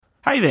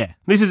Hey there,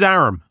 this is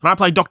Aram, and I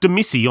play Dr.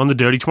 Missy on the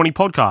Dirty 20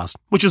 podcast,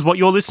 which is what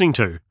you're listening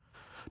to.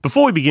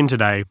 Before we begin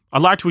today,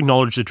 I'd like to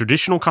acknowledge the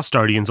traditional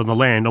custodians on the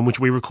land on which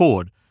we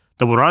record,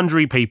 the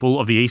Wurundjeri people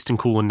of the Eastern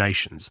Kulin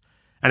Nations,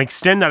 and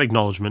extend that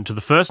acknowledgement to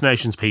the First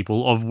Nations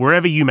people of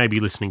wherever you may be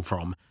listening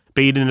from,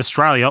 be it in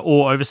Australia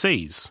or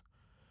overseas.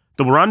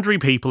 The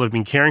Wurundjeri people have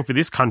been caring for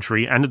this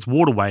country and its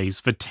waterways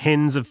for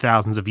tens of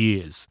thousands of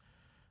years.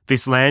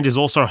 This land is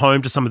also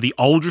home to some of the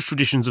oldest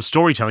traditions of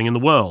storytelling in the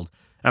world,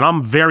 and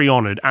I'm very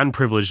honoured and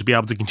privileged to be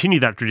able to continue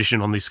that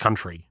tradition on this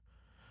country.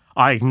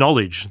 I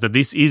acknowledge that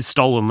this is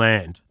stolen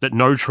land, that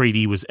no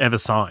treaty was ever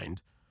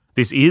signed.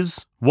 This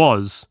is,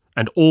 was,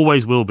 and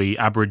always will be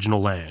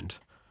Aboriginal land.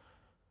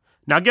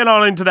 Now get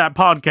on into that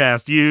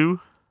podcast, you.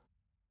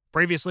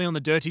 Previously on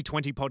the Dirty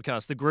 20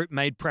 podcast, the group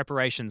made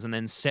preparations and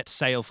then set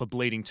sail for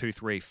Bleeding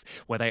Tooth Reef,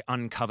 where they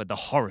uncovered the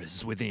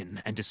horrors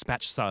within and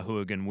dispatched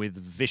Sahuagin with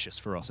vicious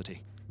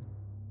ferocity.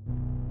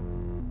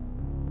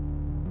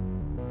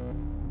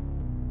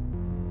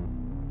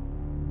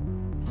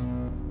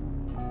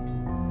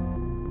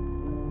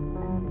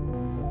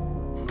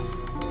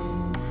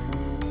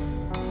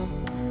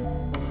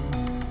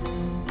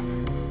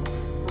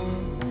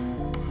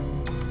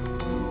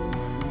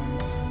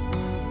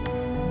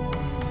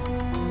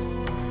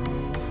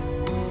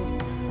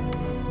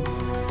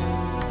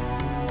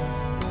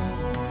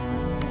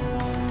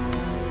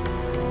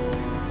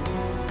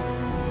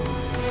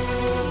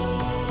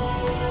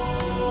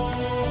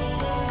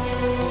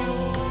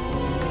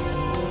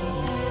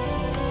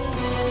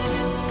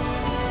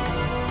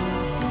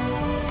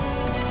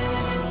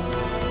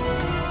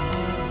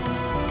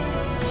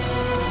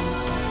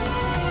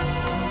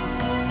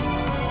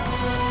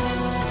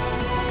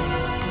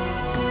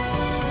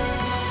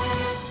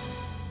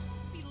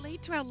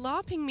 To our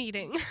LARPing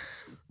meeting.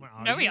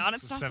 No, we aren't.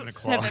 It's It's not 7 at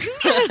o'clock. 7.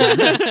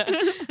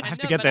 I have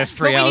to get there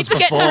 3 hours we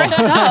need before. to get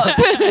dressed up.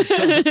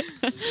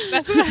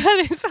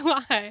 That is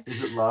why.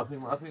 Is it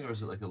LARPing, or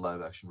is it like a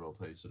live action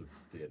roleplay sort of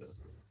theatre?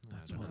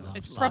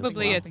 It's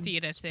probably a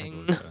theatre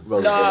thing.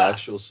 Rather No, than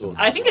actual swords.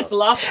 I think it's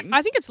laughing.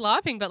 I think it's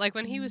LARPing, but like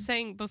when he was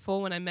saying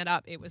before when I met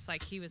up, it was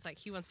like he wants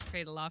to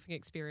create a LARPing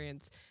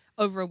experience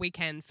over a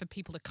weekend for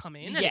people to come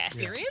in and Yes.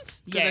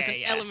 experience. So Yeah, there's an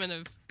yeah. element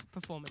of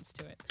performance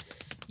to it.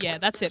 Yeah,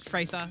 that's it,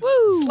 Fraser.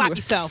 Woo. Slap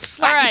yourself. All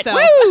Slap right.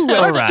 yourself. Woo.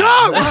 Let's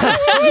go!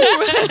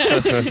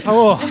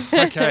 Oh,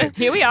 okay.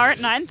 Here we are at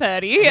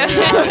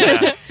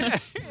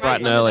 9:30. Bright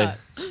and early.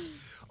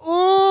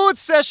 Ooh,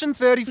 it's session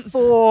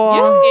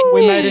 34.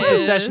 We made it to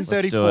is. session Let's do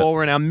 34. it.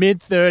 We're in our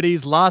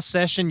mid-30s. Last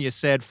session, you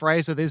said,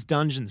 Fraser, this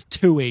dungeon's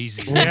too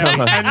easy. Yeah,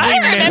 and we I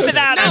remember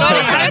that. No,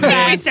 I don't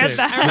think we said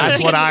that.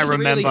 That's what I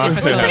remember.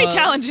 It's pretty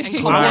challenging.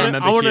 That's what I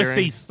remember I want to hearing.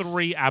 see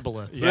 3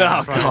 aboleths.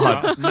 Yeah,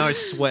 God. No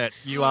sweat.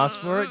 You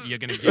asked for it, you're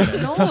going to get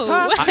it. No.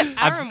 Aaron,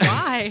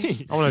 why?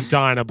 I want to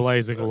die in a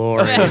blaze of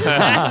glory.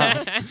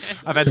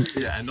 I've had...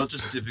 Yeah, and not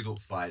just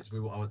difficult fights. I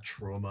want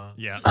trauma.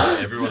 Yeah.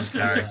 Everyone's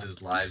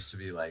characters' lives to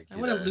be like. I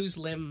want to lose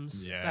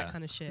limbs. Yeah. That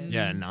kind of shit.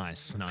 Yeah,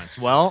 nice.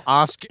 Well,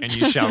 ask and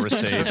you shall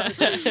receive.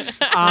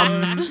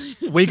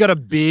 We got a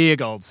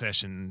big old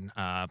session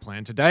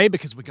planned today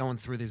because we're going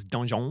through this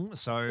donjon.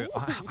 So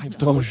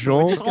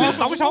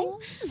Donjon?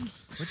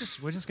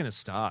 we're just going to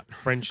start.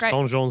 French Great.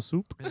 donjon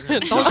soup.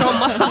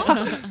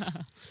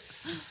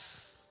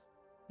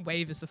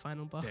 Wave is the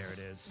final boss. There it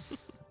is.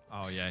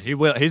 Oh yeah,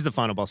 he's the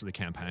final boss of the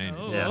campaign.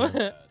 Oh.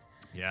 Yeah.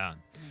 Yeah.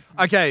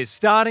 Okay,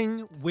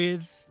 starting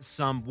with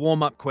some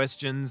warm-up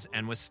questions,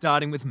 and we're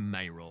starting with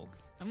Mayril.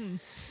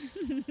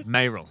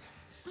 Mayril,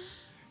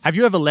 have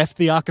you ever left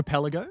the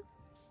archipelago?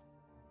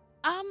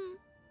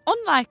 On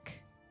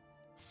like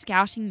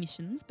scouting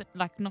missions, but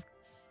like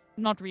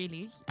not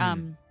really. I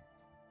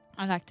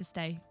like to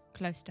stay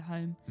close to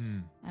home.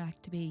 I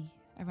like to be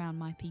around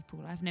my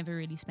people. I've never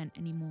really spent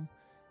any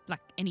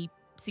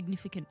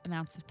significant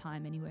amounts of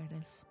time anywhere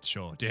else.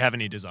 Sure. Do you have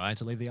any desire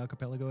to leave the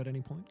archipelago at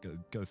any point?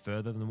 Go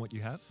further than what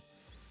you have?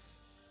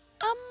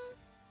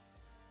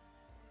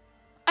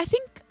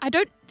 I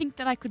don't think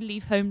that I could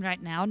leave home right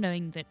now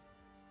knowing that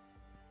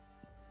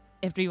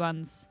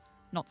everyone's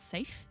not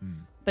safe.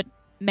 But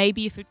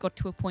maybe if it got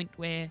to a point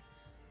where,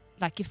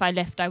 like, if I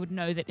left, I would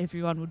know that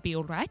everyone would be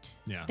all right.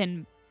 Yeah.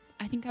 Then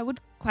I think I would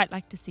quite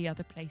like to see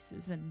other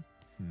places and,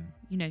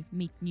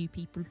 meet new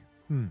people.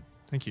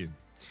 Thank you.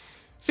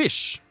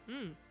 Fish.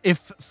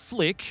 If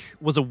Flick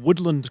was a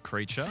woodland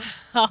creature,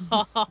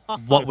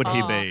 what would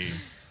he be?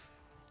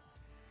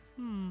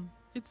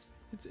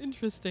 It's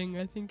interesting.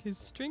 I think his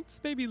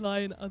strengths maybe lie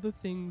in other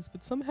things,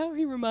 but somehow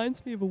he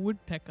reminds me of a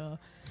woodpecker.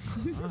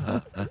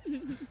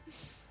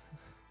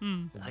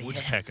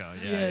 Woodpecker.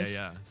 Yes.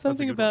 Yeah. Something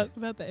That's a good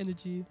about the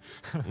energy.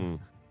 one.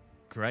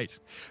 Great.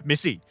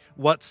 Missy,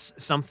 what's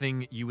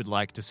something you would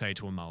like to say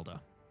to Amalda?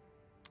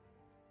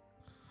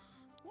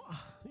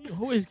 You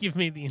always give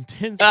me the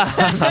intense.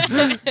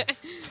 Yeah.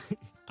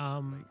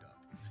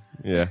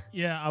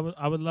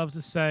 I would love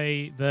to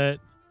say that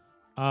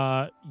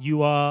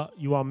you are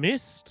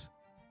missed,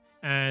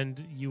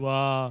 and you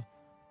are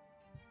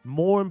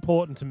more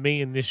important to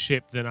me in this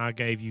ship than I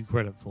gave you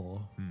credit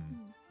for.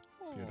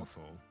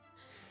 Beautiful.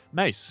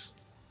 Mace,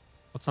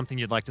 what's something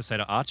you'd like to say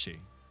to Archie?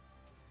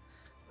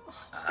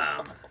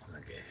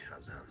 Okay,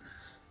 hold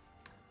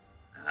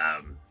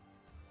on.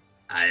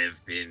 I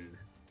have been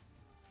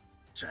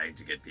trying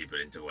to get people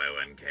into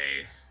Y1K.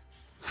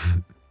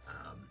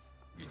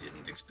 You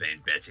didn't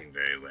explain betting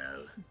very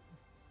well.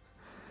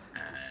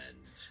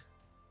 And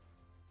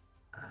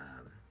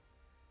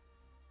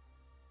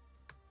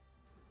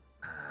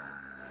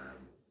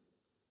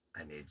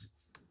I need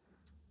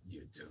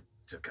you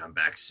to come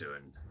back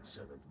soon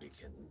so that we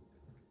can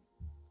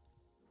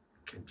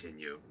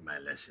continue my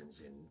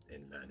lessons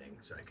in learning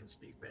so I can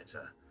speak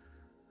better.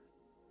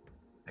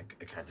 I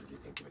can't really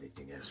think of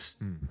anything else.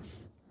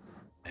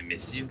 I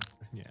miss you.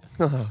 Yeah.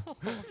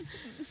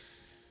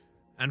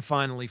 And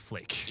finally,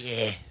 Flick.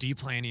 Yeah. Do you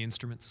play any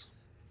instruments?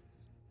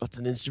 What's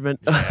an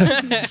instrument? Good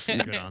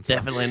answer.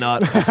 Definitely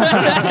not.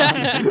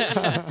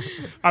 I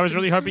was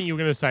really hoping you were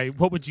going to say,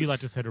 what would you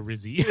like to say to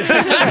Rizzy?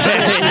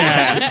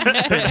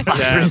 Fuck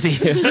Rizzy.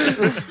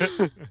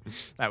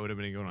 That would have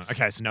been a good one.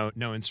 Okay, so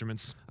no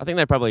instruments. I think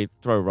they probably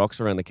throw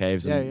rocks around the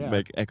caves and Yeah.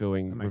 make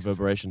echoing That makes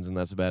reverberations, and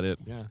that's about it.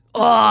 Yeah.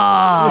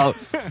 Oh!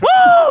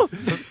 Woo!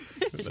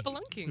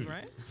 Spelunking,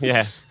 right?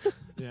 Yeah.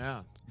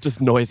 Yeah. Just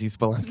noisy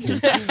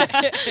spelunking.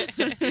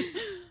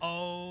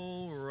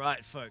 All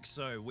right, folks.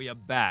 So we are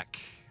back.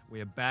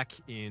 We are back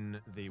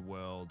in the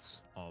world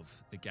of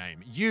the game.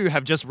 You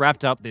have just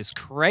wrapped up this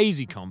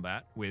crazy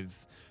combat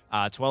with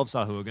 12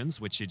 Sahugans,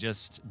 which you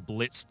just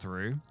blitzed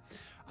through.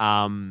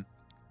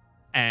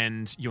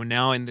 And you're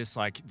now in this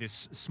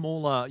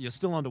smaller. You're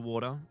still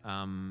underwater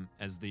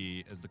as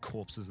the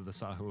corpses of the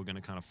Sahuagin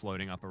are kind of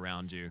floating up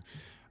around you.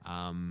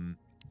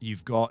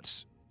 You've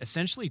got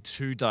essentially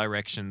two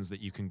directions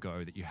that you can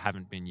go that you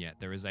haven't been yet.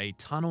 There is a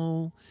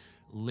tunnel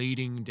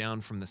leading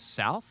down from the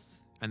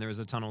south, and there is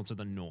a tunnel to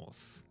the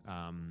north.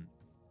 And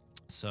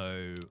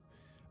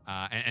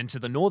to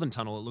the northern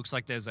tunnel, it looks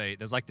like there's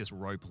like this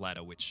rope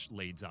ladder which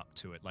leads up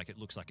to it. Like it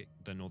looks like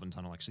the northern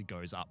tunnel actually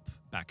goes up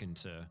back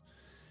into.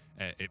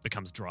 It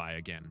becomes dry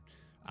again,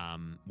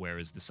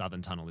 whereas the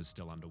southern tunnel is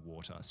still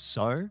underwater.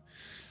 So,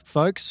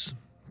 folks,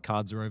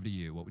 cards are over to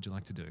you. What would you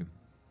like to do?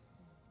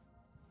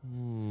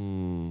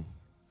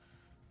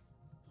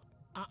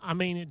 I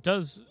mean, it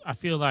does. I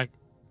feel like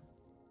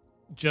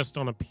just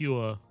on a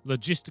pure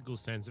logistical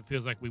sense, it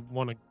feels like we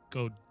want to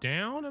go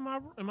down. Am I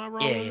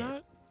wrong on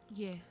that?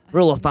 Yeah.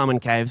 Rule of thumb in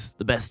caves,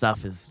 the best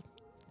stuff is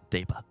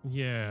deeper.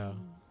 Yeah.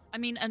 I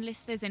mean,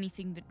 unless there's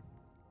anything that,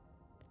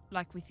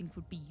 like, we think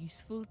would be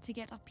useful to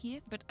get up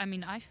here. But I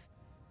mean,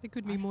 There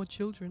could be more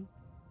children.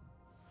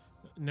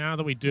 Now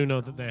that we do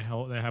know that they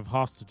have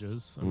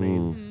hostages, I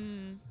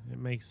mean, it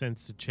makes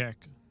sense to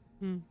check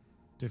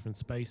different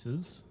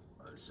spaces.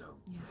 Also,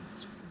 yeah,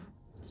 that's true.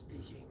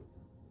 speaking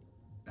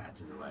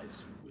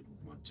battle-wise, we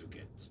wouldn't want to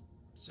get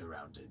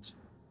surrounded.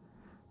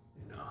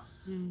 You know.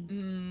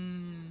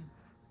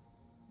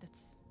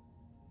 That's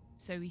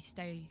so we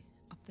stay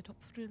up the top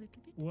for a little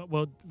bit.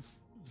 Well,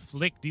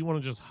 Flick, do you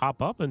want to just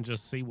hop up and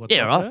just see what's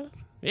Yeah, up right.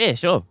 Yeah,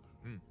 sure.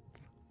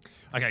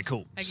 Okay,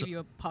 cool. I So, give you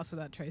a pass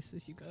without trace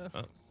as you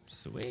go.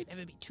 Sweet.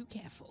 Never be too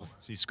careful.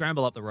 so you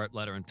scramble up the rope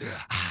ladder and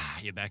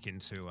you're back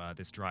into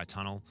this dry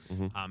tunnel.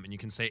 And you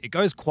can see it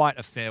goes quite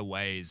a fair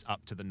ways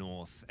up to the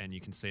north, and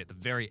you can see at the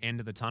very end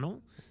of the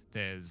tunnel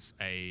there's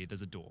a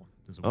door.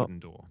 There's a wooden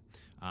door.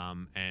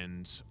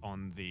 And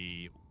on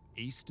the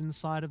eastern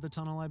side of the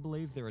tunnel, I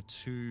believe, there are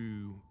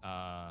two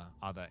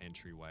other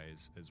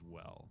entryways as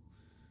well.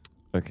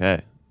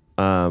 Okay.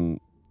 Two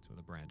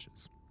other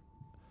branches.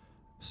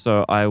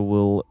 So I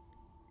will,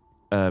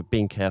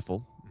 being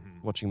careful,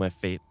 watching my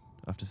feet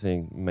after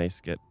seeing Mace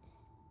get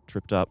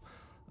tripped up,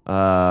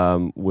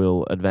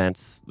 will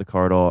advance the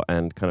corridor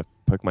and kind of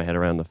poke my head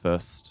around the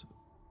first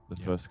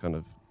kind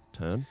of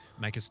turn.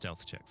 Make a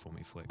stealth check for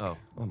me, Flick. Oh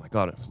my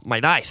god, my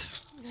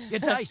dice! Your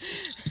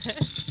dice.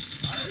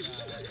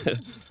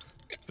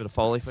 Bit of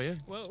Foley for you.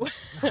 Whoa.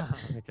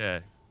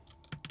 Okay.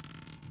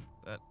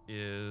 That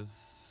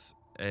is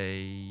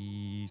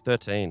a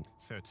 13.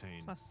 13.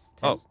 Plus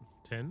 10. Oh,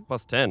 10?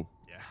 plus 10.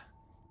 Yeah.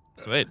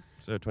 Sweet.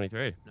 So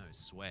 23. No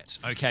sweat.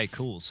 Okay,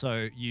 cool.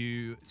 So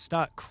you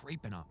start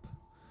creeping up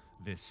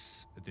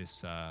this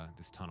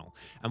tunnel,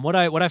 and what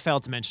I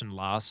failed to mention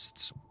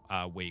last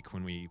week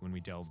when we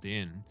delved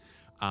in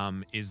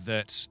is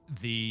that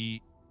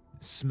the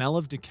smell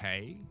of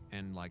decay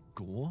and like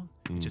gore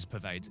it just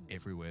pervades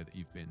everywhere that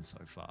you've been so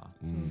far.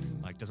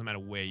 Like doesn't matter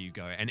where you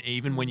go, and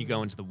even when you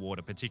go into the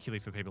water, particularly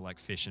for people like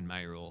Fish and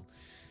Mayril,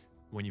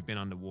 when you've been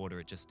underwater,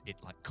 it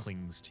like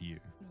clings to you.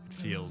 It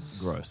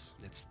feels Gross.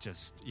 It's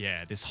just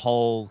this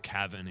whole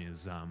cavern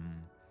is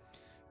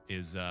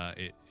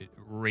it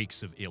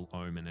reeks of ill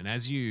omen. And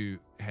as you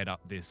head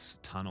up this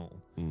tunnel,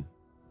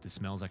 the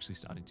smell's actually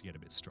starting to get a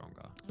bit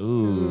stronger.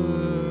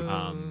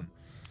 Ooh.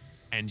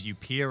 And you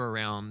peer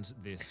around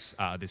this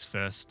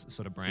first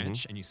sort of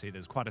branch, and you see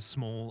there's quite a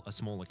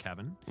smaller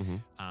cavern.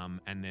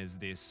 And there's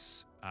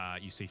this.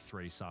 You see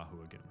 3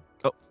 Sahuagin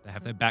Oh. They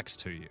have their backs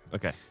to you.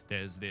 Okay.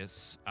 There's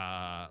this,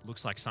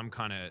 looks like some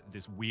kind of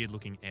this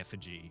weird-looking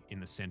effigy in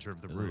the center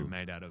of the room,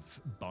 made out of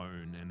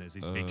bone, and there's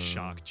these big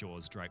shark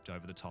jaws draped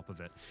over the top of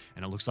it,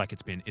 and it looks like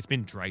it's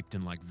been draped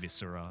in like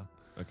viscera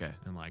Okay.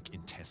 and like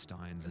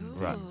intestines and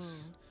Right.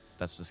 things.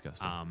 That's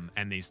disgusting.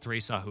 And these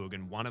three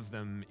Sahuagin, one of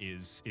them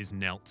is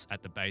knelt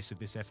at the base of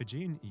this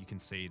effigy, and you can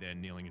see they're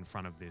kneeling in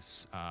front of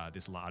this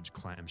this large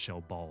clamshell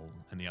bowl,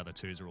 and the other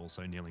twos are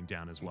also kneeling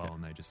down as well, Okay.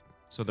 and they just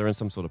So they're in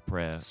some sort of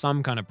prayer.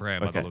 some kind of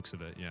prayer by Okay. the looks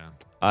of it. Yeah.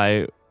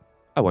 I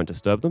won't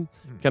disturb them.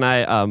 Hmm. Can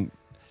I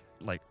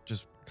like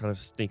just kind of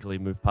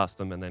sneakily move past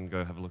them and then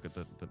go have a look at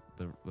the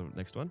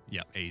next one?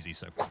 Yeah, easy.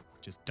 So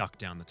just duck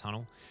down the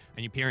tunnel,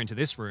 and you peer into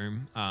this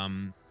room,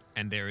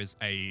 and there is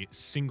a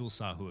single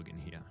Sahuagin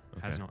here.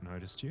 Has Okay. not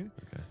noticed you,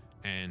 Okay.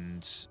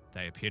 and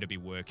they appear to be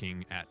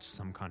working at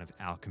some kind of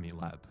alchemy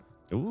lab.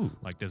 Ooh.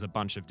 Like there's a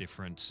bunch of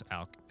different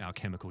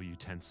alchemical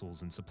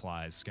utensils and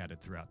supplies scattered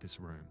throughout this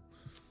room.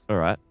 All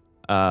right.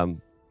 I'll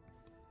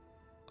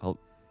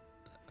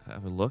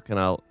have a look and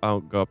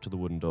I'll go up to the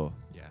wooden door.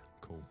 Yeah,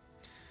 cool.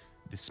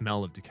 The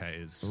smell of decay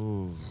is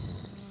Ooh.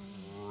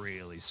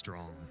 really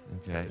strong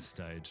at Okay. this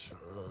stage.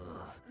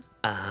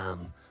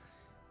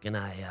 Can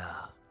I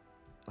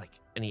like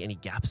any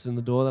gaps in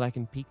the door that I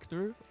can peek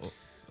through, or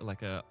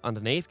like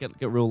underneath? Get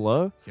real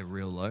low. Get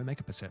real low. Make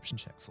a perception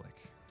check,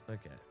 Flick.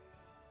 Okay.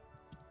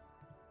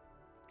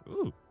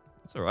 Ooh,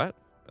 that's all right.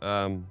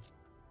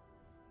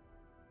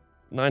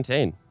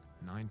 19.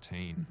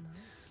 19.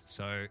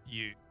 So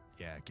you,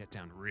 get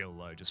down real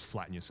low. Just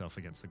flatten yourself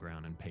against the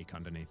ground and peek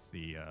underneath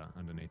the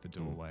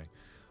doorway.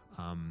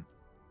 And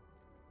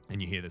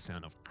you hear the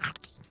sound of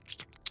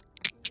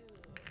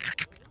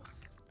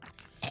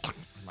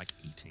like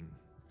eating.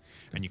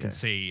 And you can Okay.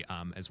 see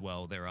as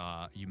well,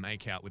 you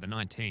make out with a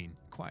 19,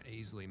 quite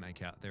easily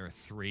make out there are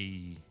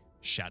 3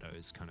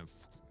 shadows kind of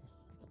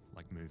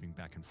like moving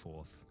back and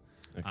forth.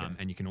 Okay.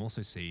 And you can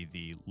also see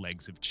the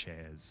legs of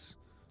chairs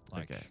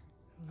Okay.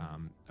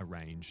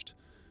 arranged.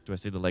 Do I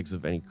see the legs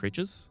of any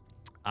creatures?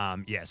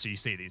 So you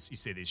see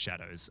these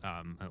shadows,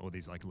 or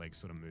these like legs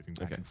sort of moving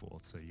back Okay. and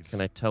forth. So you've,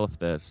 Can I tell if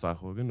they're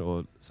Sahuagin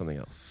or something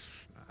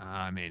else?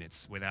 I mean,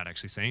 it's without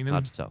actually seeing them.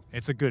 Hard to tell.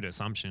 It's a good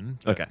assumption.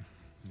 but Okay.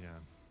 Yeah.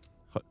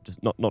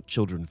 Just not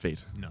children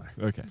feet. No.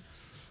 Okay.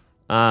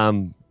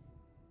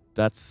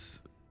 That's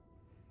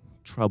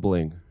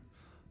troubling.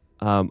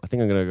 I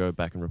think I'm going to go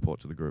back and report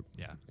to the group.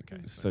 Yeah.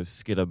 Okay. So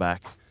skitter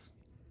back,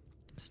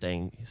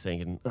 saying,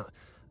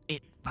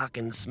 it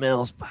fucking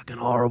smells fucking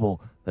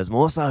horrible. There's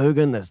more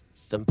Sahuagin. There's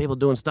some people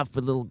doing stuff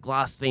with little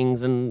glass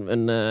things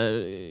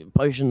and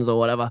potions or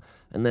whatever.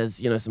 And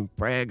there's, some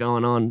prayer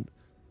going on.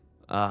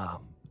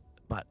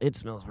 But it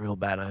smells real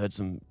bad. I heard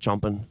some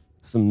chomping,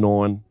 some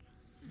gnawing,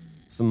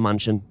 some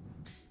munching.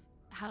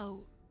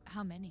 How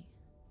many?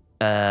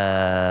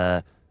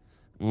 I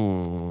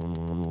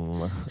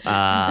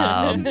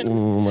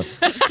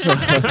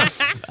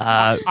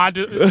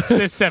do.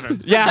 There's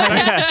 7.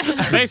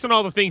 Yeah. Based on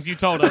all the things you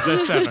told us,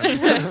 there's 7.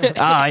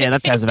 Yeah,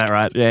 that sounds about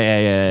right.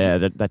 Yeah.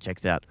 That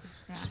checks out.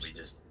 We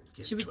just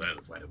get Should we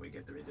 12. Why don't we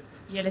get rid of them?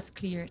 Yeah, let's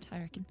clear it, I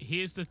reckon.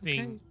 Here's the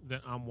thing Okay.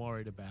 that I'm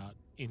worried about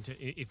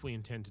if we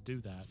intend to do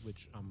that,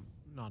 which I'm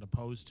not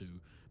opposed to.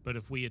 But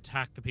if we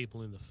attack the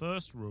people in the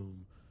first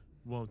room,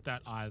 won't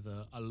that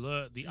either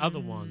alert the other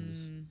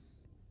ones,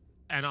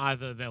 and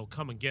either they'll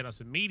come and get us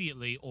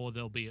immediately, or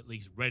they'll be at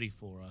least ready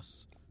for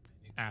us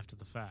after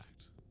the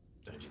fact?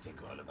 Don't you think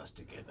all of us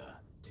together,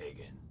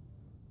 Tegan,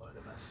 all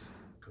of us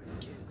could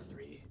kill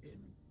 3 in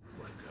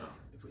one go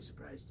if we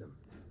surprise them?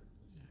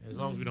 As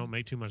long as we don't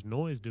make too much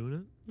noise doing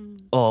it.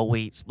 Or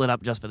we split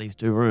up just for these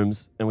 2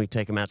 rooms and we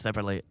take them out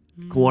separately.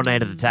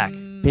 Coordinated attack.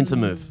 Pincer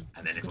move.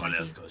 And then if all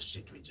else goes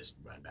shit, we just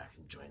run back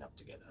and join up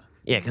together.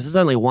 Yeah, because there's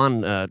only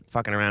one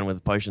fucking around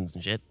with potions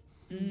and shit.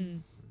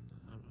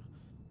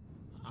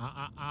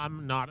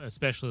 I'm not a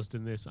specialist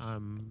in this.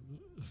 I'm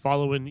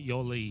following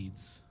your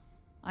leads.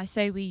 I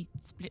say we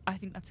split. I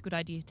think that's a good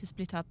idea to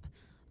split up.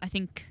 I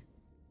think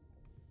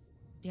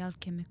the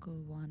alchemical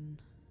one.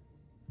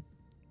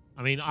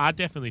 I mean, I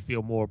definitely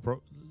feel more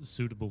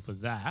suitable for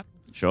that.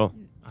 Sure.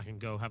 I can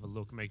go have a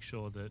look, make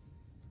sure that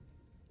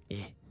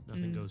Yeah.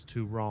 nothing goes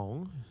too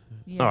wrong.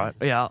 Yeah. All right.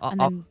 Yeah,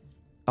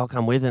 I'll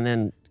come with and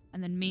then...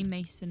 And then me,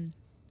 Mason,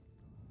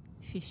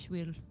 Fish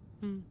will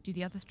Mm. do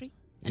the other 3.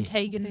 And Yeah.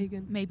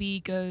 Tegan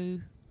maybe go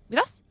with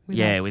us? With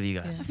yeah, us. with you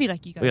guys. I feel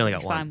like you guys We only will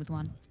got be one. fine with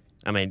one.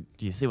 I mean,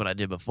 do you see what I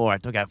did before? I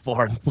took out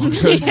 4 and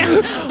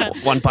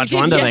 1 punch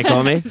wonder, they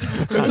call me.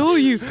 It's all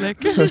you,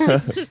 Flick.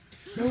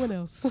 No one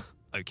else.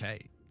 Okay.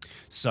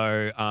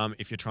 So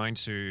if you're trying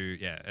to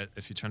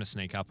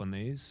sneak up on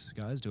these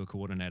guys, do a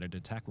coordinated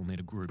attack. We'll need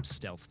a group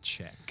stealth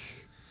check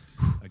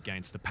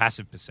against the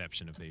passive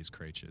perception of these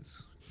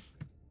creatures.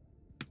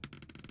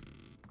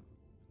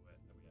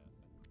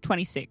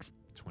 26.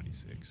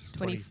 26.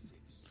 20,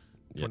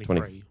 Yeah,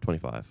 23.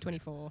 25.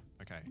 24.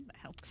 Okay. That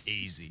helped.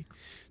 Easy.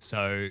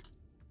 So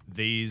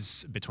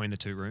these, between the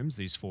 2 rooms,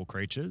 these 4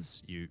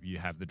 creatures, you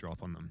have the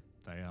drop on them.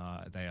 They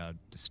are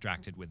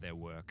distracted with their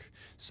work.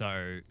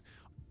 So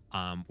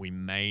We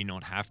may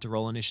not have to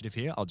roll initiative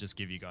here. I'll just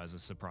give you guys a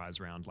surprise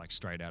round, like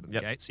straight out of the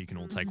Yep. gate, so you can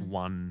all take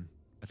one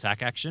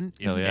attack action.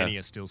 If Hell yeah. any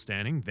are still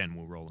standing, then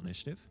we'll roll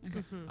initiative.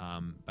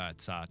 But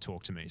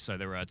talk to me. So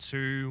there are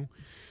two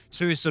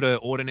sort of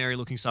ordinary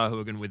looking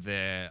Sahuagin with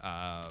their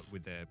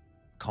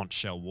conch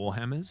shell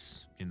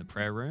warhammers in the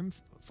prayer room,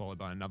 followed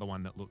by another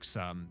one that looks.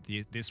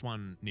 This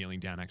one kneeling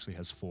down actually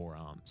has 4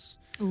 arms.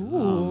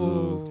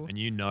 Ooh. And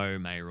you know,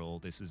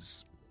 Mayral, this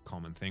is a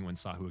common thing when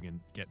Sahuagin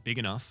get big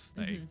enough,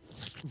 they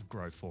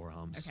grow 4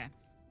 arms. Okay.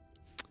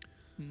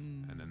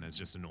 And then there's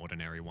just an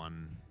ordinary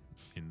one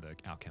in the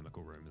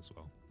alchemical room as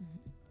well.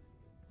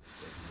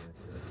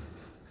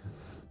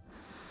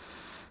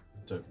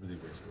 Don't really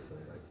waste what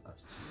they like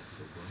us to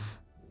big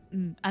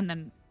one. And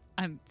then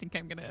I think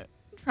I'm gonna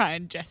try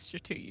and gesture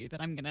to you that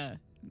I'm gonna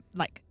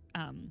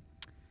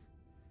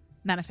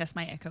manifest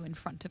my echo in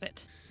front of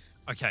it.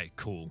 Okay,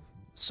 cool.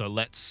 So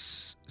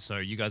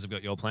you guys have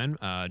got your plan.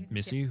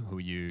 Missy, who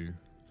are you?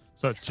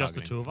 So it's just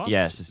the Targeting. 2 of us.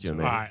 Yeah, it's just you and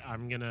me. All right,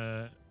 I'm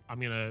gonna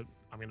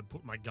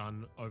put my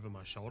gun over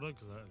my shoulder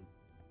because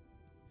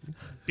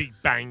big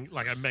bang,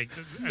 like I make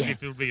as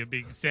if it would be a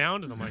big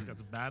sound, and I'm like,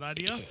 that's a bad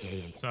idea.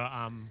 So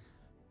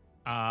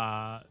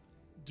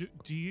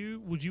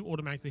would you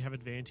automatically have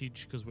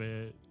advantage because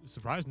we're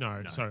surprised?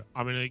 No. So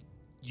I'm gonna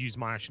use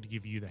my action to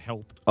give you the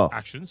help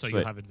action, so sweet.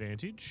 you'll have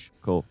advantage.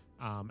 Cool.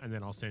 And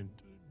then I'll send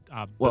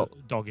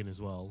Dog in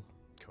as well.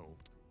 Cool.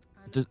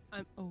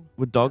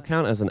 Would Dog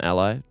count as an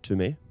ally to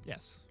me?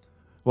 Yes.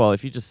 Well,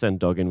 if you just send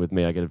Dog in with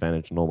me, I get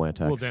advantage on all my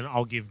attacks. Well, then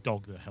I'll give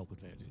Dog the help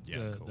advantage.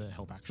 Yeah, cool. The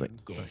help action.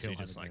 Sweet. So So you he'll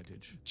just have like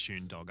advantage.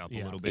 tune Dog up a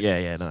Yeah. little bit.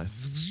 Yeah,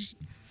 nice.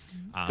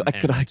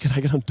 Could I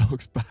get on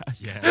Dog's back?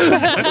 Yeah.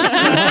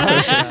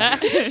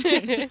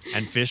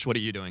 And Fish, what are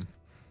you doing?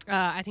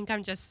 I think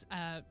I'm just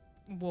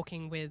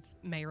walking with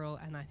Mayral,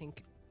 and I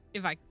think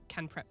if I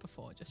can prep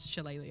before, just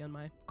shillelagh on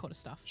my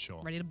quarterstaff.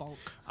 Sure. Ready to bonk.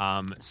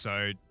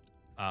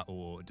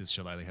 Or does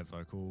Shillelagh have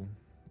verbal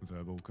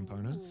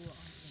component? Ooh,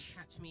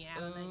 catch me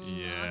out on that.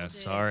 Yeah,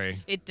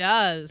 sorry. It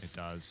does. It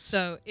does.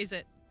 So is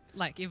it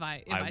like if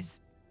I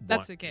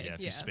that's okay. Yeah,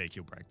 if you speak,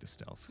 you'll break the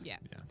stealth. Yeah.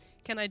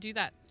 Can I do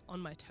that on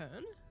my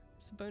turn?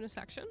 It's a bonus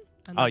action.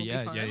 And Oh that'll be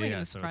yeah, fine, yeah, like in yeah.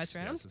 the So surprise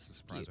round. it's a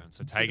surprise round.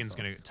 So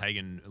Beautiful.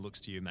 Tegan looks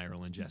to you,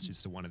 Mayral, and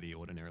gestures to one of the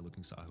ordinary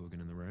looking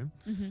Sahuagin in the room.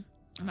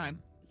 No,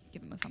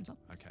 give him a thumbs up.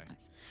 Okay.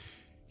 Nice.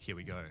 Here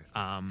we go.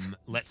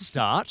 Let's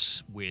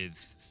start with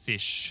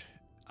Fish.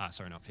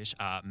 Sorry, not Fish.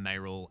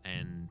 Mayral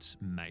and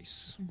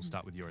Mace. We'll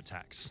start with your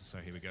attacks. So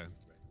here we go.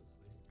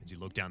 As you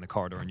look down the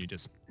corridor and you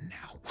just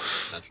now.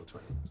 Natural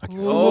 20.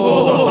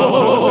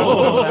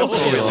 Oh, that's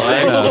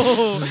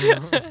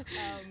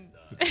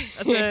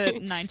That's a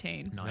 19.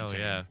 19. Hell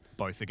yeah.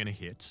 Both are going to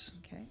hit.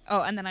 Okay.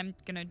 Oh, and then I'm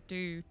gonna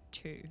do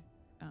 2.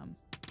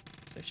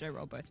 So should I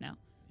roll both now?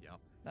 Yep.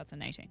 That's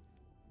an 18.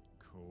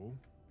 Cool.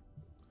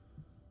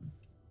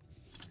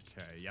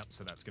 Okay, yep,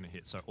 so that's going to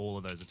hit. So all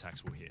of those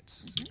attacks will hit.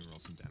 So you can roll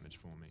some damage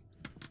for me.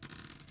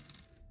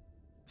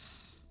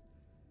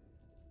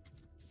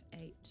 It's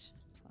 8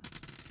 plus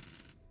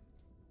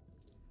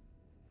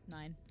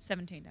 9.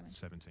 17 damage.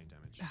 17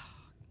 damage.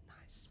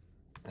 Nice.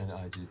 And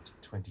I did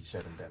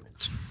 27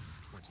 damage.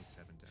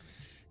 27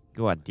 damage.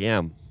 God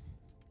damn.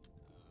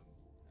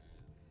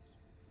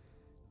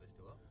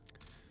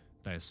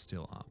 They're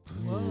still up.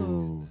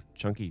 Ooh,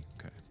 chunky.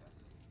 Okay.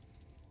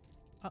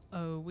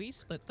 Uh-oh, we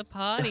split the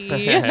party.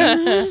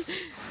 That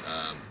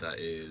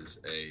is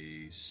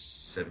a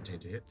 17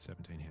 to hit.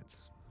 17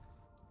 hits.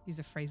 These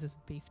are Fraser's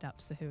beefed up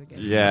Sahuagin.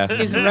 Yeah.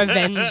 His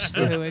revenge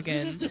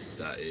Sahuagin.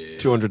 That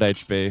is 200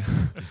 HP.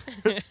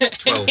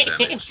 12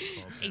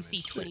 damage.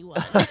 AC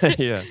 21.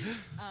 Yeah.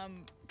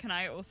 Can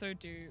I also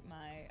do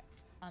my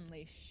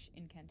unleash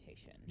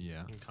incantation?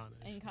 Yeah.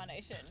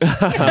 Incarnation.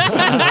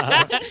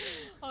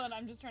 Hold on,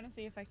 I'm just trying to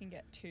see if I can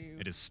get 2.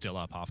 It is still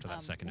up after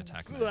that second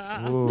attack.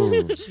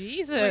 Ooh.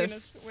 Jesus. Where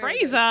is it?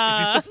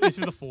 Fraser. This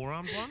is the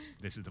forearmed one?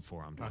 This is the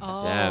forearmed one.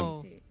 Oh.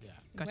 Damn.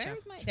 Gotcha. Where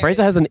is my?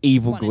 Fraser has an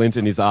evil glint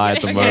in his eye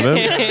at the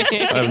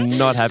moment. I'm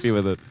not happy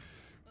with it.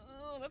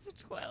 Oh, that's a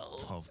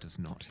 12. 12 does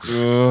not hit.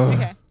 Ugh.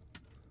 Okay.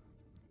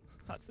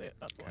 That's it.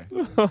 That's Okay.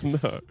 Oh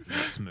no.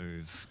 Let's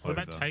move What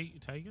over. about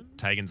Tegan?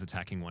 Tegan's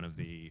attacking one of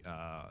the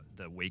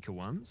weaker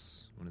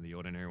ones, one of the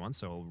ordinary ones.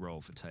 So I'll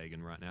roll for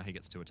Tegan right now. He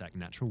gets to attack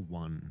natural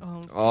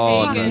 1.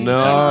 Oh, Tegan.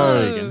 no.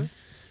 Tegan.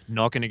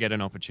 Not going to get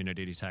an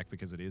opportunity to attack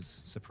because it is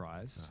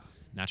surprise.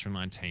 Natural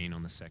 19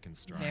 on the second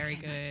strike. Very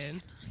good.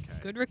 Okay.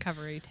 Good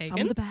recovery, Thumb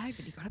Tegan. the bag,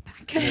 but he got it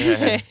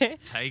back.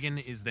 Tegan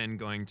is then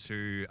going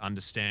to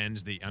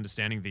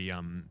understanding the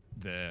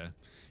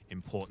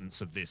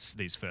importance of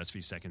these first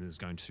few seconds is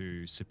going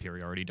to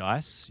superiority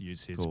dice,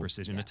 use his Cool.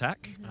 precision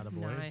attack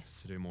Attaboy.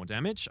 Nice. to do more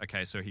damage.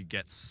 Okay, so he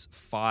gets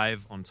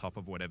 5 on top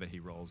of whatever he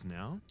rolls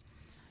now.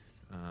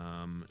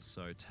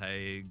 So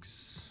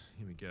Tags,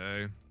 here we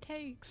go.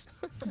 Takes.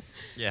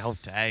 Yeah, whole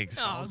tags.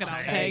 Oh, good old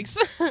Tags.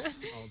 takes.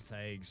 Old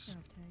Tags.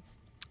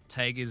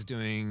 Tag is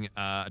doing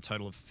a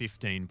total of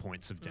 15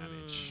 points of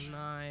damage.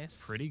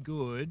 Nice. Pretty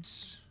good,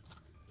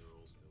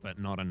 but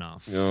not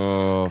enough.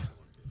 Oh.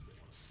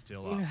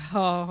 Still up.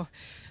 Oh,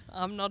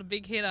 I'm not a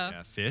big hitter.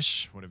 Yeah,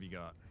 fish. What have you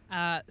got?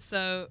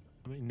 So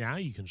I mean, now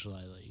you can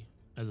shillelagh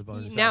as a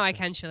bonus. now I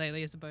action. can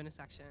shillelagh as a bonus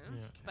action.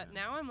 Yeah. But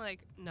now I'm like,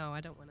 no,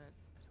 I don't want to.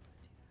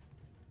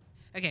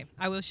 Okay,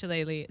 I will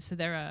shillelagh. So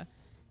there are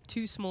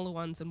 2 smaller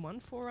ones and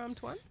 1 4-armed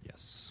one.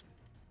 Yes.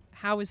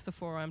 How is the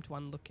 4-armed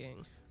one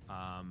looking?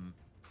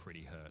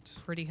 Pretty hurt.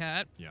 Pretty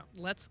hurt. Yeah.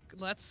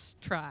 Let's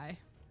try.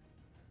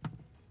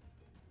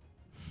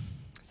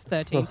 It's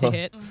 13 to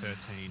hit.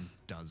 13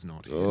 does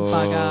not hit. Oh.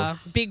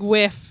 Bugger. Big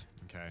whiff.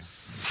 Okay.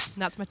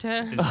 That's my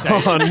turn. This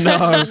stage, Oh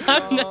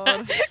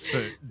no!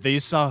 so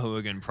these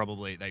Sahuagin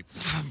probably they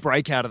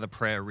break out of the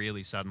prayer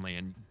really suddenly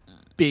and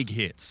big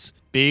hits.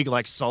 Big,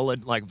 like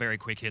solid, like very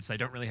quick hits. They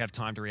don't really have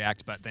time to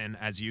react, but then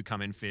as you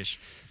come in, Fish,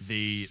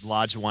 the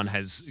larger one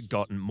has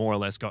more or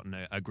less gotten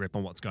a grip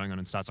on what's going on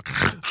and starts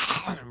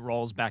like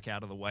rolls back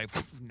out of the way,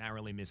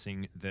 narrowly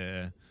missing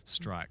the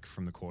strike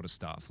from the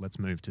quarterstaff. Let's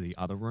move to the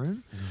other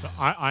room. So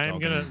I am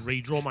Dog going in. to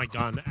redraw my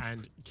gun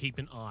and keep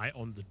an eye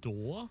on the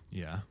door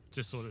Yeah.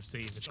 to sort of see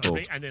if it's Cool.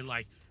 opening, and then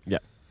like Yeah.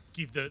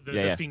 give the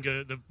Yeah.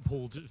 finger the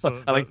pull to,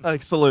 for, I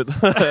like salute.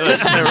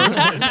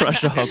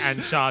 Rush off.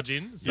 and charge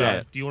in. So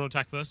Yeah. do you want to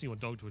attack first? Or do you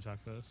want dog to attack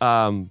first?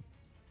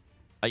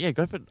 Yeah,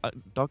 go for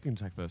dog can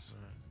attack first.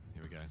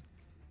 Here we go.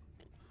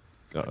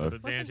 Got Uh-oh.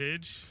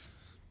 advantage.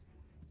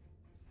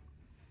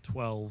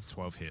 12.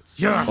 12 hits.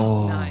 Yeah.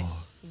 Oh. Nice.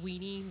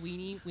 Weenie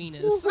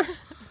wieners.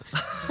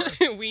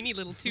 Weenie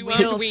little 2-armed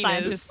Real wieners.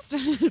 scientist.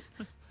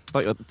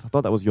 I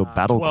thought that was your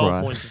battle 12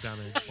 cry. points of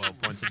damage.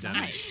 12 points of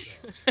damage.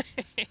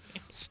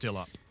 Still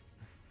up.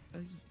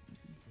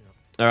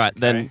 All right,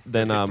 Okay.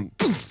 then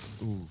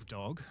Ooh,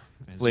 dog.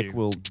 As Flick you-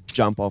 will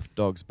jump off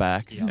Dog's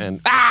back Yeah.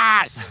 and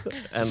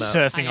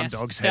surfing on yes,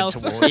 dog's head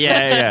stealth. towards.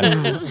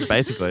 yeah,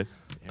 basically.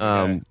 Here we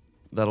go.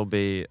 That'll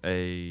be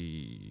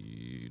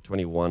a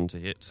 21 to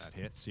hit. That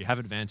hits. You have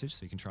advantage,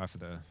 so you can try for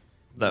the.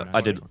 That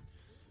I did. Oh,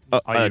 Oh,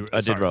 I you-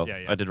 did sorry. roll. Yeah,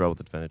 yeah. I did roll with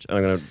advantage, and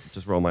I'm gonna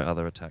just roll my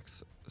other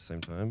attacks at the same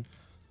time.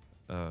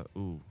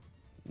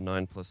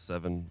 9 plus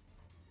 7,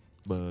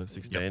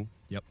 16.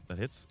 Yep. That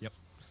hits. Yep.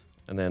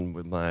 And then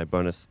with my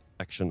bonus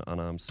action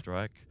unarmed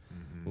strike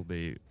Mhm. will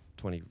be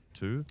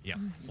 22. Yeah,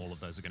 all of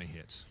those are going to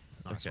hit.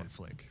 Nice Okay. one,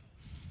 Flick.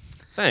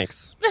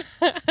 Thanks.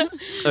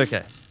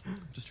 Okay.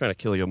 Just trying to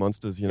kill your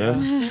monsters, you know.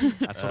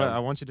 That's what I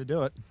want you to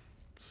do it.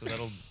 So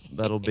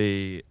That'll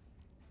be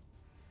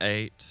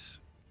 8,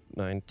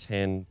 9,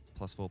 10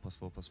 plus 4 plus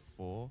 4 plus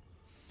 4.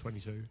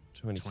 22.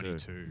 22.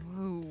 22.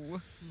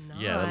 Whoa.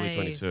 Yeah, that'll be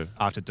 22. Nice.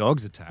 After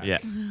dog's attack, Yeah.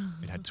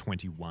 it had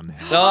 21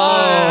 health.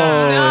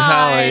 Oh,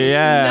 hell nice,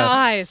 yeah.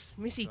 Nice.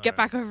 Missy, get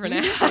back over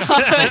now.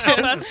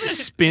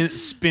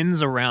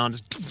 Spins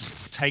around,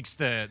 takes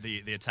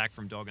the attack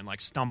from dog and like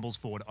stumbles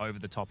forward over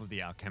the top of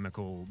the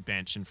alchemical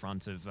bench in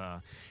front of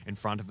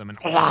them and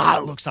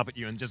looks up at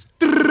you and just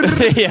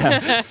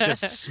Yeah.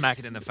 just smack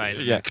it in the face.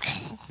 Yeah.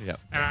 Yeah.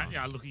 And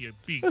I look at you,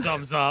 big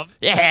thumbs up.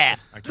 Yeah.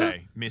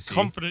 Okay, Missy.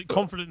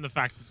 Confident in the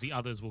fact that the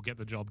others will get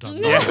the job done.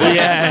 Yeah.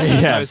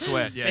 Yeah. No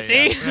sweat. Yeah,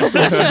 Missy?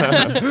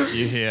 yeah.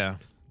 You hear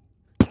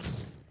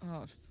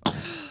Oh,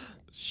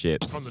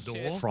 Shit. From the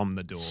door. from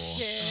the door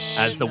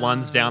as the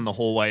ones down the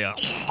hallway are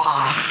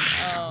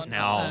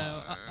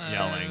now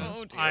yelling.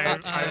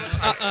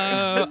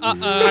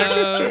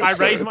 I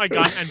raise my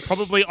gun, and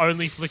probably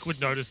only Flick would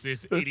notice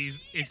this.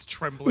 It's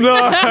trembling a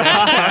little bit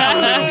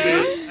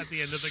at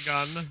the end of the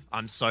gun.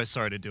 I'm so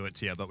sorry to do it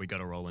to you, but we got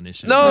to roll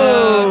initiative. No.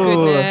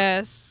 Oh,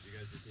 goodness.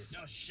 No,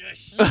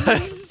 shush.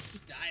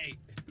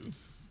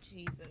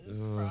 Jesus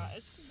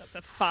Christ. That's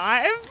a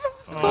 5.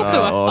 It's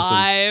also a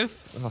awesome.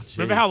 5. Oh, jeez.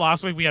 Remember how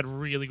last week we had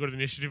really good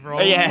initiative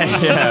rolls?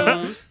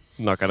 Yeah.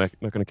 Not gonna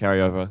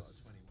carry over.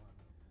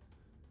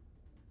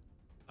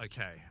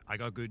 Okay, I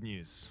got good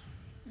news.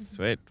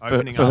 Sweet.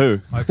 Opening for up,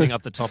 who? opening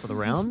up the top of the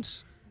round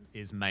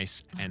is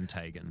Mace and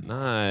Tegan.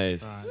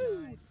 Nice.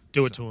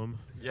 Do it to him.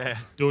 Yeah.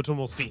 Do it to him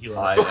or sneaky.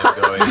 I am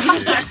going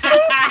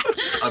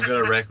to. I'm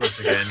going to reckless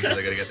again because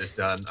I got to get this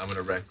done. I'm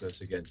going to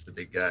reckless against the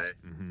big guy.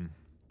 Mm-hmm.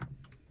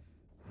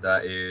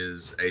 That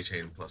is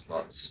 18 plus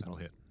lots. That'll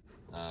hit.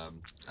 I'm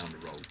going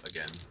to roll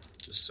again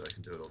just so I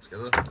can do it all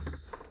together.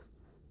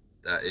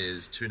 That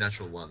is 2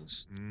 natural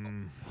ones.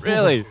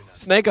 Really?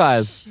 Snake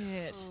eyes.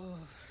 Shit.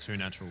 2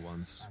 natural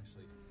ones.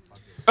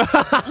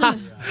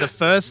 The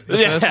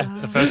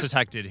first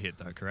attack did hit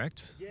though,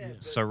 correct? Yeah.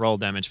 So roll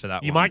damage for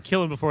that You one. might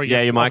kill him before he Yeah,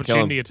 gets you might kill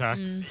him. opportunity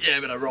attacks. Yeah,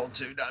 but I rolled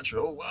 2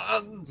 natural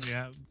ones.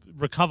 Yeah.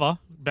 Recover.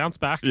 Bounce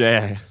back.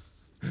 Yeah.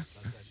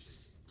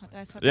 Hot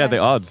dice, hot Yeah, the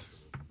dice. odds.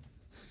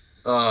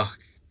 Oh,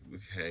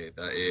 okay.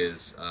 That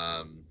is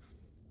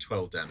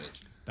 12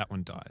 damage. That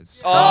one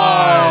dies.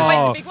 Oh.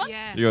 Wait, the big one?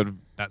 Yes. You're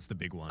That's the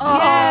big one.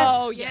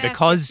 Oh, yes.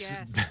 Because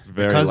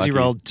very because lucky. you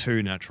rolled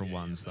 2 natural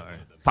ones though.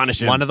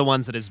 Punish him. One of the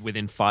ones that is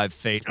within 5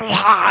 feet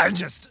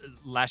just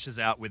lashes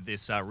out with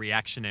this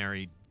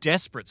reactionary,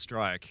 desperate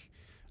strike.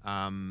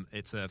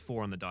 It's a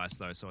 4 on the dice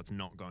though, so it's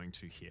not going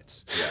to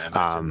hit.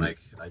 Yeah, imagine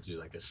I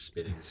do a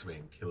spinning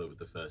swing, kill it with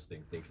the first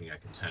thing, thinking I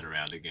can turn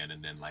around again,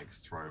 and then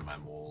throw my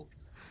maul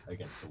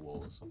against the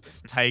wall or something.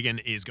 Tegan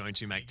is going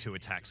to make 2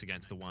 attacks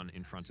against the one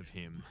in front of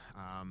him.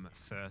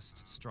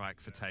 First strike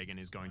for Tegan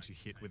is going to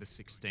hit with a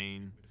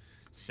 16.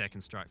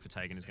 Second strike for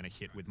Tegan is going to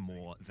hit with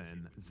more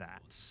than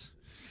that.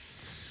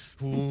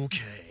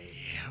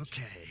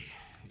 Okay.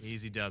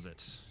 Easy does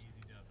it.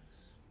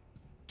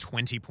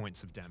 20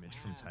 points of damage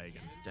from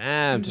Tegan.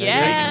 Damn.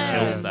 Tegan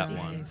kills that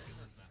one.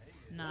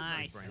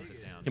 Nice. Brings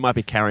it down. He might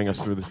be carrying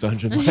us through this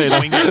dungeon later.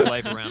 Swing the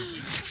blade around,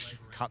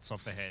 cuts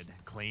off the head,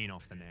 clean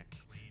off the neck.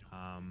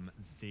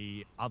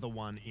 The other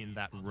one in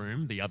that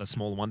room, the other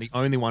smaller one, the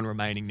only one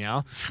remaining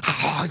now,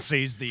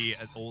 sees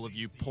all of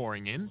you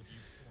pouring in,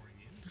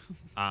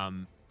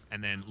 and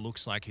then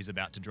looks like he's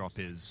about to drop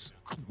his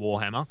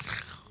warhammer,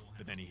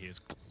 but then he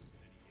hears,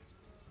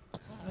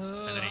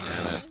 and then he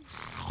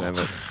Damn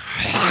it.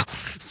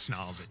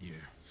 snarls at you,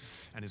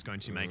 and is going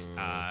to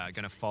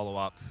going to follow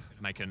up,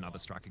 make another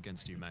strike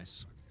against you,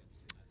 Mace.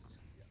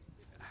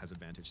 Has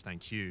advantage.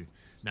 Thank you.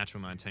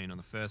 Natural 19 on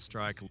the first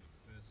strike.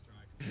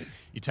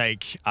 You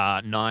take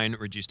 9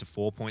 reduced to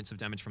 4 points of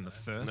damage from the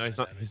first.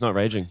 No, he's not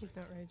raging. He's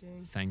not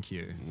raging. Thank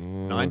you.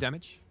 9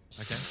 damage.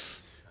 Okay.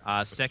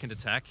 Second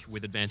attack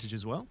with advantage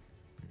as well.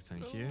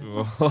 Thank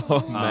you.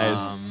 Oh,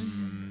 nice.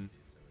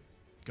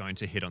 Going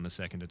to hit on the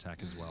second attack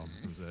as well.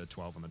 It was a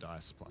 12 on the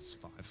dice plus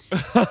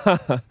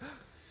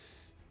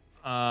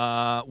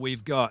 5.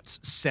 We've got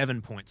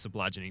 7 points of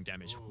bludgeoning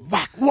damage.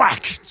 Whack,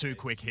 whack! 2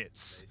 quick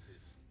hits.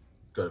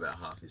 Got about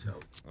half his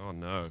health. Oh,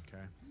 no.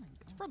 Okay.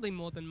 It's probably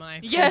more than my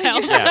Yeah,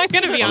 health. yeah. I'm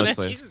going to be honest.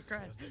 Honestly. Jesus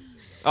Christ.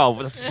 Oh,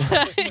 well, that's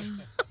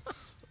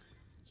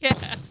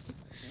Yeah.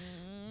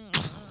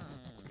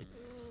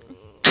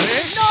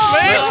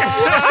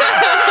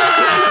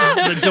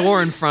 The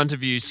door in front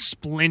of you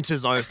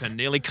splinters open,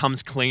 nearly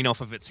comes clean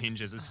off of its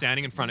hinges. And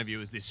standing in front of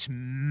you is this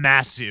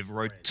massive,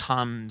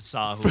 rotund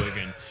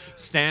Sahuagin.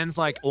 Stands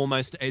like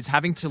almost is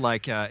having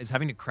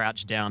to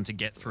crouch down to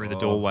get through the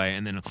doorway,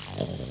 and then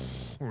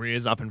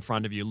rears up in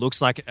front of you.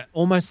 Looks like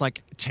almost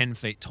like 10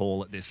 feet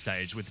tall at this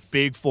stage, with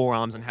big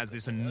forearms, and has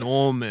this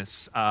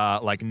enormous,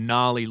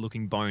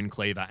 gnarly-looking bone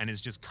cleaver, and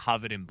is just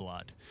covered in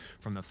blood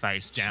from the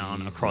face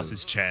down across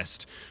his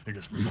chest, and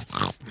just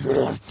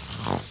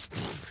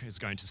is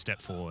going to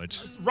step forward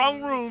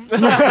Wrong room.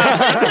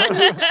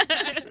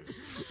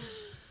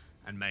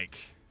 and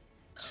make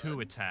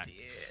 3 attacks.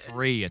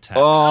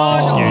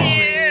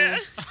 Oh.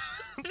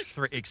 Excuse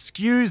me.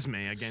 Excuse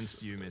me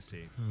against you,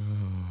 Missy.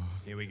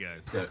 Here we go.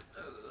 Let's go.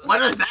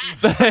 What is that?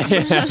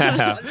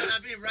 yeah. Why did I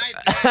be right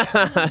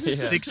there?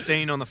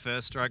 16 on the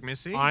first strike,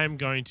 Missy. I'm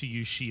going to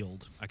use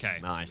shield. Okay.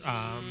 Nice.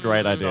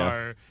 Great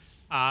idea. So,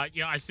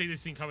 I see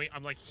this thing coming.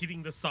 I'm like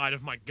hitting the side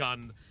of my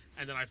gun,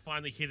 and then I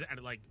finally hit it, and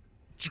it like,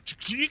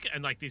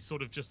 and like this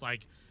sort of just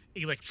like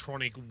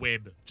electronic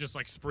web just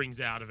like springs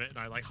out of it, and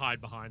I like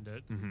hide behind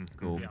it.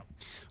 Cool. Yeah.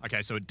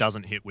 Okay, so it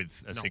doesn't hit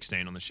with a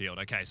 16 on the shield.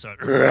 Okay, so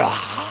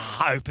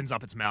it opens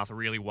up its mouth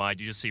really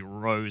wide. You just see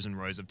rows and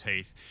rows of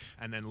teeth,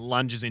 and then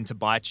lunges in to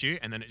bite you,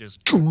 and then it just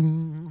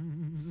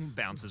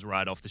bounces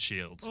right off the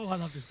shield. Oh, I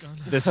love this gun.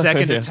 The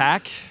second Yeah.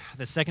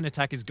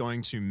 attack is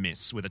going to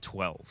miss with a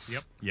 12.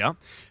 Yep. Yep.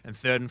 And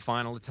third and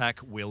final attack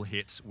will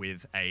hit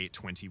with a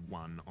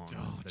 21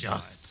 on the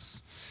just.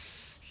 dice.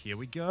 Here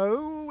we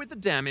go with the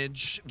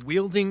damage.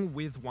 Wielding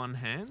with one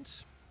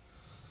hand.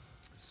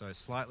 So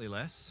slightly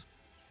less.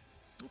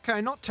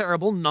 Okay, not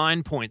terrible.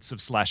 9 points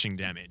of slashing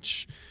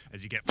damage.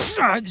 As you get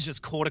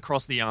just caught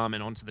across the arm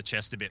and onto the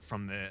chest a bit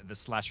from the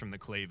slash from the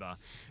cleaver.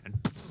 And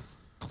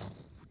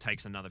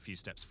takes another few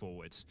steps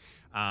forward.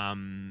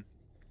 Yeah,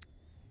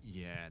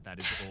 that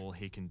is all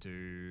he can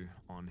do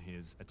on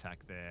his attack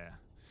there.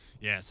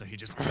 Yeah, so he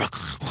just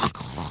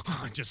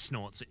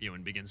snorts at you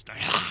and begins to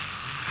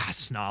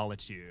snarl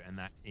at you, and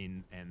that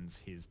ends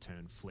his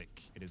turn.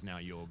 Flick. It is now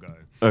your go.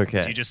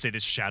 Okay. So you just see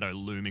this shadow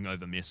looming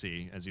over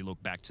Missy as you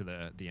look back to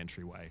the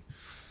entryway.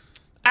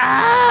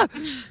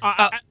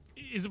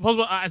 Is it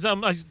possible, as I'm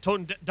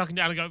ducking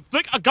down and go,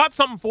 Flick, I got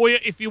something for you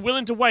if you're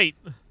willing to wait.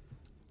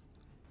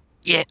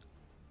 Yeah.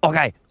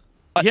 Okay.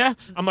 Yeah?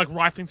 I'm like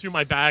rifling through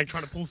my bag,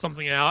 trying to pull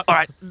something out. All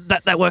right.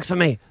 That works for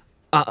me.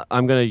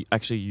 I'm going to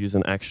actually use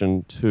an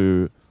action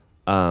to,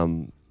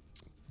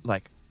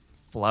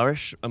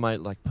 flourish my,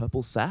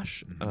 purple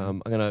sash. I'm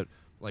going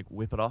to,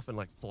 whip it off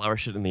and,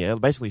 flourish it in the air.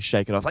 Basically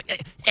shake it off,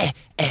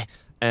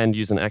 and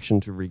use an action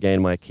to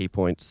regain my key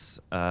points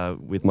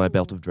with my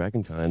Belt of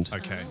Dragonkind.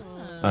 Okay.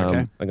 I'm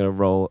going to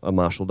roll a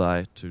martial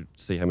die to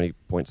see how many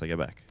points I get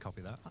back.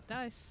 Copy that. Hot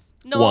dice.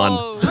 No. 1.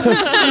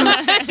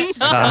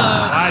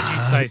 Why'd you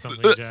say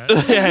something, Jet?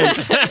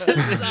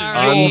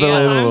 Sorry.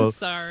 Unbelievable. I'm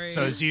sorry.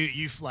 So as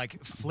you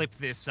flip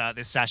this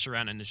sash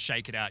around and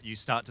shake it out, you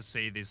start to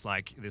see this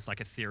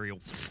ethereal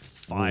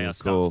fire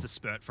starts to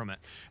spurt from it,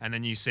 and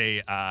then you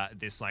see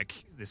this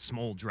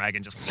small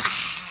dragon just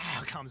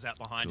comes out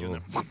behind you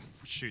and then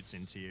shoots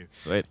into you.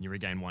 Sweet. And you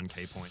regain 1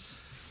 key point.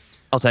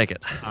 I'll take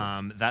it.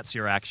 That's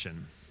your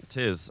action. It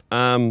is.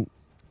 I'm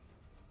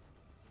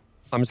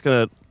just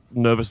going to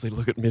nervously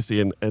look at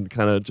Missy and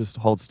kind of just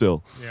hold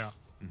still. Yeah.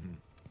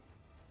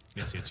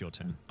 Yes, it's your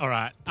turn. All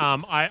right.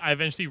 I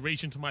eventually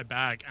reach into my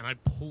bag and I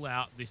pull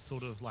out this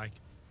sort of like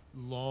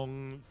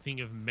long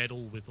thing of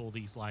metal with all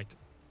these like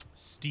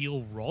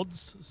steel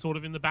rods sort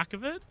of in the back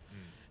of it,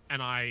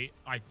 and I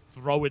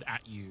throw it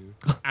at you,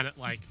 and it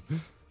like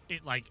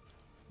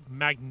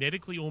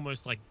magnetically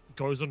almost like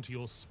goes onto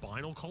your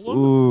spinal column,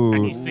 Ooh.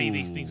 and you see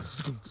these things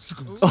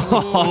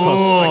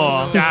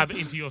like stab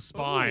into your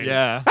spine.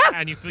 Yeah.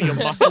 And you feel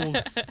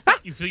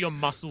your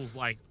muscles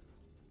like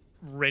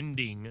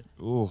rending,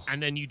 Ooh.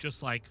 and then you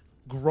just like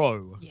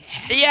grow.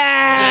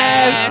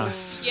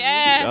 Yes.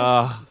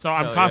 Yes. So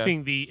I'm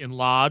casting the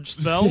enlarge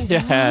spell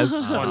Yes.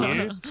 on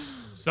you.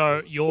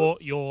 So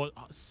your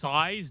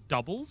size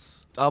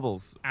doubles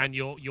Doubles. and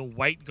your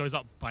weight goes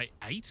up by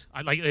 8.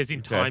 Like as in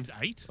Okay. times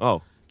 8.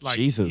 Oh, Like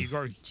Jesus. you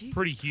grow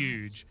pretty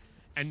huge.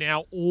 And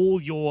now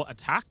all your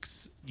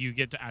attacks you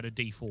get to add a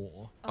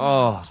D4.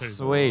 Oh, Two.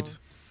 sweet.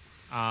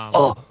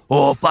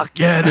 Oh, fuck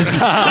yeah.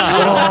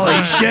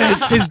 Holy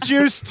shit. It's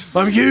juiced.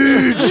 I'm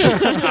huge.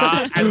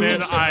 And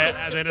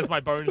then as my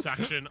bonus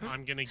action,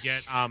 I'm gonna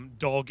get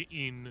Dog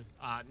in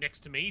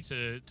next to me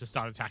to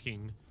start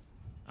attacking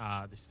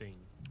this thing.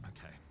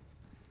 Okay.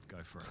 Go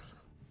for it.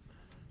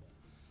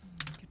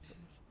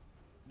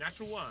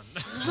 Natural 1.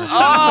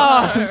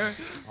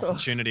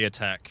 Opportunity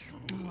attack.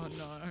 Oh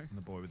no.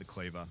 The boy with the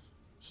cleaver.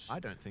 I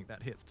don't think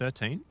that hits.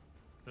 13.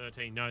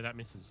 13. No, that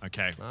misses.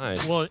 Okay.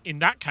 Nice. Well, in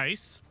that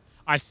case,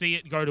 I see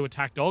it go to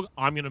attack Dog.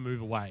 I'm gonna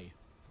move away.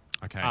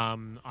 Okay.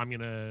 I'm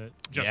gonna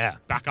just Yeah.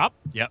 back up.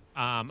 Yep.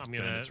 I'm burn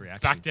gonna its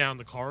reaction. back down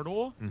the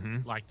corridor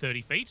like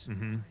 30 feet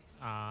Mm-hmm.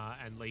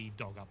 and leave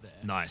Dog up there.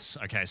 Nice.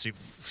 Okay, so you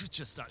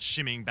just start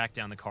shimmying back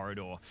down the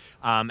corridor,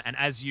 and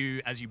as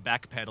you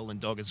backpedal and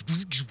Dog is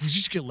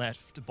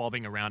left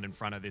bobbing around in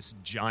front of this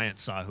giant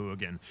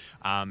Sahuagin,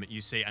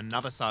 you see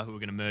another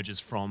Sahuagin emerges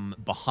from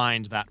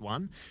behind that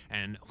one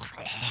and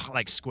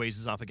like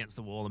squeezes up against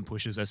the wall and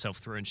pushes herself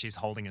through, and she's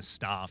holding a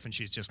staff and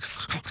she's just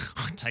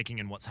taking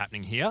in what's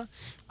happening here.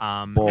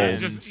 And Balls.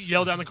 just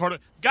yell down the corridor,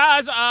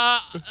 guys!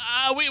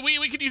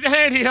 We could use a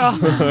hand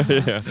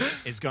here.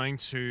 Is going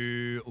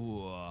to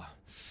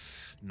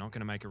not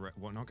going to make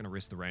not going to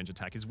risk the range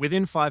attack. Is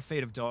within 5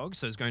 feet of Dog,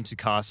 so is going to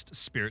cast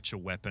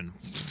Spiritual Weapon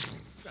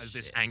as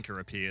this anchor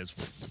appears,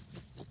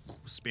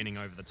 spinning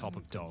over the top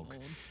of Dog.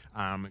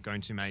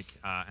 Going to make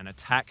an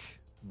attack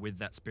with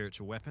that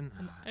Spiritual Weapon.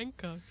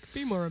 Anchor.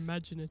 Be more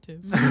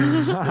imaginative.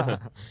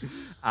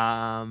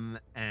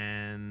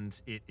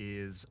 And it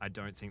is. I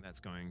don't think that's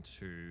going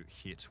to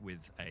hit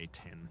with a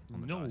 10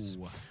 on the dice.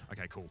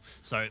 Okay, cool.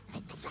 So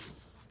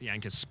the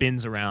anchor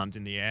spins around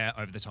in the air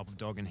over the top of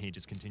Dog, and he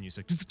just continues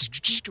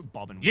to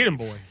bob and Get him,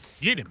 weave. boy.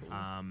 Get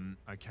him.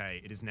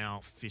 Okay, it is now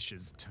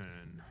Fish's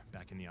turn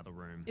back in the other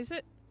room. Is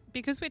it,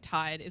 because we're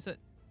tied, is it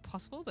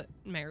possible that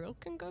Mariel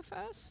can go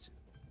first?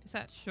 Is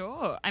that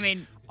Sure. I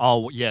mean,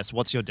 Oh, yes.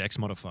 What's your dex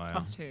modifier?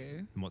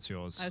 +2. And what's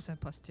yours? I also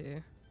have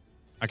 +2.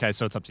 Okay,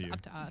 so it's up to you.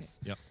 Up to us.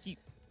 Yep.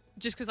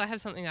 Just because I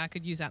have something I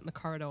could use out in the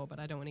corridor, but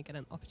I don't want to get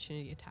an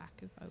opportunity attack.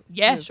 If I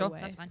Yeah, move sure.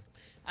 away. That's fine.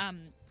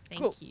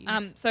 Thank Cool.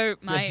 you. So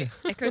my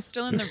echo's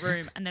still in the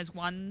room, and there's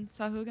one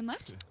Sahuagin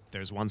left.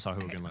 There's one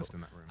Sahuagin Okay, left in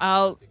that room.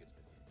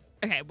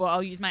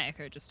 I'll use my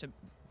echo just to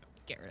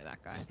get rid of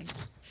that guy. I think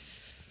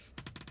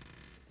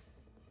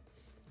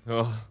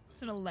Oh.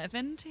 it's an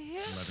 11 to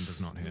hit. 11 does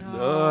not hit.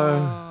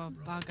 Oh,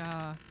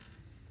 bugger.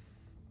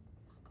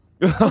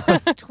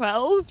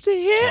 12 to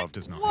hit. 12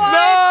 does not hit.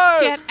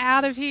 What? Get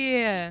out of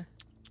here.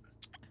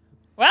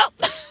 Well,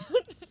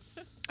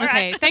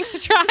 Okay, thanks for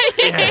trying.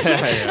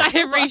 I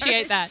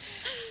appreciate that.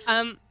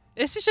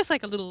 This is just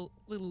like a little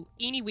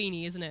eeny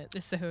weeny, isn't it?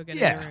 This Sahuagin in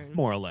the Yeah, room.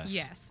 more or less.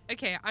 Yes.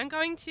 Okay, I'm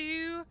going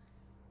to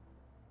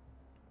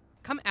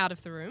come out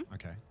of the room.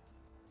 Okay.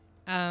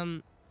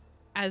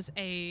 As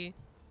a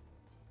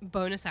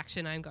bonus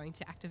action, I'm going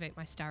to activate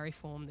my starry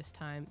form this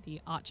time,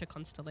 the Archer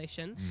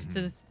constellation.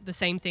 So the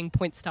same thing,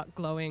 points start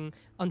glowing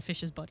on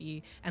Fish's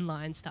body and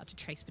lines start to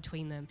trace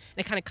between them.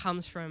 And it kind of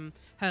comes from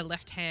her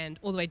left hand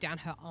all the way down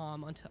her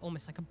arm onto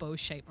almost like a bow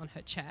shape on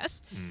her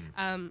chest.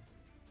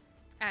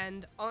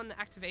 And on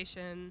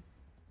activation,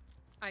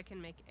 I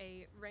can make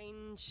a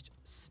ranged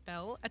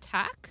spell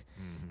attack.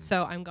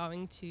 So I'm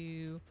going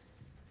to...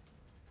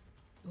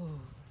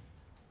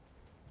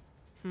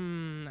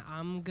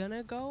 I'm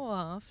gonna go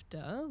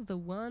after the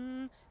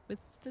one with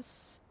the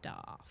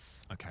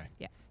staff. Okay.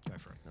 Yeah. Go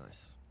for it.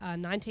 Nice.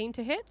 19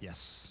 to hit.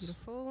 Yes.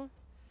 Beautiful.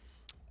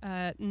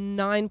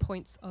 9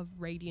 points of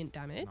radiant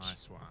damage.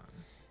 Nice one.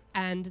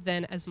 And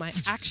then as my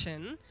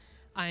action,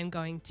 I'm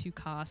going to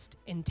cast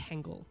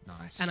Entangle.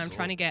 Nice. And I'm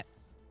trying to get...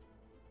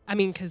 I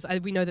mean, because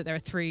we know that there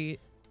are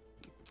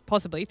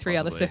possibly three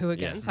other Possibly,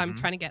 Sahuagins. yeah. So I'm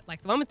trying to get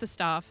like the one with the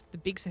staff, the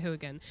big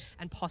Sahuagin,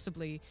 and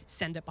possibly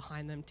send it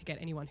behind them to get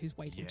anyone who's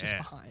waiting just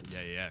behind.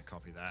 Yeah,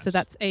 copy that. So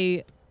that's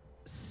a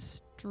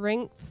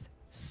strength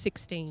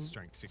 16.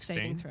 Strength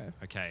saving 16. throw.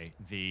 Okay,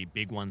 the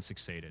big one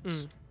succeeded.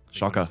 Big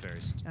Shocker. one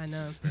is very I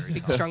know. Very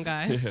Big tough. strong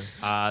guy.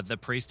 The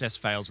priestess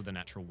fails with a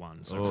natural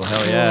 1. So Oh,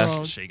 hell yeah.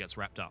 Cool. she gets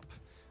wrapped up.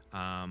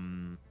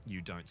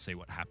 You don't see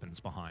what happens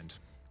behind.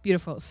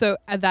 Beautiful. So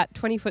that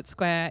 20-foot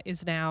square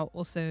is now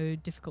also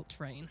difficult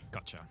terrain.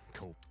 Gotcha.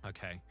 Cool.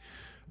 Okay.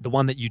 The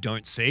one that you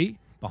don't see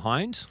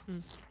behind,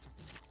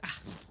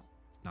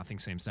 nothing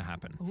seems to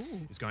happen.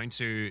 Ooh. Is going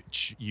to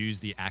use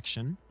the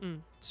action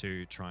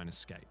to try and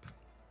escape.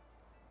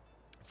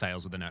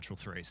 Fails with a natural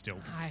 3. Still,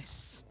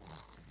 Nice.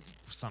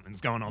 something's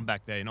going on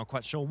back there. You're not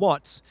quite sure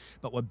what,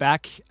 but we're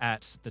back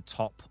at the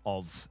top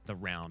of the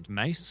round.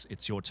 Mace,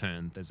 it's your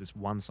turn. There's this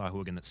one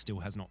Sahuagin that still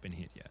has not been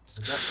hit yet. Is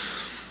that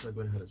so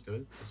going how it's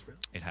going this round?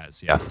 It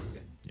has, yeah. Okay.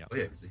 Yeah. Oh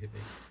yeah, because it hit me.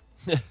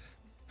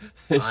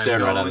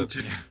 Staring right I'm at going it.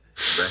 to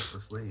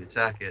recklessly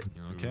attack it.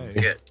 Okay.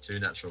 Get 2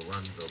 natural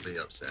ones, I'll be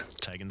upset.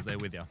 Tagan's there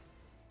with you.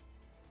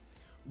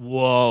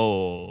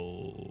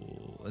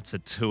 Whoa. That's a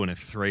 2 and a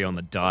 3 on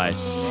the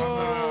dice.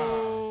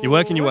 You're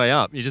working your way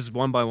up. You're just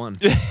one by one.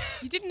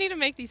 You didn't need to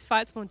make these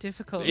fights more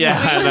difficult. Yeah,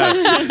 I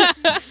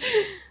know.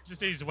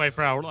 Just need to wait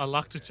for our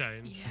luck to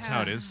change. That's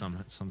how it is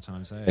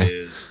sometimes. Eh?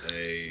 Is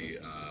a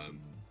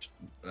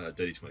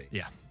dirty 20.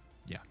 Yeah.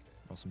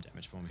 Roll some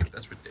damage for me.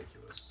 That's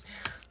ridiculous.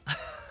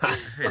 I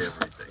hate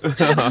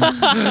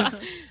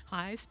everything.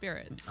 High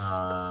spirits.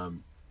 That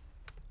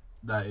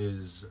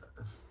is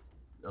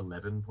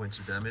 11 points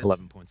of damage.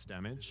 11 points of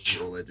damage.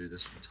 All I do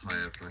this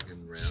entire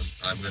fucking round.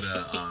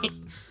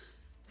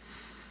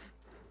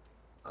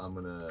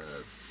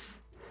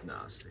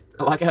 Stick I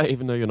that. like how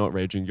even though you're not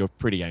raging, you're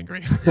pretty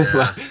angry.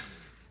 Yeah.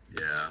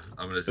 Yeah,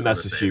 I'm gonna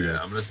that's just stay you, there.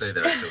 man. I'm gonna stay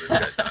there until this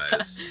guy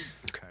dies.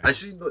 Okay.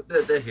 Actually, look,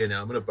 they're here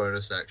now. I'm gonna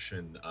bonus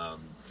action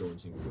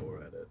Daunting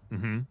Roar at it.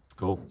 Mm-hmm.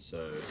 Cool.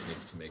 So it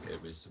needs to make a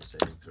wisdom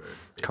saving throw.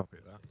 Copy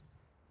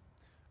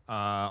that.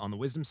 On the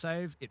wisdom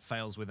save, it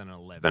fails with an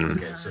 11.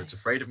 Okay, so it's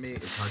afraid of me.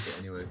 It can't get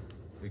anywhere.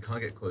 It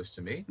can't get close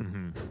to me.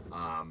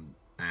 Mm-hmm.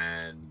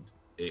 And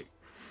it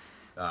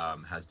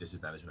has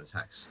disadvantage on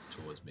attacks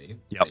towards me.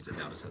 Yep. Means it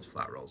now just has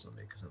flat rolls on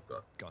me because I've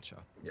got. Gotcha.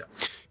 Yeah.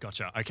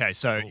 Gotcha. Okay,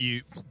 so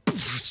you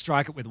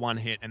strike it with one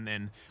hit, and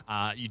then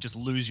you just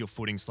lose your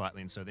footing slightly,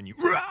 and so then you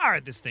roar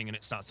at this thing, and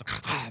it starts to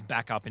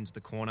back up into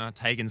the corner.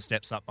 Tegan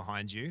steps up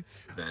behind you.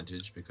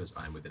 Advantage because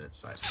I'm within its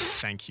sight.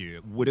 Thank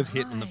you. Would have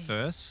hit on the Nice.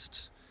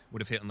 first.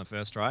 Would have hit on the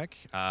first strike.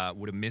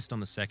 Would have missed on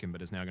the second,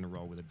 but is now going to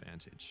roll with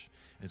advantage.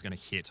 And is going to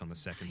hit on the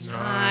second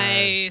strike.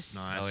 Nice.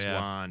 Nice Oh,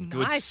 yeah. one.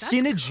 Good Nice, that's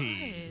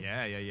synergy. good.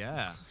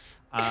 Yeah.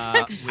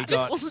 We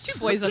Just got 2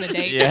 boys on a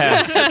date.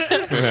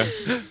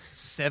 Yeah.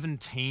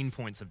 17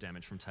 points of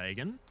damage from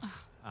Tegan.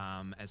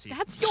 As he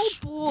That's your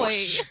boy.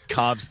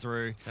 carves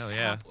through, Hell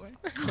yeah.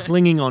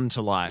 clinging on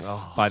to life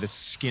by the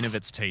skin of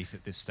its teeth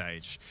at this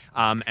stage,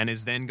 and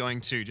is then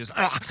going to just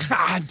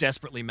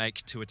desperately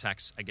make 2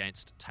 attacks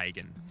against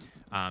Tegan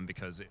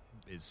because it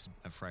is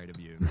afraid of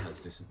you. It has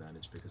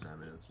disadvantage because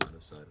I'm in its line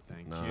of sight.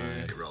 Thank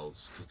Nice. It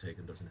rolls because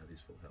Taken doesn't have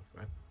his full health,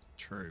 right? you.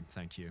 True.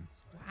 Thank you.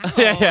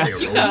 Yeah. It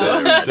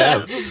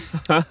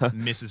rolls there.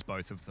 Misses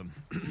both of them.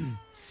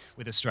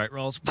 With his straight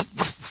rolls,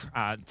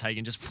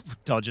 Tegan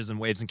just dodges and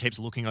weaves and keeps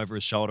looking over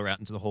his shoulder out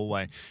into the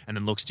hallway, and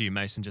then looks to you,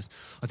 Mason. Just,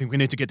 I think we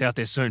need to get out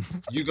there soon.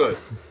 You go.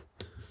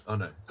 Oh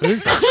no.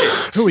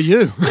 Who are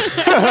you?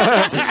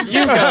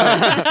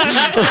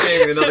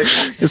 Getting another.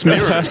 It's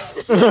Mirror.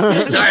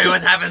 Sorry,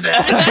 what happened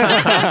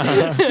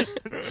there?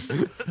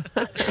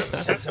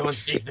 Said someone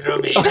speak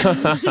through me.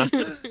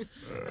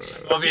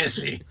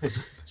 Obviously,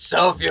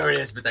 so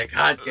furious, but I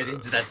can't get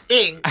into that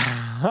thing.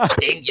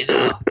 You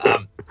know.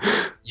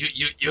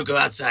 You go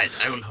outside.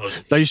 I will hold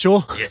it. Are you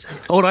sure? Yes, I will.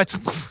 All right.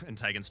 And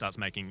Tegan starts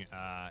making.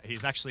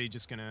 He's actually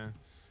just gonna.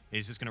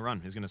 He's just gonna run.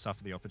 He's gonna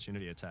suffer the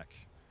opportunity attack.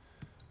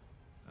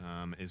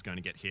 Is going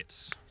to get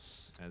hit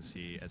as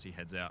he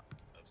heads out.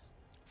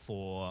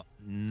 For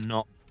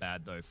not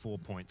bad though, 4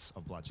 points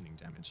of bludgeoning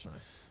damage.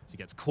 Nice. So he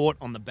gets caught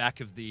on the back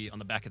of the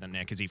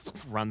neck as he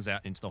runs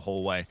out into the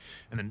hallway,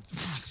 and then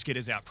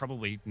skitters out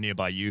probably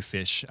nearby you,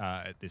 Fish,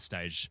 at this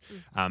stage,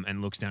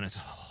 and looks down and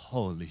says,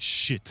 "Holy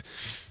shit!"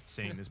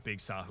 Seeing this big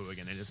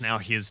Sahuagin, it is now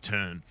his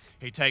turn.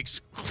 He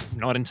takes,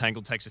 not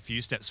entangled, takes a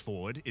few steps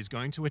forward, is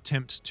going to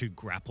attempt to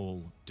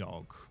grapple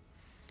Dog,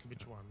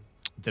 Which one?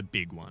 the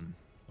big one.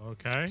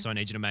 Okay. So I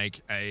need you to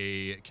make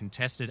a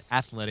contested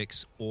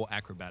athletics or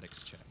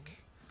acrobatics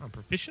check. I'm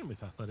proficient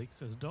with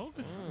athletics as dog.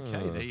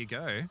 Okay, there you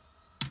go.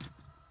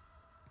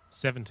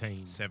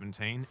 17.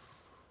 17,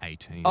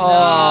 18. Oh,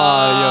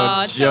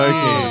 you're no.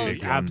 joking.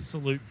 Big one.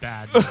 Absolute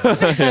bad.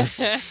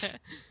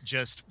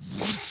 Just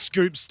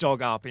scoops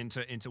Dog up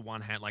into one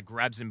hand, like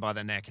grabs him by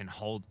the neck and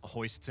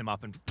hoists him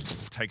up and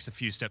takes a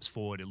few steps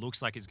forward. It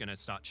looks like he's going to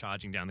start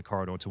charging down the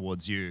corridor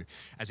towards you.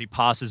 As he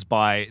passes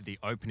by the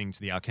opening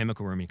to the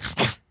alchemical room, he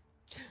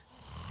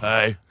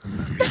Hey.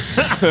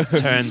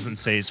 turns and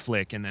sees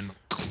Flick, and then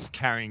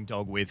carrying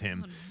Dog with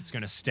him, is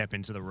going to step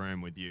into the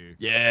room with you.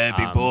 Yeah,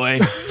 big Um, boy.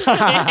 Come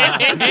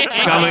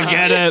and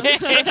get it.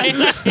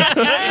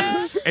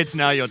 It's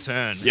now your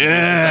turn.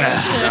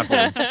 Yeah.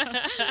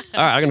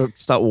 All right, I'm going to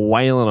start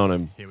wailing on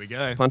him. Here we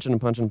go. Punching and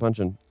punching and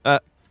punching.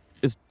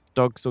 Is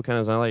Dog still count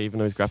as an ally even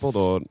though he's grappled,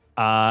 or?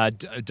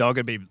 Dog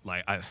would be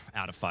like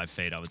out of 5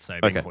 feet, I would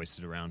say, being Okay.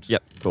 hoisted around.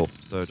 Yep, cool.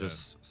 It's So a-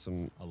 just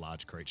some a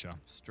large creature.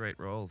 straight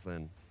rolls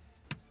then.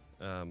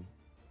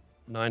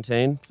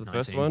 19 for the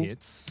first 19 one.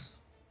 hits.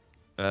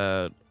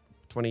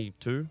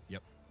 22.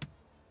 Yep.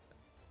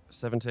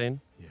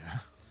 17.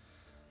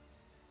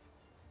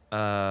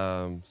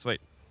 Yeah.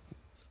 Sweet.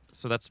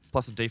 So that's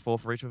plus a D4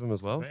 for each of them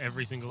as well. For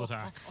every single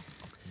attack.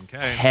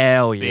 Okay.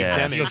 Hell Big yeah.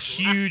 damage. Your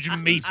huge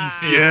meaty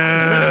fist.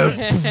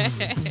 Yeah.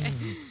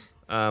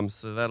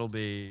 So that'll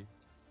be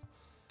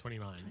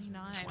 29.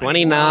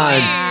 29.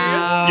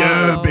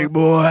 Yeah, big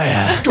boy.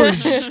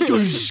 Goosh,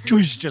 goosh,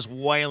 goosh, just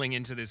wailing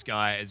into this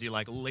guy as you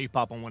like leap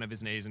up on one of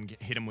his knees and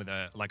hit him with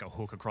a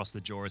hook across the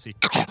jaw as he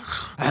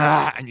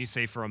and you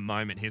see for a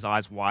moment his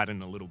eyes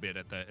widen a little bit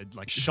at the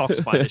like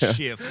shocked by the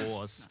sheer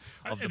force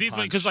of the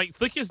punch. Because like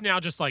Flicker's now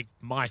just like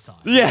my size.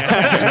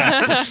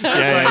 Yeah.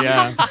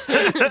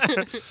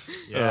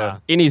 Yeah.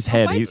 In his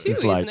head, By he's, two,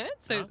 he's like, isn't it?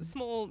 So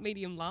small,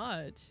 medium,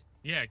 large.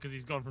 Yeah, because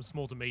he's gone from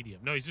small to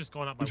medium. No, he's just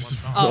gone up by one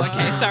size. Oh,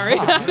 okay. Sorry.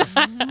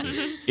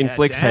 in Yeah,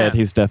 Flick's damn. head,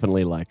 he's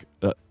definitely like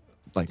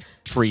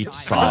tree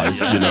size,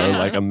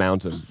 like a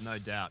mountain. No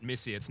doubt.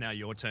 Missy, it's now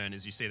your turn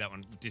as you see that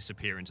one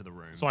disappear into the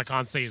room. So I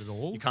can't see it at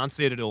all. You can't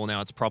see it at all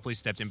now. It's properly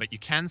stepped in, but you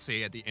can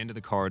see at the end of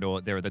the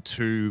corridor there are the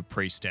two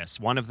priestess.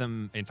 One of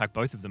them, in fact,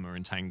 both of them are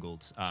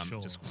entangled,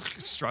 Sure. just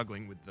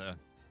struggling with the...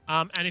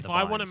 And if the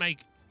I want to vines.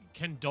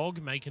 can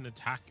Dog make an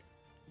attack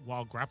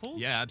while grappled?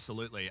 Yeah,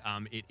 absolutely.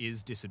 It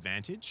is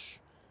disadvantage.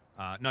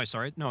 No,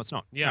 sorry. No, it's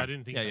not. Yeah, No. I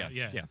didn't think that.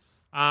 Yeah.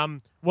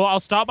 Well, I'll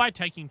start by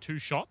taking 2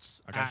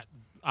 shots Okay.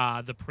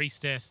 at the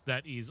priestess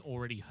that is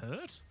already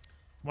hurt.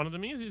 One of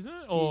them is, isn't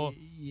it? Or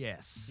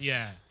yes.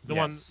 yeah, the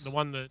Yes.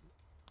 one that.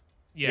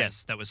 Yeah.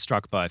 Yes, that was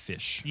struck by a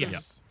fish.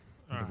 Yes.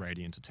 Yep. All With a right.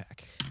 radiant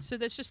attack. So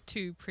there's just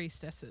 2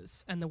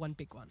 priestesses and the one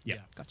big one. Yeah.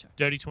 Gotcha.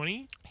 Dirty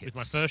 20 with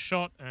my Hits. first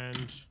shot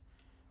and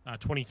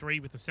 23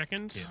 with the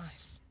second.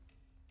 Hits.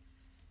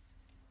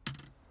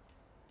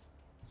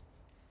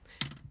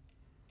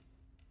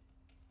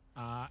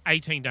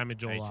 18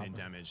 damage all 18 up.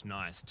 damage.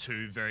 Nice.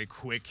 2 very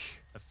quick,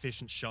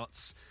 efficient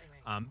shots.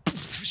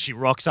 She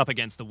rocks up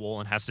against the wall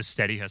and has to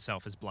steady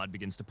herself as blood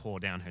begins to pour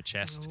down her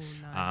chest.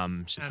 Oh,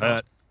 nice. She's And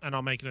hurt.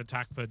 I'll make an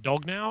attack for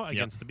Dog now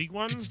against the big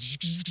one.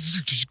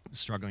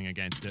 Struggling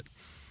against it.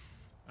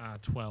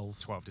 12.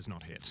 12 does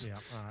not hit. Yeah,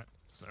 all right.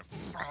 So,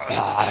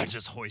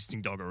 just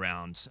hoisting Dog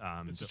around.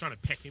 It's just trying to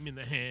peck him in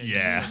the hand.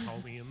 Yeah. That's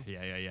holding him.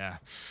 Yeah.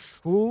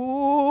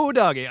 Ooh,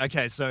 doggy.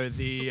 Okay, so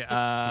the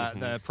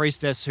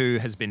priestess who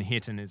has been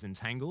hit and is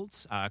entangled,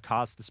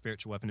 cast the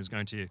spiritual weapon, is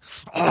going to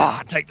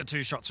take the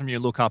 2 shots from you,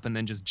 look up, and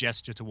then just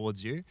gesture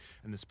towards you.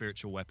 And the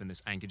spiritual weapon,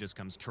 this anchor, just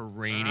comes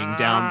careening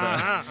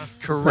down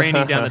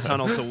the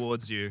tunnel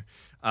towards you.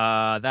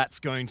 That's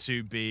going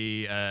to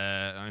be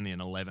only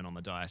an 11 on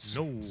the dice,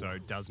 No. so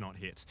it does not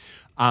hit.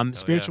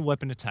 Spiritual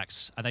weapon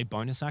attacks, are they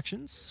bonus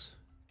actions?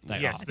 They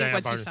Yes, are. think they are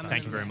once you bonus summon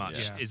Thank you very them,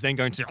 much. Yeah. Is then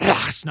going to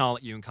snarl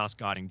at you and cast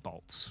Guiding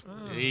Bolt.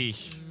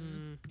 Eesh.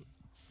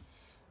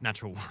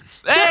 Natural 1.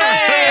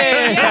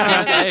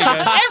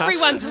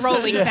 Everyone's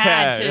rolling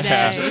bad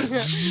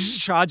today.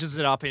 Charges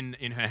it up in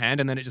her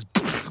hand, and then it just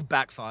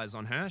backfires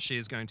on her. She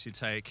is going to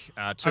take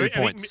 2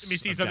 points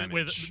Missy's of done it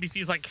where damage.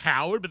 Missy's like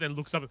coward, but then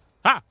looks up and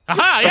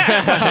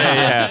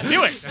yeah.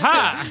 Knew it.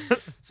 Ha!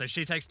 So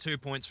she takes 2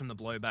 points from the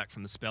blowback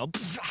from the spell,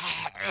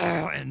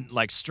 and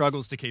like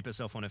struggles to keep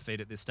herself on her feet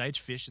at this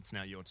stage. Fish, it's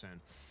now your turn.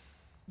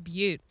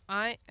 Beaut.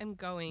 I am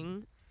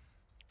going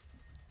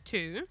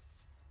to.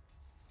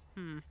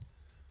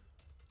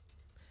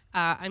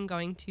 I'm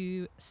going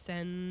to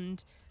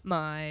send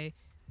my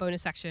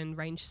bonus action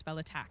range spell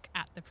attack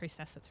at the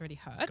priestess that's already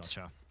hurt.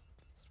 Gotcha.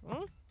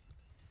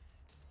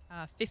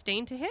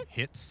 15 to hit.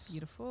 Hits.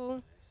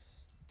 Beautiful.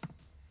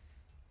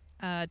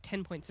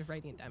 10 points of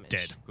radiant damage.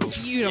 Dead.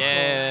 Beautiful.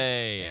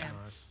 Yay. Yeah.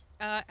 Nice.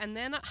 And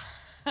then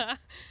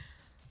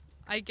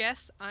I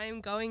guess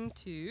I'm going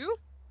to.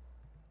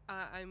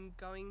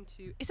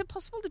 Is it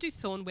possible to do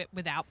Thorn Whip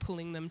without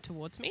pulling them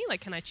towards me? Like,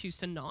 can I choose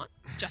to not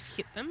just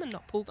hit them and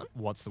not pull them?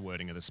 What's the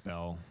wording of the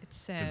spell? It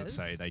says. Does it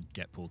say they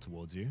get pulled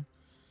towards you?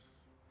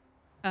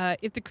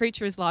 If the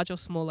creature is large or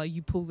smaller,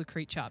 you pull the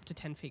creature up to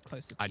 10 feet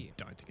closer to I you.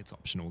 don't think it's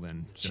optional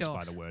then, just Sure.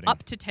 by the wording.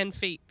 Up to 10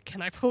 feet.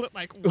 Can I pull it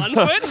like 1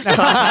 foot?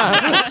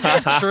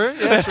 True.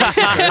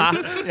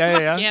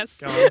 Yeah. Yes.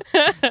 Go on.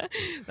 Then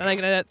I'm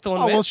going to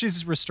Thorn Oh, Whip. well,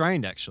 she's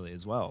restrained actually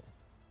as well,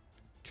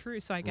 True,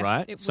 so I guess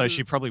right? it So she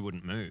wouldn't- probably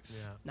wouldn't move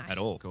Nice. at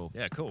all. Cool.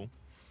 Yeah, cool.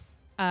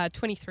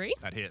 23,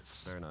 That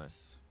hits. Very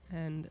nice.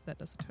 and that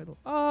does a total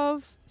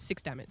of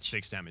 6 damage.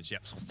 6 damage,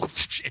 yep.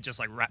 It just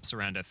like wraps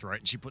around her throat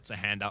and she puts her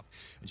hand up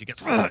and she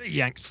gets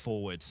yanked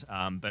forward,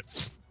 but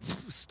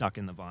stuck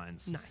in the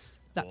vines. Nice.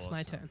 That's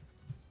my Awesome. turn.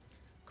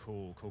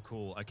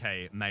 Cool.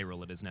 Okay,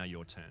 Mayril, it is now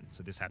your turn.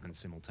 So this happens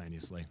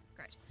simultaneously.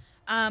 Great.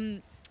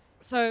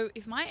 So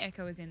if my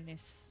echo is in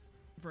this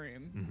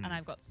room Mhm. and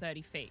I've got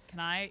 30 feet,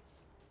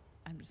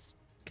 I'm just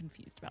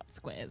confused about the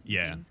squares and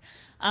Yeah. things.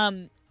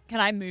 Can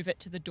I move it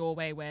to the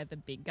doorway where the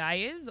big guy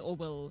is, or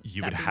will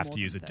You that would be have more to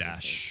use a than 30 feet?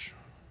 dash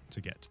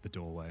to get to the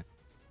doorway.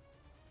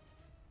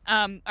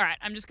 All right,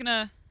 I'm just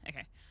gonna.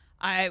 Okay,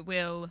 I'll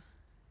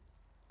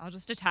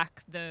just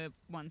attack the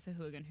one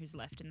Sahuagin who's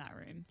left in that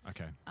room.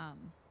 Okay.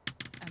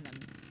 And then,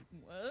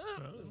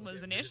 whoa,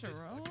 was an issue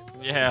roll.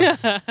 Yeah.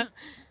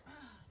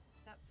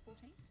 That's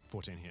 14.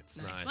 14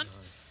 hits. Nice. Nice.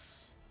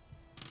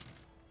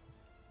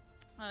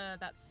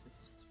 That's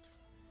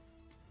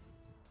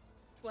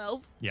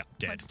 12 Yeah,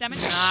 dead. points of damage.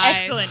 Nice.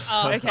 Excellent.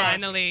 Oh, Okay.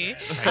 finally.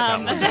 Take that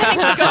one.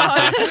 Thank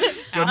God.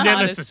 Your Our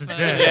nemesis hardest is foe.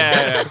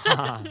 dead.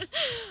 Yeah.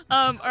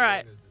 All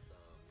right.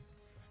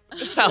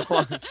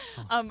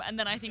 And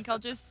then I think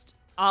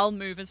I'll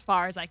move as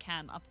far as I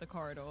can up the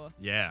corridor.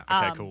 Yeah,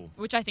 okay, cool.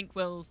 Which I think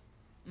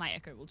my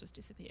echo will just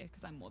disappear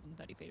because I'm more than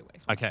 30 feet away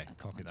from Okay, it at that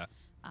copy point. that.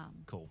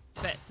 Cool.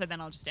 So then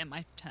I'll just end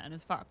my turn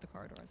as far up the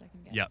corridor as I can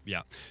get.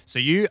 Yep. So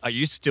you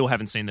still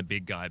haven't seen the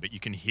big guy, but you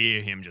can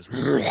hear him just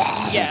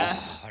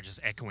just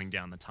echoing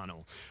down the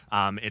tunnel.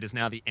 It is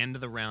now the end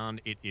of the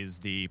round. It is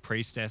the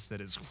priestess that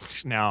is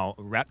now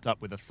wrapped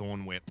up with a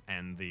thorn whip,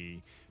 and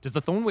does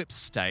the thorn whip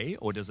stay,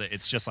 or does it?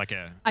 It's just like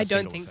a I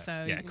single don't think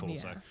effect? so. Yeah, cool.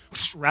 Yeah.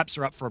 So wraps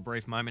her up for a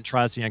brief moment,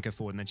 tries to yank her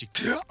forward, and then she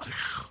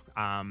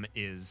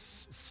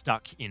is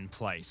stuck in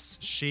place.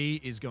 She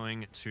is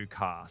going to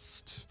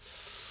cast.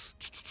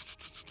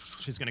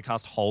 She's going to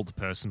cast Hold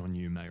Person on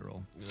you,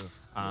 Mayral.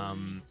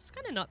 It's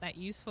kind of not that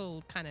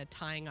useful, kind of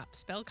tying up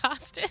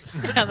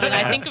spellcasters. Now that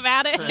I think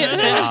about it,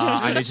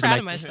 I need you to proud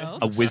of make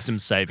myself. a wisdom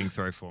saving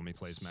throw for me,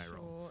 please, Mayral.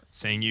 Sure.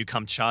 Seeing you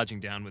come charging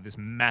down with this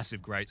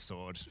massive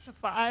greatsword. It's a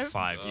 5.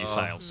 5, you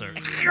fail. So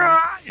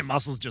your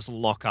muscles just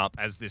lock up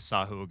as this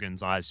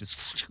Sahuagin's eyes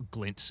just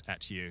glint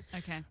at you.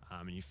 Okay.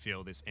 And you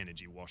feel this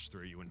energy wash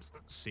through you and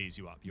seize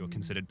you up. You are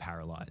considered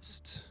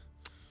paralyzed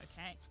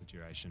Okay. for the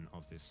duration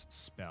of this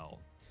spell.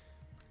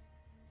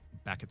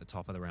 Back at the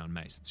top of the round,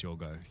 Mace, it's your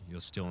go. You're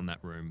still in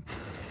that room.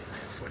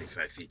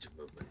 45 feet of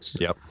movement. So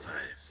Yep. 5.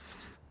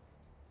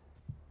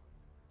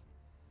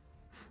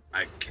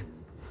 I can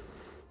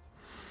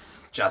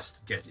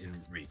just get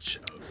in reach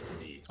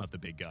of the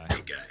Big guy.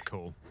 big guy.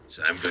 Cool.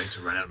 So I'm going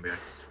to run out and be like,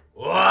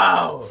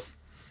 whoa!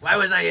 Why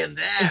was I in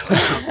there?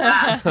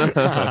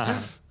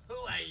 Who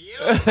are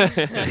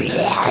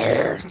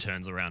you?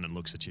 Turns around and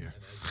looks at you.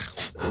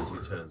 As he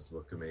turns to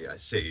look at me, I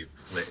see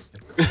Flint.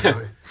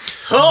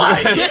 Who are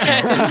you?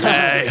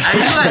 Hey. Are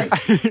you like...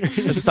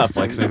 Just start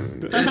flexing.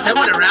 There's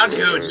someone around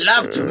here who would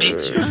love to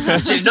meet you.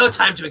 Actually, no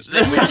time to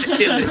explain. We have to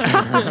kill this.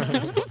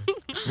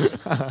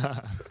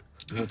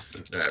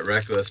 Alright,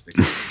 reckless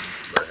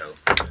because low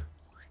health.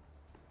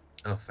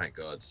 Oh, thank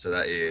God. So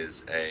that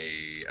is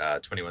a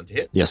 21 to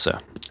hit. Yes, sir.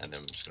 And then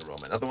I'm just going to roll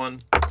my other one.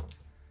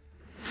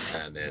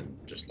 And then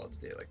just lots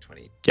there, like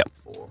 24 Yep.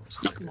 or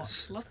something like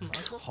this. Lots and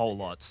lots. Whole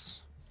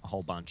lots. A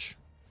whole bunch.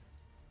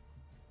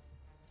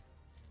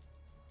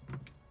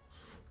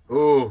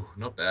 Ooh,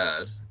 not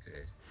bad.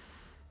 Okay.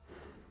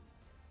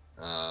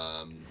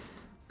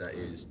 That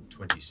is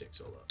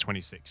 26 all up.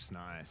 26.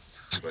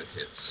 Nice. Both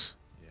hits.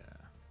 Yeah.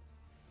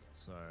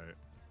 So,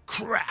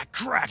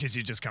 crack, as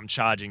you just come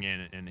charging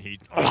in, and he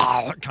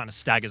kind of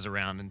staggers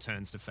around and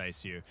turns to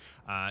face you.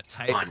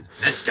 Come on,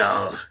 let's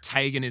go.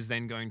 Tegan is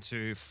then going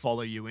to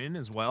follow you in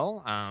as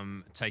well,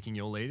 taking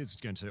your lead. Is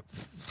going to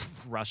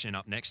rush in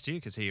up next to you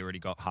because he already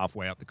got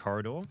halfway up the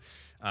corridor.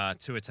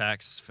 2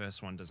 attacks.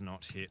 First one does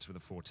not hit with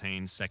a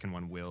 14. Second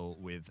one will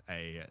with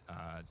a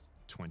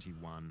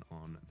 21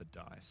 on the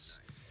dice.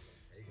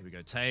 Here we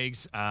go,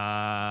 Tags.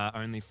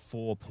 Only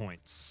 4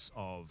 points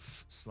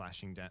of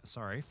slashing damage.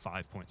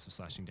 5 points of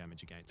slashing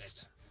damage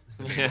against.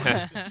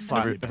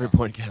 Slightly Every better.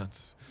 point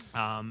counts.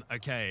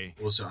 Okay.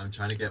 Also, I'm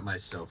trying to get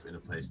myself in a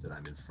place that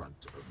I'm in front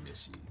of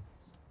Missy.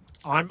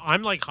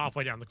 I'm like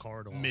halfway down the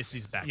corridor.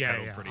 Missy's backpedaled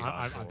Yeah. pretty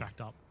I hard.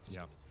 backed up.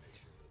 Yeah.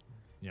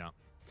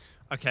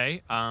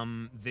 Okay.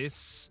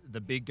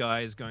 The big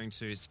guy is going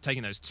to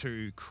taking those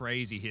 2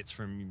 crazy hits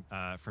from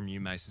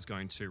you, Mace, is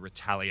going to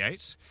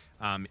retaliate.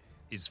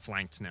 Is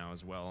flanked now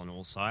as well on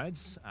all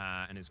sides,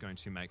 and is going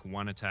to make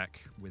 1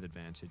 attack with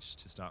advantage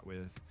to start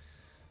with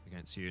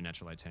against you.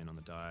 Natural 18 on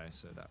the die,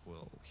 so that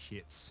will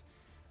hit.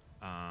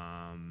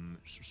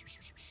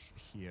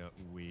 Here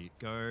we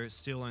go.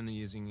 Still only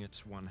using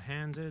it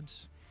one-handed.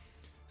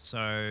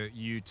 So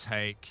you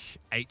take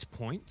 8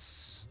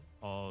 points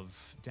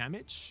of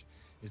damage.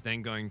 Is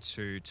then going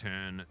to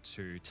turn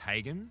to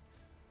Tegan,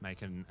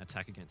 make an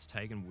attack against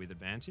Tegan with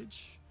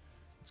advantage.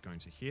 It's going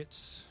to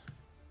hit.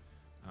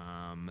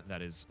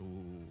 That is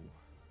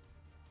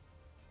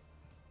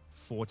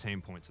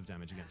 14 points of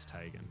damage against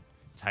Tegan.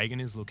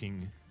 Tegan is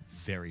looking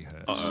very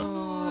hurt.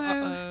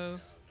 Uh-oh.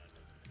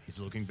 He's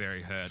looking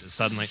very hurt.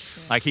 Suddenly,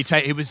 like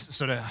he was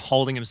sort of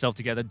holding himself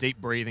together, deep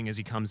breathing as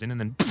he comes in, and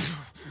then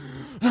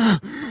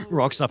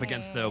rocks up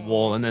against the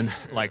wall, and then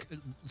like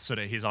sort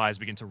of his eyes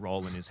begin to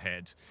roll in his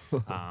head.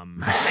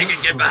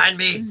 Tegan, get behind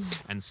me.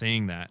 And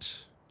seeing that,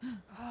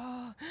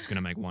 he's going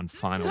to make 1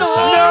 final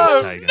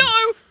attack against Tegan.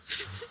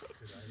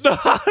 No!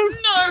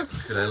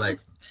 Could I like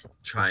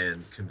try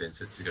and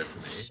convince it to go for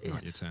me?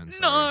 Not your turn.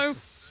 Sorry. No!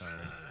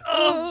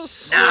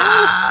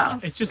 Sorry.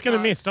 It's just gonna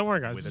miss. Don't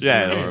worry, guys. With It's a-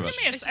 Yeah, gonna don't miss. worry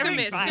about it. It's gonna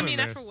miss. It's gonna be a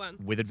Fine. natural one.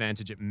 With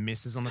advantage, it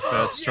misses on the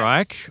first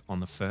strike. On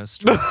the first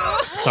strike.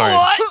 Sorry.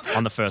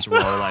 On the first roll,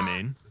 I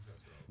mean.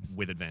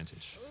 With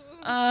advantage.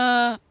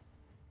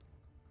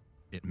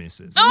 It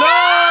misses.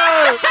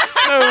 No!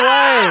 No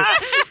way!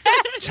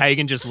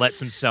 Tegan just lets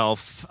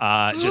himself,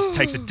 just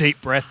takes a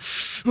deep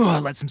breath,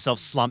 lets himself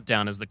slump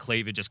down as the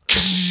cleaver just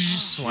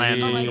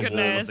slams Oh my into the wall of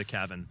goodness. the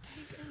cabin.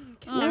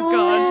 Oh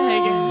God,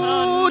 Tegan.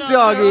 Oh, no.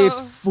 Doggy,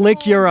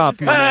 flick, you're up.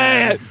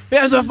 Hey,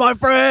 hands off my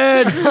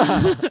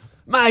friend!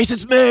 Mace,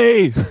 it's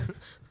me!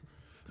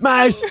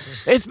 Mace,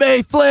 it's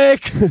me,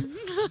 Flick!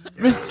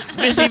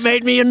 Missy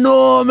made me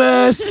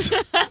enormous!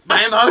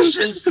 My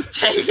emotions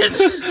taken.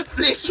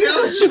 Flick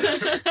huge.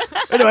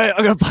 Anyway,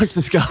 I'm gonna punch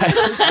this guy.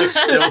 Flick's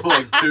still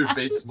like 2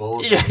 feet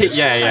small.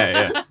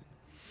 Yeah.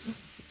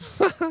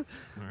 All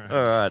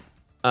right.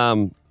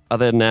 Are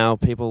there now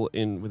people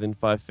within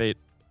 5 feet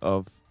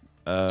of?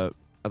 Are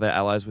there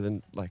allies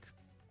within like?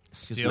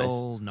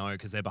 Still no,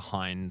 because they're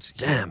behind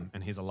Damn. him,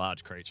 and he's a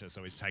large creature,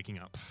 so he's taking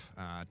up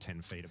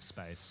 10 feet of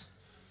space.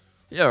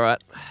 Yeah, all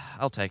right.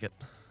 I'll take it.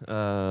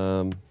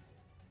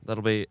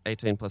 That'll be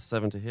 18 plus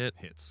 7 to hit.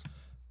 Hits.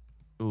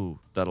 Ooh,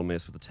 that'll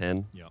miss with a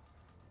 10. Yep.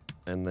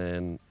 And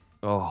then,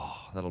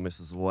 that'll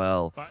miss as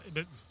well. But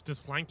does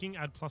flanking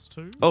add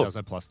 +2? Oh. Does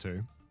have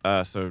 +2.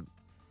 So,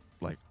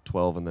 like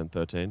 12 and then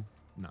 13.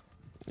 No.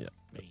 Yeah.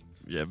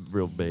 Beans. Yeah,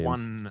 real beams.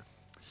 1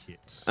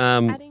 hit.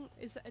 Adding,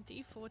 is it a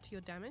D4 to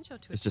your damage or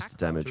to It's attack? just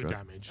damage, To right?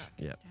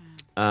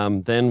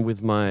 damage. Then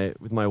with my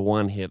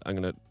 1 hit, I'm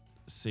gonna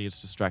see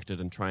it's distracted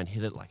and try and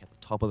hit it like at the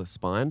top of the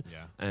spine,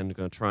 Yeah. and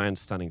gonna try and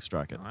stunning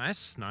strike it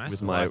Nice.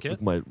 with I my like it.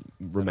 with my Is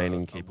that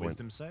remaining a key point.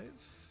 wisdom save?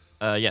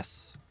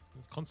 Yes.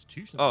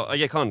 Constitution. Oh,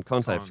 yeah, con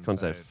save,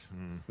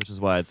 Mm. which is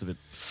why it's a bit.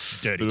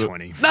 Dirty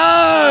 20. No.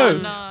 Oh,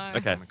 no.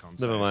 Okay, On the con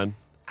never save. mind.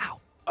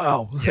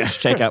 Oh.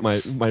 Shake out my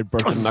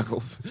broken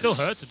knuckles. Still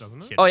hurts it,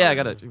 doesn't it? Hit Oh yeah, I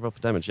roll. got it. You roll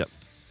for damage. Yep.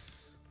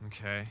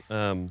 Okay.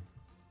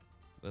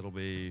 That'll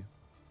be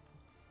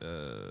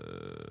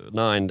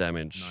 9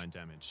 damage. 9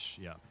 damage.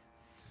 Yeah.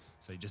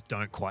 So you just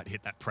don't quite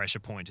hit that pressure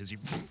point as you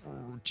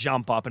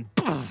jump up and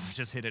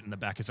just hit it in the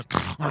back as it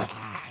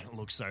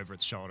looks over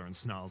its shoulder and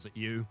snarls at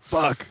you.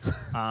 Fuck.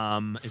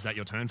 Is that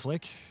your turn,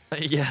 Flick?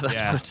 Yeah, that's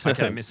Yeah. my turn.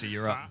 Okay, Missy,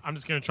 you're up. I'm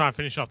just going to try and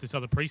finish off this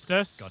other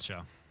priestess.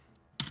 Gotcha.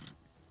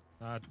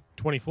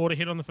 24 to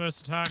hit on the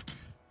first attack,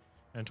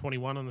 and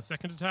 21 on the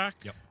second attack.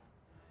 Yep.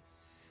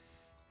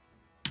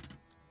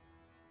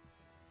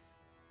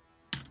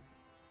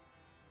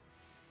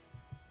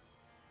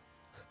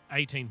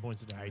 $18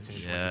 points of damage.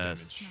 18 points of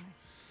Yes. damage.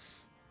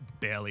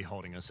 Barely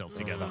holding herself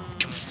together.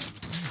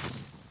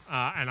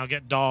 And I'll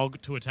get Dog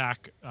to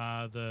attack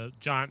the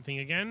giant thing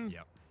again.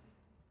 Yep.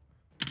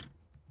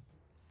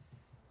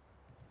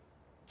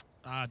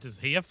 Does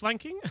he have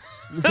flanking?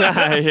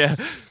 Yeah.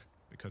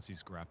 Because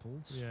he's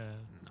grappled? Yeah.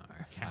 No. I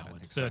don't Coward.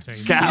 think so.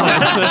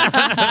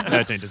 13.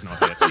 13 does not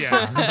hit.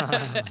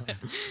 Yeah.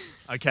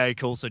 Okay,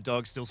 cool. So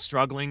Dog's still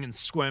struggling and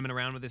squirming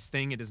around with this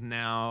thing. It is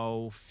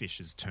now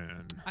Fish's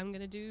turn. I'm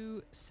going to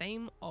do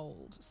same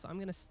old. So I'm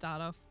going to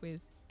start off with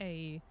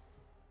a...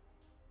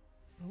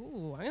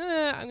 Ooh,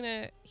 I'm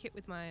gonna hit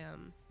with my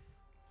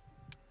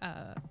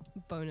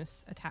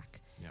bonus attack.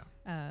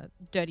 Yeah.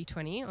 Dirty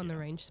 20 on the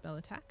ranged spell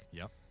attack.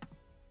 Yep.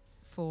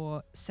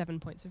 For 7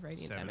 points of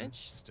radiant 7,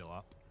 damage. still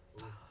up.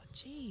 Oh,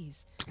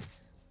 jeez.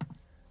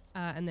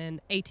 And then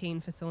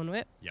 18 for Thorn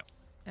Whip. Yep.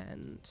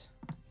 And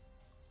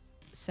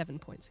 7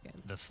 points again.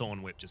 The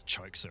thorn whip just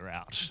chokes her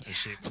out as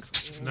she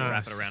Nice.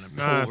 wrap it around and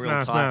pull Nice, real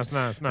nice, tight.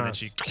 nice. And then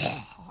she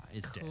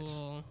is dead.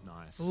 Cool.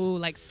 Nice. Ooh,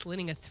 like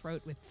slitting a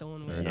throat with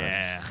Thorn Whip.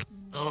 Yeah.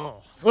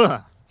 Oh. Ugh.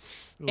 Ugh.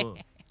 Did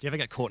you ever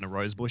get caught in a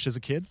rose bush as a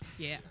kid?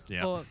 Yeah.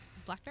 Yeah. Or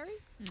blackberry?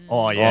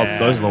 Oh, yeah.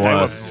 Oh, those are the They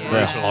were worst. Yeah.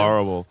 They're brutal.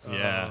 horrible.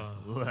 Yeah.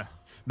 Ugh.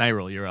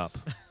 Mayril, you're up.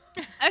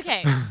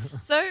 Okay,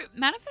 so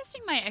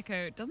manifesting my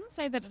echo doesn't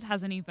say that it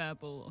has any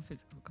verbal or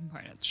physical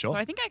components. Sure. So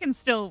I think I can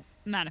still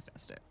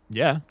manifest it.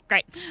 Yeah.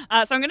 Great. So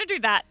I'm going to do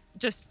that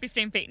just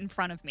 15 feet in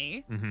front of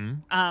me.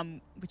 Mm-hmm.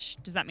 Which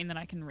does that mean that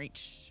I can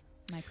reach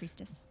my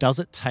priestess? Does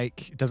it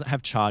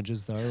have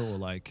charges though, or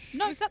like?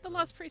 No. Was that the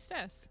last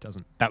priestess? It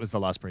doesn't. That was the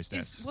last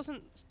priestess.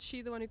 Wasn't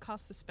she the one who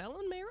cast the spell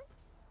on Mayra?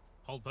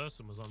 Whole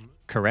person was on.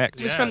 Correct.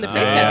 Was Yeah. from the Ah.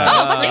 priestess. Yeah.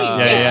 Oh, fuck you.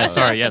 Yeah.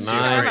 Sorry. Yes.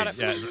 Nice.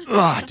 You're free.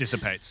 Yeah. It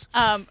dissipates.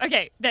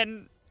 Okay,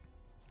 then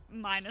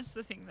minus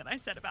the thing that I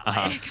said about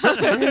Uh-huh. my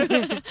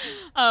echo.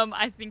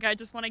 I think I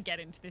just want to get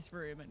into this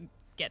room and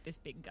get this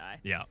big guy.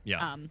 Yeah.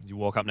 Yeah. Um, You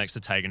walk up next to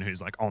Tegan,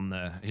 who's like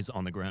he's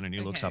on the ground, and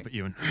he looks Okay. up at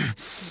you and.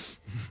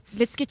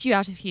 Let's get you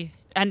out of here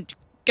and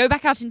go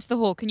back out into the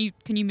hall. Can you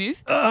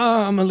move?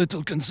 I'm a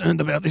little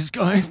concerned about this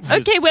guy.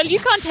 Okay, well you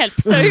can't help,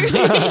 so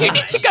you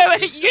need to go.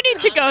 You need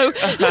to go.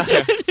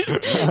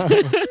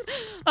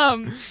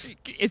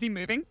 Is he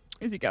moving?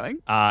 Is he going?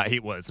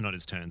 It's not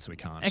his turn, so he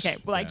can't. Okay,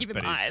 well I Yeah, give him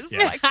but he's- eyes.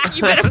 yeah. Like,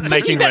 you better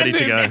Making you better ready to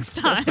move go. next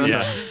time.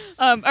 Yeah.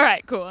 All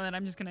right, cool. And then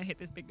I'm just gonna hit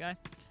this big guy.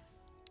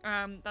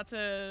 That's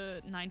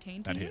a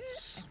 19 to That hit.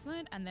 hits.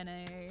 Excellent. And then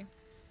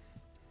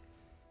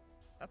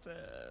that's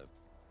a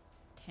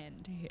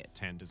 10 to hit.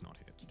 10 does not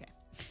hit.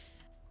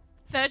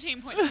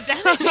 13 points of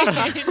damage.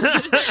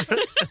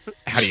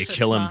 How do you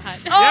kill him? Oh!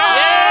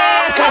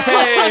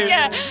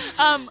 Yeah.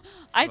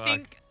 I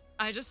think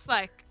I just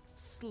like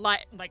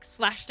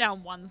slash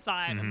down one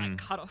side and like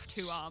cut off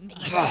 2 arms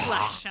and then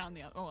slash down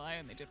the other. Oh, I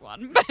only did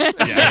one.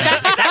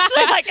 It's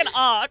actually like an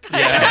arc.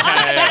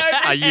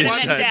 I and used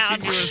then to down.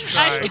 continuous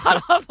try. And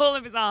cut off all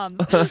of his arms.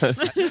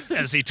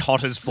 as he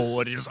totters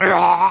forward, he just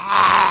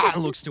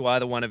looks to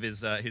either one of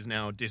his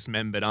now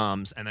dismembered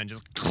arms, and then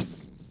just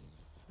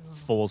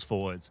falls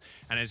forwards.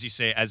 And as you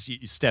see, as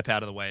you step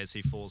out of the way, as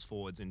he falls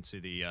forwards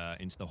into the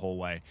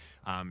hallway,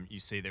 you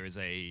see there is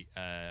a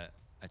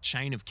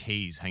chain of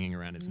keys hanging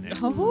around his neck.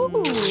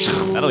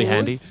 That'll be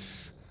handy.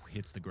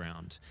 Hits the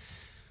ground.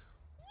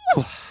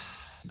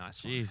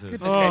 Nice one. Jesus.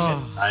 Goodness gracious.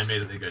 I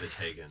immediately go to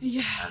Tegan.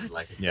 And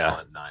like a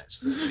gallant knight,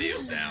 sort of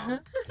kneel down,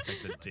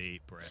 Takes a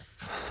deep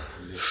breath.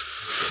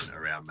 lift him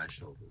around my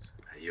shoulders.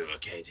 Are you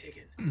okay,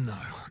 Tegan? No.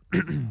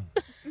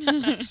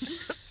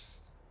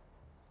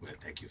 Well,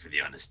 thank you for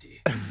the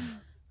honesty.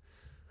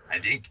 I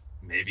think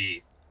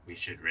maybe we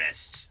should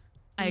rest.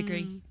 I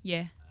agree.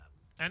 Yeah.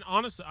 And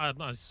honestly, I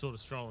was sort of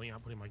strolling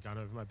out, putting my gun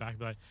over my back,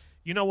 like,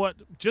 you know what?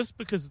 Just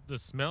because of the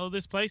smell of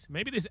this place,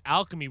 maybe this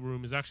alchemy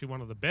room is actually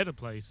one of the better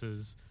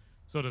places.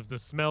 Sort of the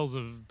smells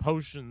of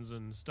potions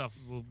and stuff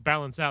will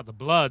balance out the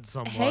blood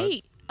somewhat.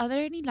 Hey, are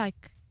there any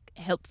like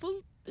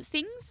helpful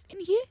things in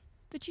here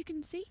that you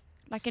can see?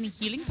 Like any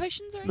healing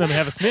potions or Let me anything?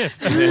 have a sniff.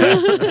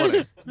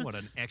 What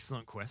an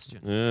excellent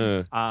question.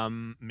 Yeah.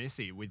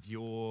 Missy, with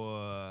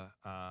your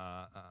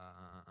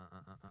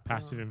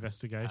Passive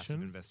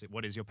investigation.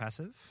 What is your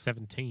passive?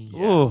 17.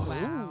 Oh,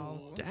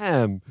 Wow.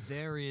 damn.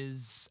 There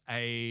is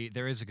a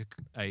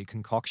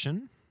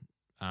concoction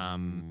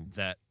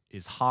that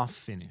is half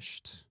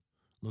finished.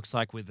 Looks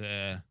like with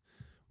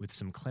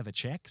some clever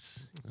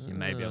checks, you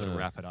may be able to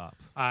wrap it up.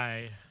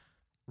 I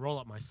roll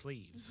up my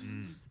sleeves.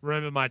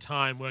 Remember my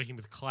time working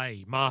with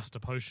Clay, master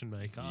potion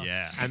maker.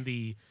 Yeah. And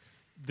the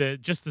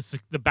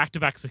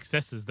back-to-back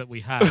successes that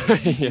we had.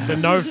 The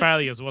no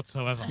failures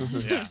whatsoever.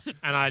 Yeah.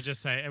 And I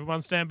just say,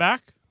 everyone stand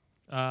back.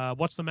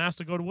 Watch the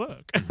master go to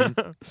work.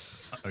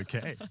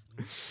 Okay.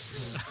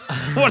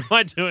 What am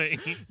I doing?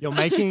 You're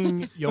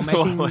making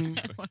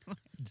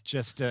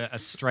just a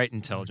straight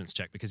intelligence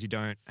check because you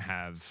don't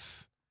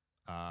have.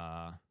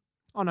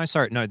 Oh no,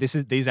 sorry, no.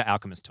 These are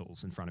alchemist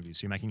tools in front of you,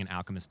 so you're making an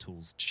alchemist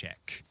tools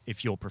check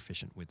if you're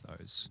proficient with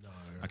those. No.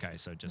 Okay,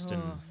 so just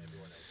an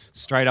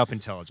straight up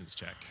intelligence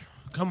check.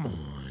 Come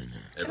on.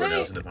 Everyone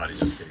else in the party's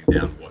just sitting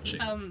down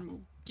watching.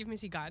 Give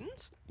Missy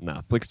guidance. Nah,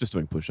 Flick's just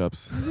doing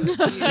push-ups.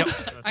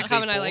 I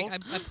come and I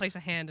D4. place a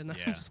hand and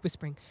Yeah. I'm just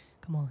whispering,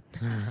 "Come on,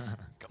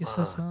 you're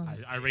so smart."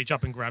 I reach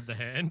up and grab the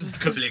hand.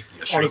 Flick,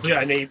 you're Honestly,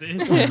 I shrinking. need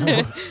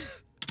this.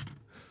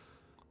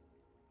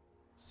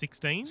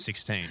 16?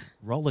 16.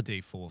 Roll a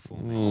d4 for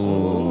me.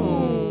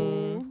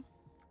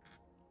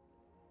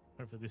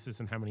 Hopefully this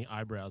isn't how many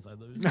eyebrows I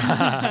lose.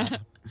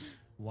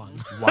 1.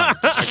 1.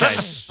 Okay.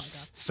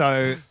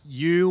 So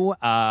you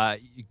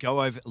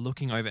go over,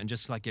 looking over, and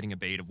just like getting a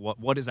bead of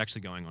what is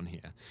actually going on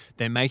here.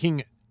 They're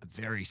making a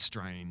very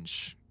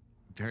strange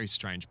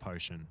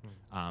potion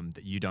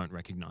that you don't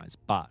recognize,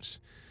 but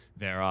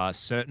there are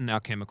certain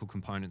alchemical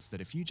components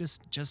that if you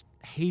just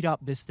heat up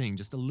this thing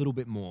just a little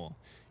bit more,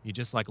 you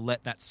just like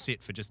let that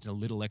sit for just a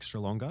little extra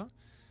longer,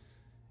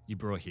 you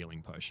brew a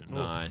healing potion.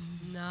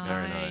 Nice. Nice.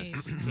 Very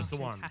nice. Just the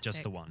one.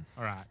 Just the one.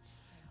 All right.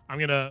 I'm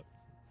going to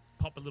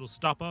pop a little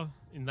stopper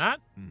in that.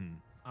 Mm-hmm.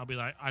 I'll be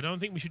like, I don't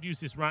think we should use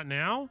this right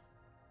now.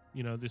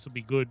 You know, this will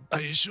be good. Are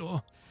you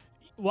sure?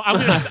 Well,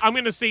 I'm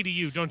gonna say to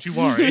you, don't you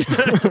worry.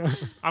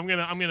 I'm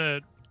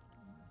gonna.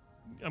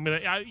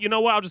 You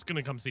know what? I'm just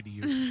gonna come see to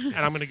you, and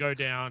I'm gonna go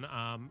down.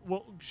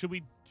 Well, should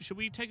we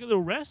take a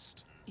little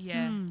rest?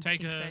 Yeah.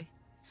 Take think a. so.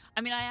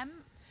 I mean,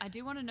 I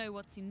do want to know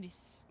what's in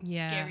this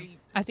Yeah. scary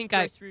I think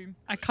gross room.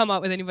 I come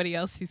up with anybody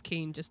else who's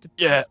keen just to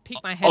Yeah, peek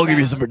my head. I'll give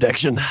you out. some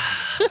protection.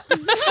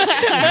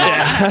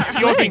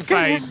 Your thing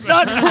fades.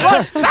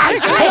 I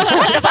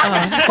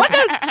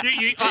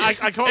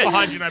come up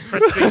behind you and I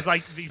press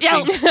these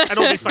things, and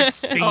all this like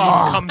steam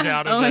comes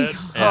out of it.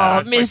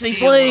 Oh, Missy,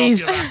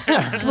 please.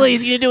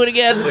 Please, can you do it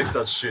again? Flick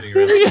starts shooting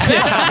around.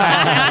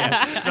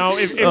 No,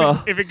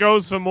 if it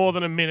goes for more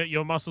than a minute,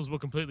 your muscles will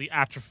completely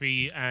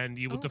atrophy and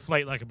you will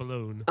deflate like a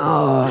balloon.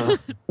 Oh,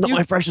 not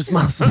my precious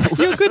muscles.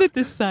 You're good at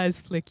this size,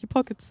 Flick. You're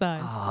pocket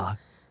size. Ah,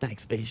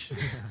 thanks, Fish.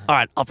 All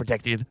right, I'll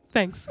protect you.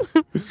 Thanks.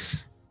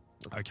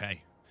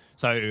 Okay.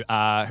 So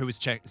who was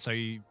So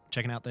you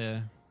checking out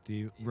the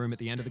room at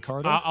the end of the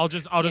corridor? I'll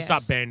just start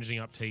Yes. bandaging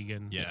up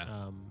Tegan. Yeah.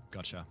 Gotcha.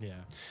 Gotcha. Yeah.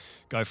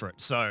 Go for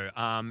it. So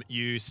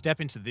you step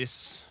into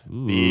this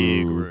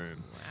big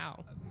room.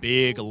 Wow.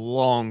 Big,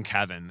 long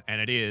cavern, and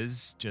it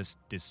is just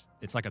this.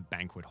 It's like a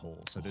banquet hall.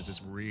 So there's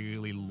this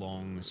really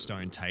long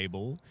stone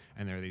table,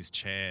 and there are these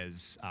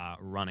chairs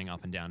running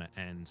up and down it,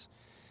 and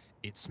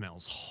it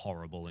smells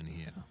horrible in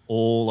here.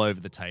 All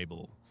over the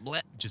table,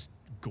 just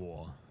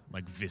gore,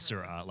 like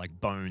viscera, like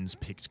bones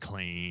picked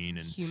clean,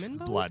 and Human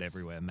blood bones?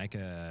 everywhere. Make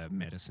a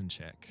medicine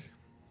check.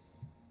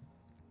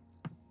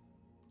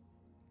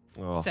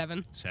 Oh.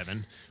 7.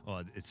 7,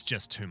 or it's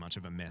just too much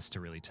of a mess to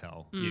really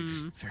tell.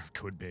 There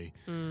could be.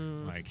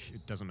 Like,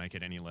 it doesn't make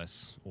it any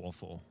less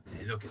awful.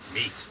 Hey, look, it's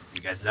meat.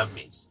 You guys love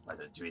meat. Why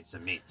don't you eat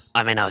some meat?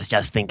 I mean, I was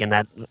just thinking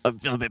that I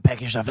feel a bit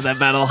peckish after that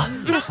battle.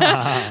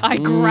 I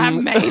grab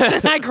Mace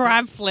and I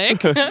grab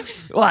Flick.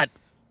 What?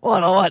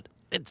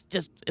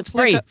 It's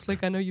free.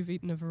 Flick, I know you've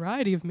eaten a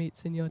variety of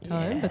meats in your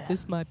time, but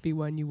this might be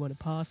one you want to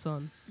pass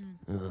on.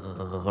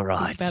 All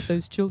right. About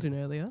those children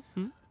earlier.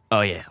 Oh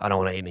yeah, I don't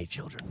want to eat any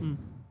children.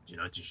 Do you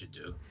know what you should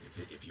do?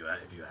 If you're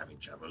having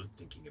trouble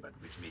thinking about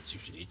which meats you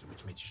should eat and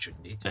which meats you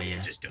shouldn't eat,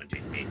 just don't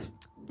eat meat.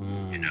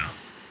 You know,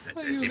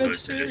 that's a simple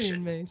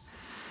solution. Mace?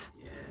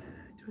 Yeah,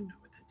 I don't know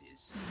what that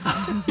is. I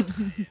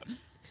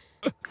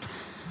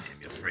am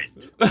your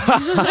friend.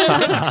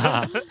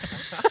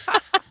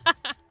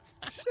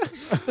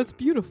 That's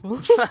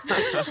beautiful.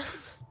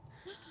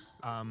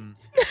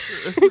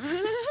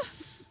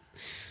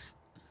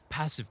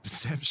 Passive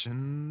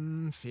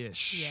perception,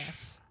 fish.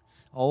 Yes.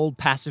 Old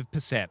passive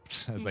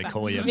percept, as they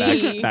call you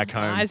Me. back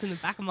home. Eyes in the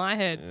back of my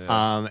head.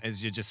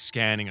 As you're just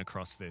scanning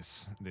across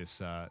this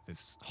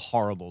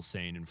horrible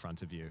scene in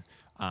front of you,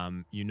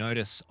 you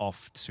notice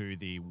off to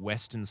the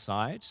western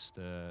side,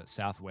 the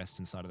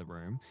southwestern side of the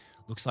room,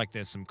 looks like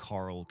there's some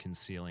coral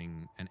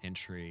concealing an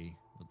entry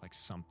with like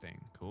something.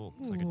 Cool.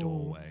 It's like a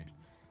doorway.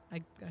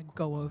 I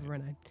go over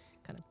and I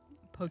kind of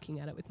poking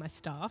at it with my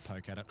staff.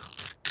 Poke at it,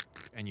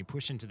 and you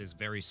push into this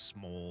very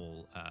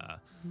small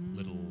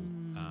little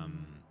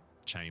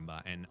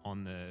chamber, and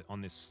on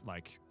this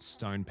like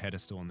stone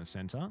pedestal in the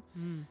center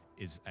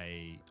is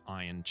a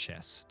iron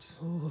chest.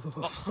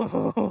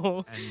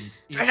 And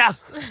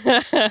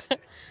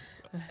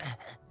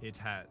it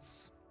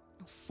has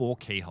 4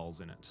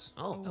 keyholes in it.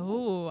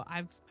 Oh,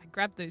 I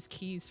grabbed those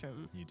keys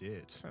from You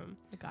did.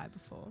 the guy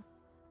before.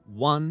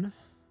 One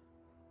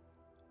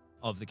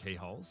of the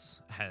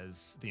keyholes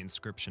has the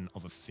inscription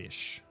of a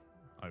fish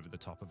over the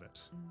top of it.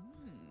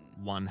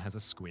 One has a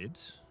squid.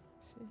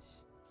 Fish,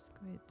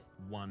 squid,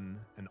 One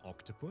an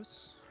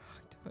octopus.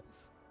 octopus.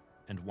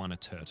 And one a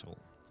turtle.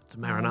 It's a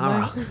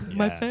marinara.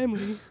 My Yeah.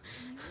 family.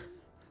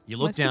 You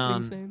My look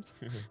siblings' down. names.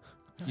 You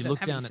don't look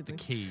have down any at the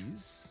siblings.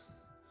 keys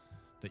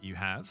that you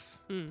have.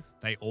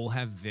 They all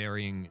have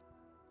varying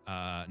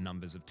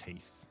numbers of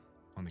teeth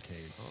on the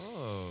keys.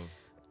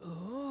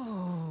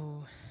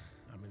 Oh.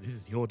 I mean, this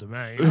is your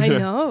domain. I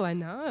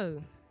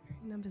know.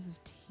 Numbers of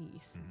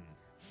teeth.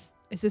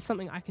 Is this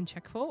something I can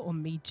check for, or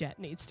me, Jet,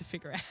 needs to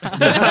figure out?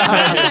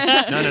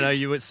 No.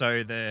 You would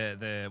so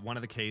the one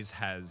of the keys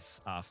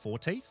has 4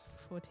 teeth.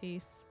 4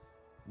 teeth.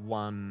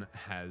 One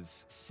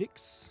has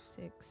 6.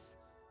 6,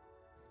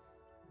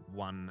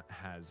 One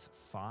has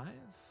 5,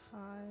 5,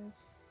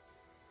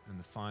 and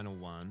the final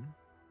one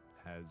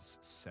has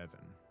 7.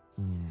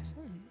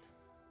 7.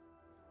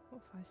 4,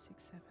 5,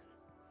 6, 7.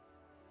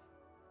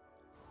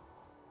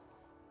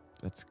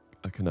 That's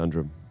a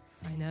conundrum.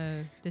 I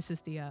know. This is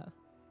the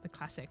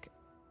classic.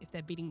 If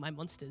they're beating my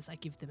monsters, I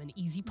give them an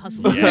easy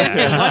puzzle Yeah.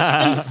 and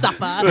watch them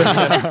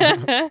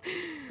suffer.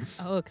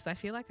 Because I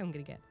feel like I'm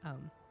going to get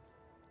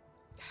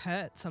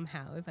hurt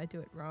somehow if I do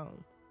it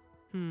wrong.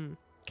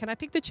 Can I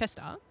pick the chest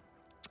up?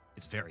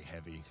 It's very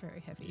heavy. It's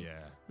very heavy.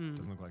 Yeah.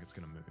 Doesn't look like it's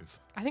going to move.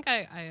 I think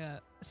I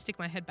stick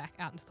my head back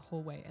out into the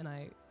hallway and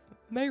I...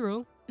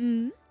 Mayril,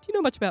 Mm. do you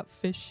know much about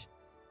fish?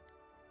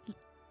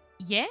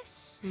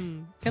 Yes.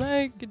 Can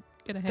I get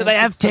a hand? Do they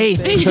have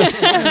teeth?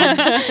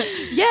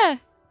 Yeah.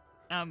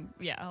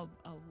 Yeah, I'll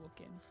walk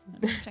in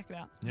and check it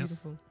out. Yep.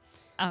 Beautiful.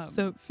 So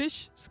So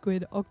fish,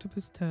 squid,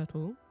 octopus,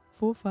 turtle,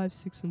 4, 5,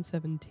 6, and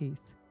 7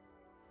 teeth.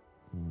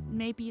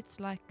 maybe it's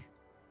like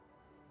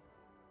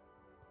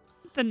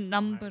the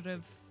number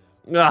of.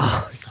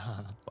 Ah,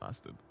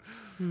 bastard.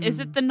 Is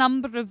it the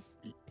number of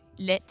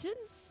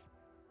letters?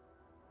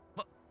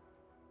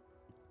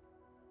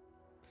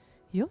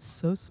 You're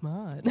so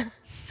smart.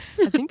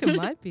 I think it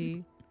might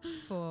be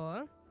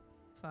 4,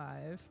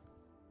 5,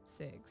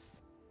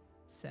 6,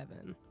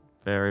 7.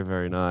 Very,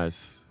 very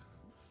nice.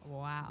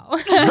 Wow.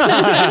 Okay,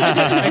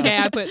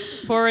 I put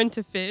 4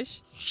 into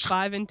fish,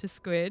 5 into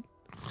squid,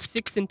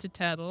 6 into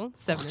turtle,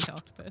 7 into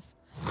octopus.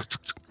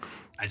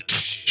 I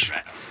don't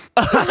right.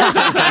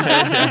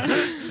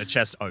 The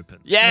chest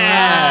opens.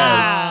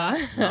 Yeah.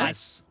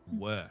 Nice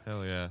work.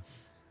 Hell yeah.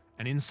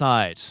 And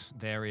inside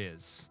there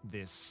is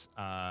this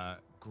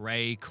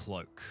grey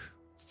cloak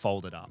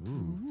folded up.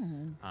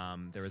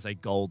 There is a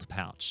gold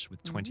pouch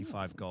with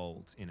 25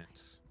 gold in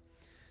it.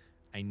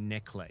 A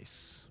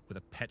necklace with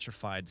a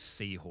petrified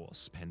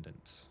seahorse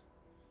pendant.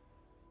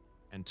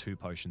 And 2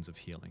 potions of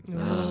healing.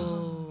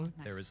 Ooh.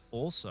 There is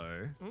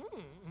also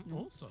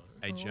Also.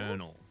 a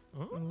journal.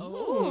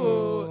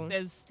 Oh,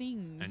 there's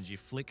things. And you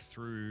flick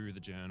through the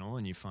journal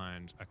and you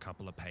find a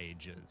couple of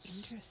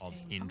pages of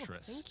Interesting.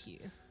 interest. Oh,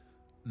 thank you.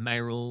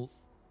 Mayril,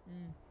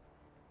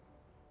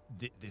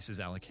 this is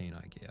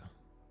Alakina gear.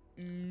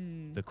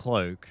 The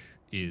cloak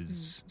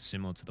is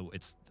similar to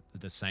it's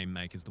the same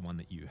make as the one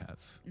that you have.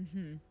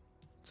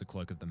 It's a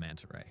cloak of the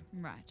manta ray.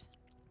 Right.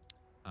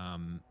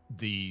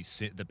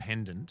 The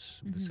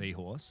pendant, the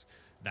seahorse,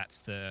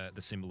 that's the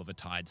symbol of a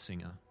tide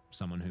singer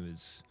someone who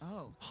is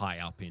Oh, high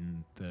up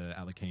in the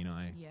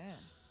Alakini yeah.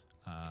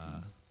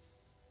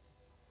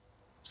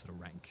 sort of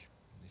rank,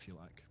 if you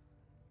like.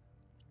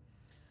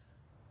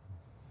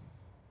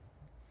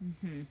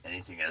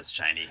 Anything else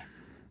shiny?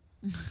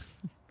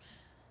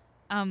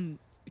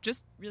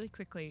 Just really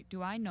quickly,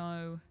 do I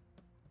know?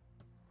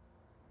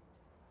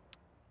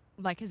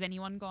 Like, has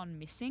anyone gone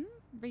missing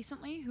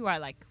recently? Who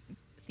I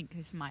think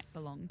this might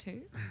belong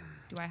to?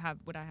 Would I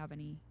have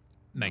any?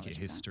 Make a knowledge of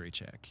that? history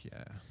check,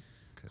 yeah,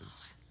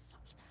 because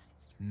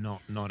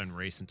not in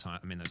recent time.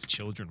 I mean, those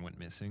children went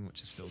missing,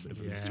 which is still a bit of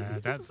a mystery. Yeah,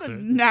 that's It's a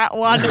it. nat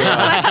one.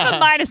 I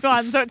have a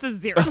 -1, so it's a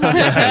 0.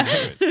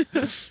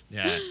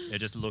 Yeah, they're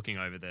just looking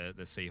over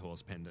the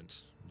seahorse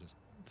pendant, just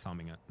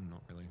thumbing it, and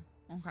not really.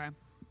 Okay.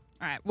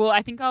 All right. Well,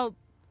 I think I'll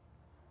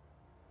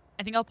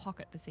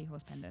pocket the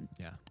seahorse pendant.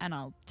 Yeah. And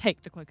I'll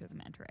take the cloak of the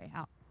manta ray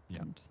out. Yeah.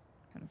 And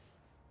kind of.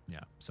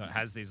 Yeah, so it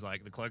has these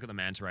the cloak of the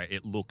manta ray.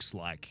 It looks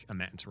like a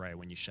manta ray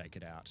when you shake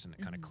it out, and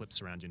it kind of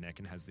clips around your neck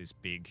and has this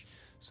big,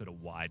 sort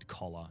of wide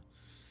collar.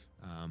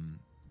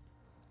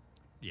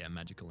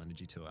 Magical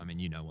energy to it. I mean,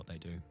 you know what they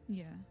do.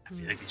 Yeah. I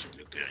feel like it would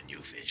look good on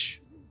you, fish.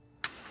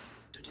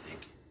 Don't you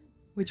think?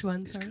 Which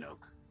one, This sorry?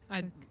 cloak.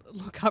 I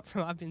look up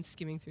from. I've been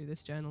skimming through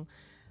this journal.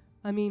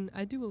 I mean,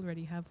 I do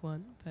already have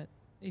one, but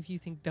if you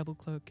think double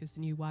cloak is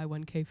the new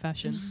Y1K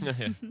fashion,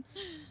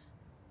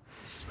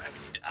 This is why we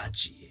need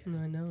Archie.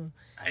 I know.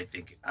 I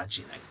think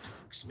Archie liked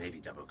cloaks. Maybe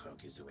double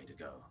cloak is the way to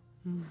go.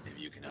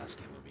 Maybe you can ask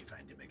him when we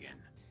find him again.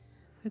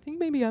 I think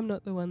maybe I'm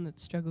not the one that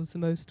struggles the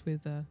most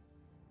with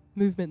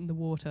movement in the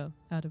water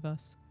out of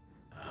us.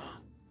 Oh,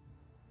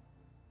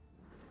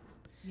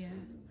 Yeah.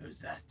 who's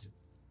that?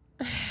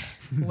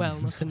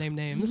 Well, not to name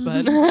names,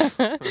 but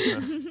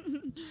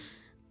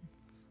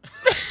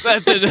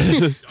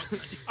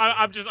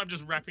I'm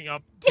just wrapping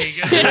up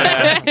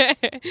Tegan.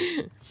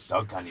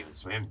 Dog can't even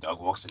swim. Dog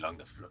walks along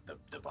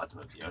the bottom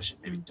of the ocean.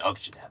 Maybe dog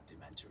should have the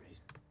manta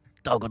rays.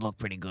 Dog would look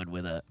pretty good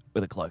with a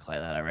cloak like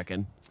that, I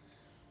reckon.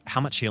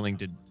 How much healing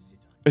did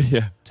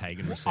Yeah.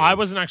 Tegan receive? I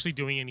wasn't actually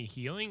doing any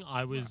healing.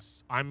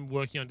 I'm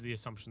working under the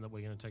assumption that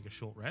we're going to take a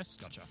short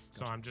rest. Gotcha.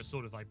 So I'm just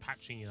sort of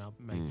patching it up,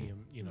 making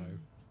him,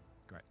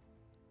 Great.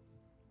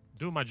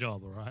 doing my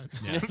job, all right?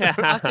 Yeah.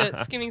 after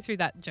skimming through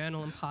that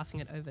journal and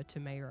passing it over to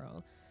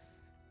Mayroll,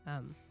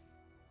 I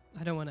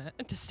don't want to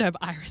disturb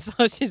Iris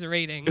while she's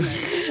reading.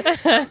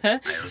 but-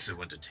 I also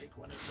want to take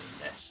one of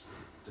the less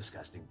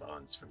disgusting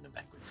bones from the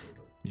banquet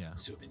table. Yeah.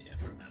 Souvenir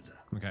for Imelda.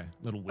 Okay.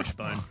 Little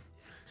wishbone.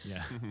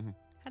 Yeah.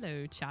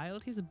 Hello,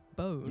 child. Here's a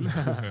bone.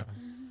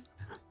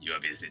 You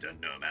obviously don't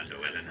know Imelda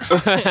well enough.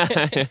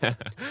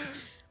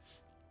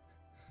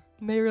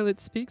 Mayroll,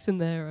 it speaks in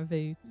there of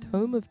a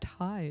tome of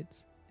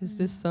tides. Is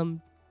this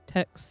some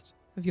text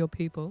of your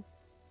people?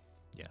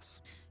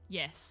 Yes.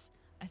 Yes.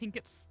 I think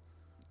it's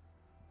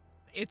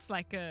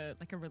like a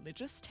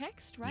religious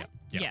text, right?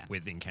 Yeah. Yeah.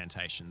 With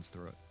incantations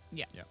through it.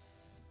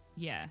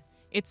 Yeah.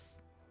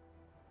 It's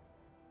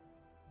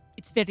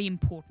very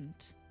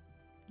important.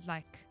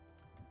 Like,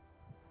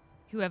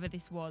 whoever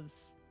this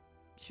was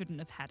shouldn't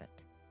have had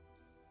it.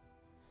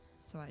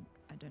 So I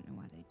don't know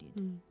why they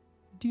did.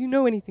 Do you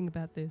know anything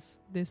about this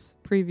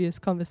previous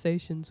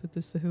conversations with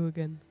the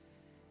Sahuagin?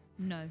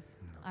 No.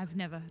 I've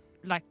never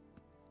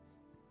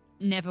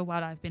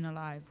while I've been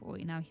alive or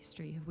in our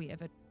history have we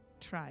ever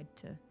tried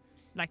to,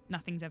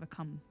 nothing's ever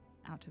come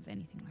out of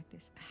anything like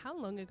this. How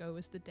long ago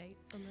was the date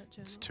on that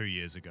journal? It's 2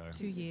 years ago.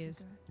 2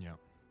 years. ago. Yeah.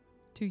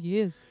 2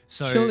 years.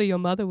 So Surely your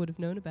mother would have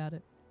known about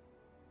it.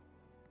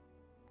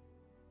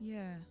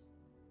 Yeah.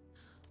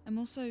 I'm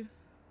also...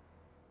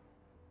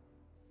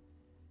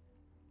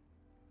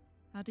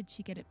 How did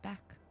she get it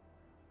back?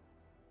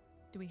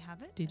 Do we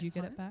have it? Did at you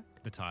get home? it back?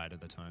 the tide of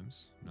the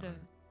tomes. No. The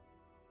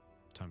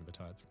Tome of the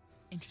tides.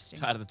 interesting.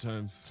 Tired of the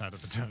terms. Tide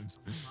of the tomes.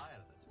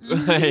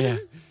 Yeah.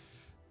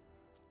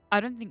 I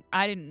didn't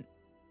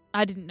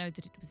know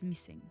that it was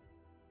missing.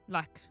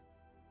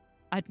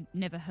 I'd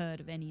never heard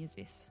of any of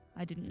this.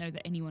 I didn't know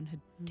that anyone had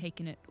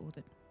taken it or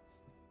that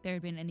there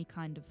had been any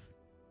kind of...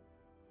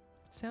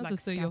 It sounds Like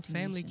as though your scouting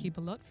family mission. keep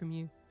a lot from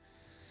you.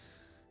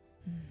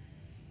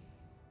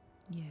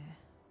 Yeah.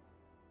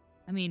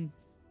 I mean,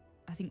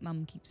 I think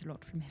Mum keeps a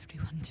lot from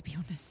everyone, to be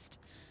honest.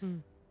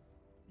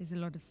 There's a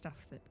lot of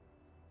stuff that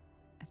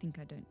I think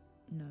I don't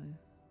know.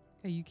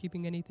 Are you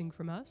keeping anything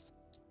from us?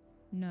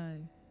 No,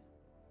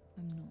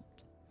 I'm not.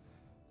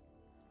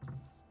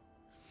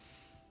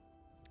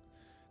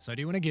 So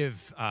do you want to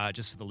give,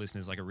 just for the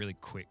listeners, a really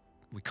quick,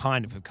 we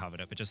kind of have covered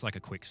it, but just a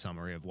quick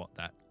summary of what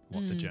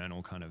the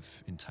journal kind of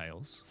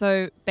entails?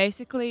 So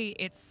basically,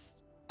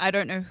 I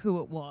don't know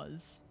who it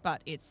was,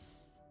 but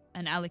it's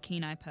an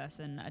Alakini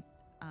person,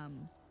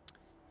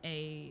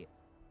 a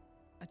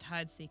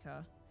tide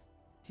seeker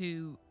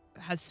who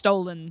has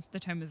stolen the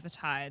Tome of the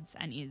Tides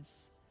and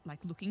is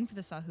looking for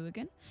the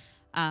Sahuagin.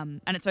 And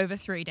it's over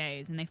 3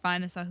 days, and they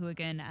find the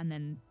Sahuagin, and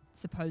then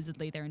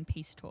supposedly they're in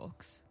peace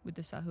talks with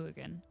the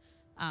Sahuagin.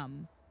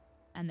 And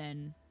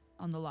then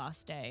on the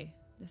last day,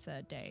 the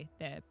third day,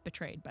 they're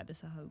betrayed by the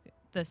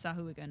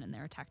Sahuagin, and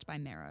they're attacked by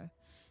Mero.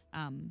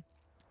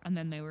 and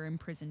then they were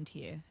imprisoned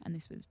here, and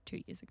this was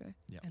 2 years ago.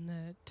 And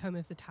the Tome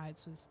of the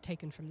Tides was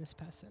taken from this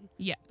person.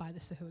 Yeah. By the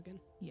Sahuagin.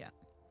 Yeah.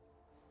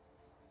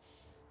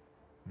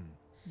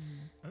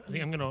 I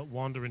think I'm going to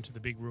wander into the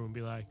big room and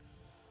be like,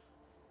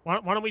 why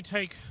don't we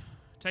take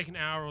an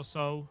hour or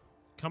so,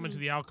 come into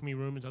the alchemy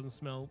room. It doesn't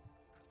smell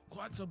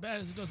quite so bad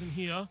as it does in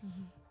here.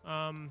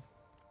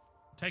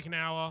 Take an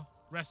hour,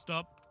 rest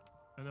up,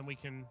 and then we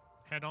can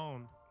head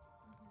on.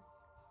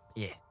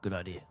 Yeah, good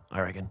idea,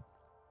 I reckon.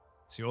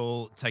 So you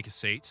all take a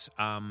seat.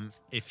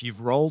 If you've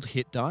rolled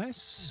hit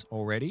dice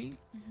already,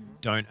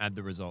 don't add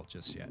the result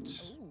just yet.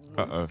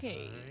 Uh-oh.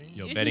 Okay.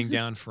 You're betting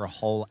down for a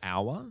whole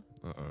hour.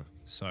 Uh-oh.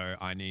 So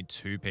I need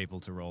 2 people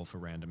to roll for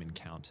random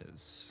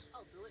encounters.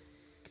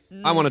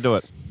 I want to do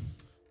it.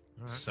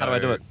 So How do I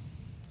do it?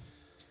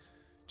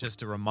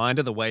 Just a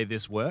reminder, the way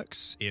this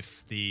works,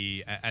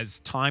 as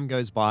time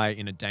goes by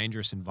in a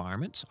dangerous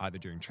environment, either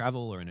during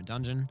travel or in a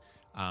dungeon,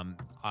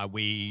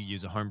 we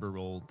use a homebrew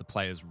rule. The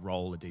players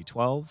roll a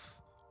d12.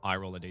 I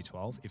roll a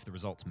d12. If the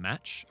results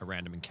match, a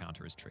random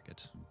encounter is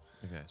triggered.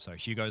 Okay. So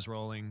Hugo's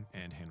rolling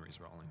and Henry's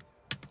rolling.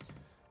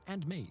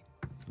 And me.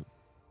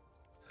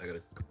 I got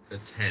a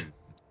 10.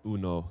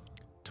 Uno.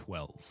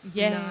 12.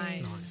 Yeah.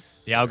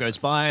 Nice. The hour goes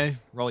by,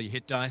 roll your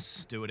hit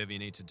dice, do whatever you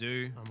need to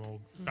do. I'm all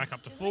back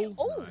up to full.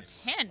 Oh,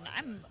 Nice. 10.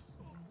 I'm.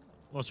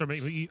 Also,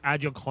 you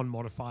add your con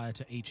modifier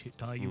to each hit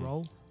die you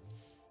roll.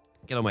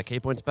 Get all my key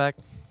points back.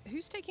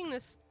 Who's taking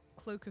this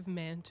Cloak of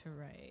Manta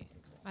Ray?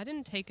 I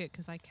didn't take it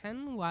because I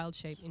can wild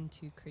shape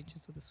into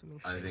creatures with a swimming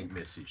speed. I think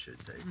Missy should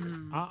take it.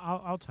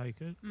 I'll take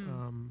it.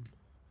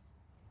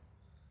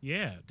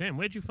 Yeah, damn,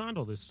 where'd you find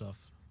all this stuff?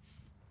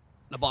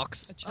 The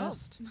box. A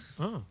chest.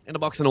 Oh, In a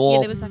box in a wall. Yeah,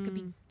 there was like a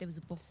big. There was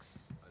a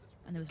box,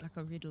 and there was like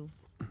a riddle.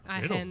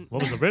 riddle.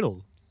 What was the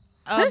riddle?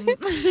 It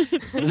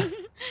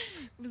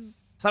was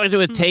Something to do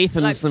with teeth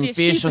and like some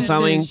fish or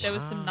something. There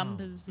was some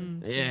numbers.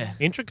 And Yeah.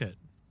 Intricate.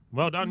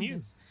 Well done,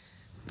 you.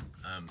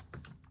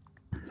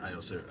 I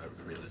also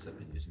realised I've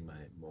been using my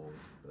maul,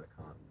 but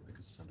I can't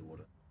because it's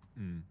underwater.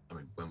 I mean,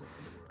 when we're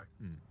underwater.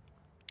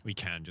 We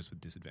can, just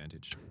with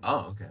disadvantage.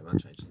 Oh, okay. I'll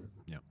change that.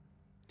 Yep.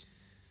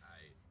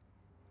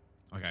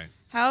 Okay.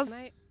 How's Can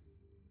I-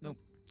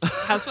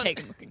 how's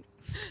Tegan looking?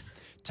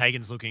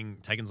 Tegan's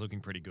looking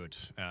pretty good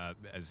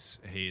as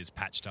he is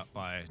patched up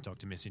by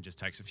Dr. Missy and just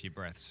takes a few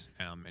breaths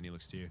and he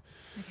looks to you.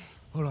 Okay.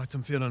 All right,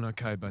 I'm feeling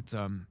okay, but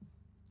I'm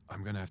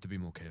going to have to be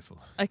more careful.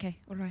 Okay.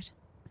 All right.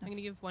 I'm going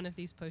to give one of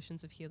these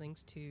potions of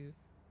healings to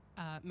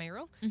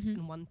Mayral Mhm.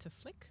 and one to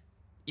Flick.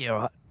 Yeah, all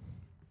right.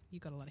 You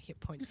got a lot of hit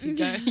points. You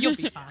go. You'll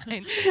be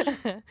fine.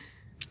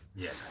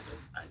 Yeah,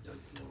 I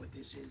don't know what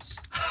this is.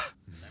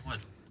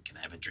 Can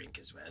I have a drink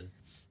as well?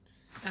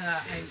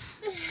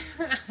 Please.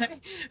 Do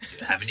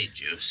you have any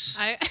juice?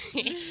 I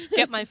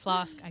get my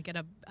flask. I get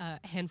a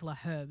handful of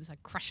herbs. I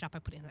crush it up. I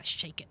put it in. I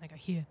shake it. And I go,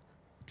 here,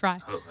 try.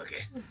 Oh,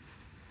 okay.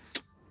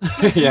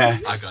 Yeah.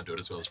 I can't do it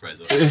as well as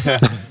Fraser.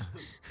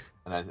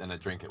 and I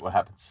drink it. What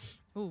happens?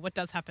 Ooh, what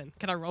does happen?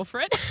 Can I roll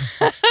for it?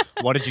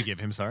 What did you give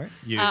him, sorry?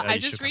 I you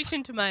just shook reached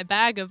into my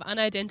bag of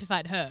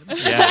unidentified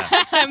herbs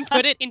Yeah. and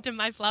put it into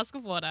my flask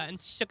of water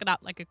and shook it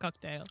up like a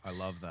cocktail. I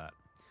love that.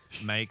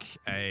 Make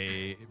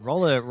a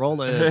roll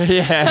a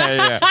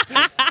yeah.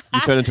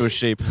 You turn into a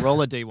sheep.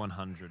 roll a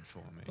d100 for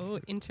me. Oh,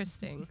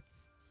 interesting.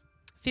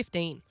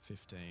 15.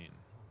 15.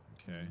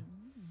 Okay.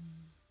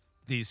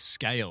 These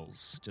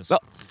scales just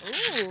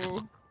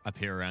Ooh.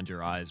 appear around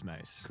your eyes,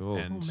 Mace. Cool.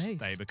 And Oh, Mace.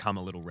 they become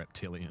a little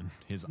reptilian,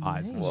 his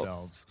eyes Nice.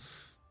 themselves.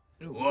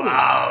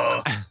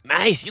 Wow.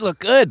 Mace, you look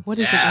good. What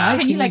is Yeah. it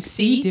like? Can you, like,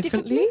 see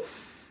differently?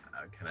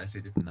 Can I see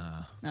different?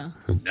 Nah. No.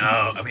 No,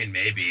 I mean,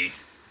 maybe.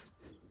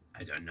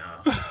 I don't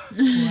know.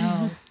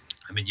 Wow.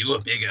 I mean, you were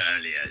bigger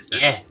earlier. Is that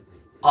Yeah.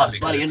 Oh, it's because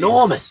bloody of these?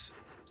 enormous.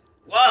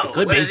 Whoa,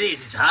 Could what be. are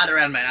these? It's hard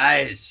around my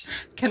eyes.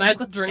 Can I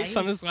drink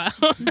some as well?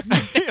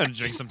 You want to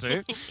drink some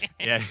too?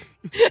 Yeah.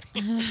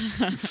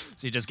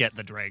 So you just get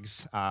the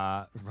dregs.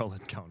 Roll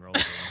it. Go on, roll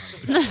it.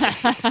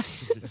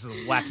 This is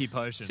a wacky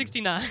potion.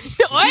 69.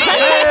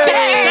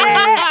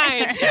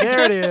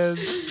 There it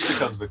is.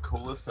 Becomes the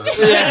coolest person.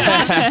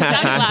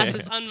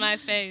 Sunglasses on my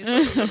face.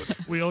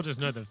 We all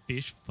just know the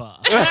fish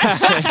fuck.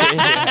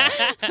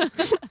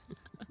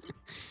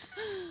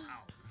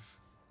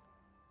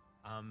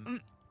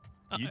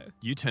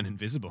 You turn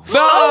invisible.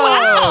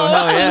 Oh,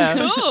 hell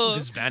yeah. Cool.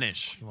 Just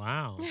vanish.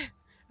 Wow.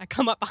 I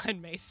come up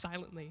behind Mace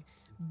silently.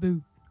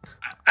 Boo.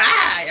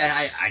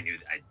 I knew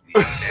that.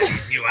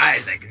 These new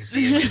eyes, I can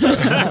see invisible.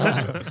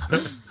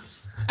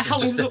 How long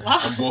does it I'm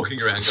last?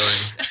 walking around going,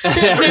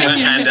 putting my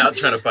hand out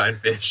trying to find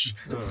fish.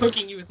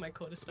 Poking you with my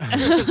quarterstaff.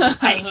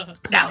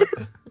 No.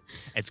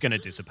 It's going to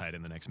dissipate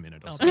in the next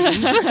minute or so.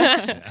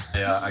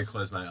 Yeah, I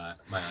close my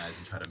eyes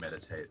and try to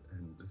meditate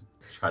and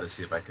try to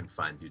see if I can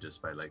find you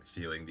just by like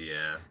feeling the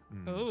air,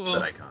 Ooh.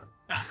 but I can't.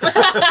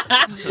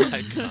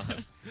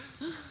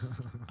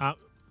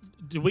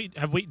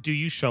 Do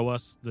you show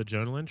us the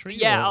journal entry?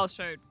 Yeah, or- I'll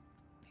show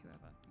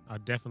whoever. I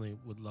definitely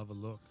would love a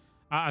look.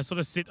 I sort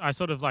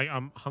of like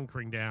I'm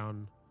hunkering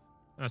down.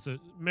 And I said,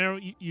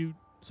 Meryl,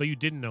 so you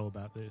didn't know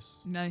about this?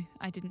 No,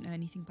 I didn't know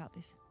anything about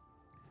this.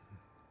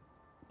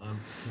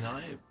 Can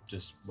I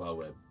just, while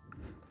we're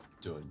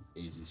doing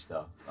easy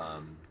stuff,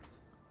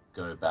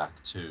 go back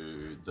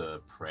to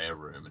the prayer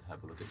room and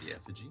have a look at the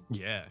effigy?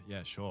 Yeah,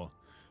 sure.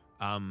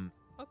 I'll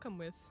come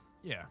with.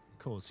 Yeah,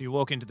 cool. So you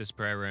walk into this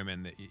prayer room,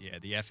 and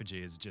the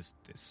effigy is just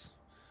this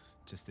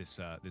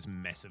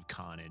mess of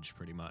carnage,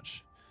 pretty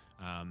much.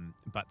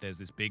 But there's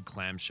this big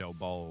clamshell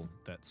bowl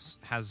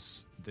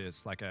has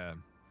this like a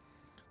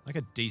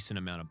decent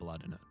amount of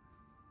blood in it.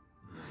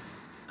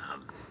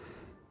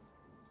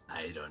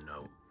 I don't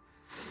know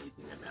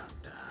anything about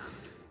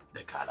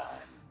the kata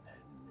and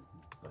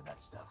all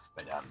that stuff,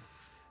 but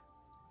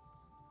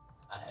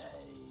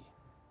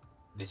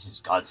this is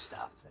God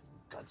stuff, and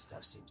God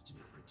stuff seems to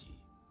be pretty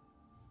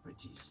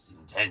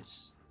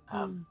intense.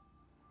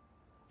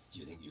 Do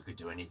you think you could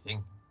do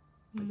anything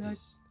with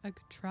this? I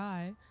could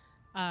try.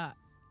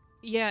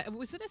 Yeah,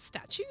 was it a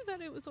statue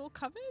that it was all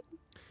covered?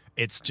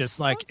 It's just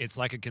like it's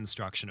like a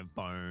construction of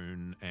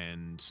bone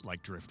and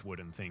like driftwood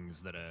and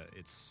things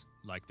it's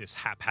like this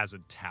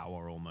haphazard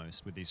tower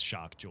almost with these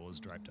shark jaws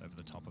draped over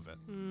the top of it.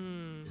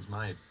 Is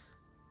my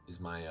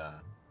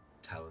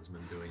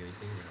talisman doing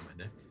anything around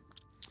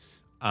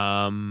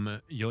my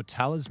neck? Your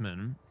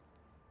talisman,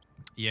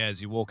 as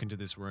you walk into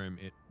this room,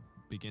 it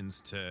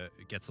gets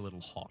a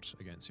little hot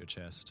against your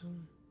chest.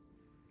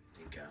 I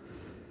think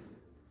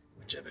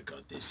whichever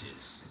god this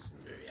is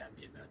isn't very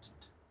happy about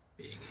it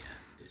being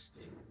this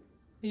thing.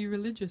 Are you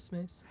religious,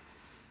 Mace?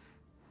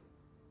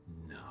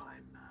 No,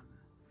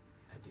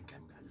 I think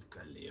I'm a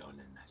Leon,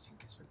 and I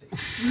think is what they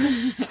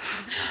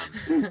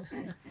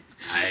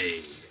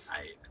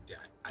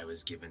I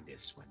was given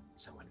this when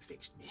someone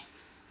fixed me.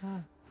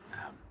 Can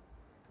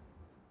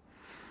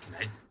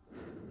I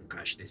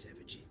crush this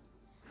effigy?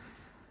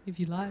 If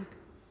you like.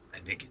 I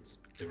think it's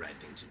the right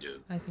thing to do.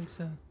 I think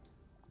so.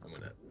 I'm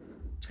gonna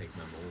take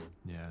my maul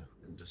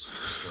and just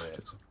destroy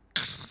it.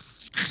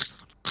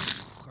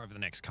 Over the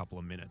next couple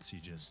of minutes, you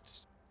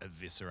just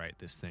eviscerate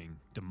this thing,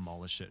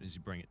 demolish it as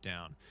you bring it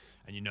down.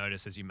 And you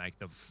notice as you make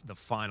the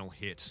final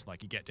hit,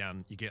 like you get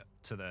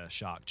to the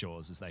shark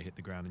jaws as they hit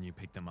the ground, and you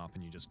pick them up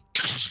and you just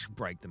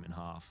break them in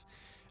half.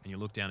 And you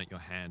look down at your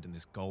hand, and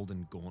this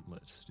golden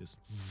gauntlet just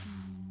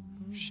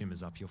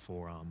shimmers up your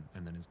forearm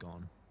and then is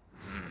gone.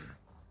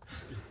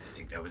 I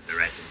think that was the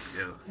right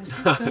thing to do.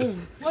 So,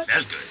 It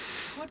felt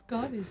good. What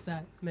god is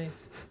that,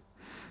 Mace?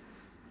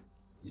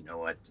 You know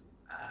what?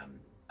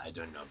 I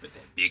don't know, but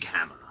that big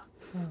hammer,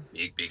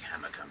 big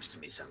hammer comes to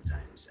me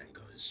sometimes and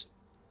goes,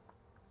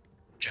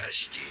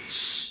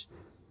 justice,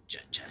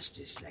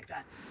 justice, like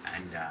that.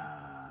 And,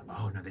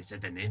 oh no, they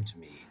said their name to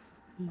me.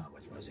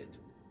 What was it?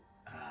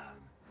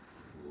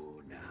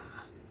 Una,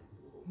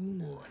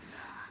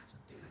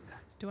 something like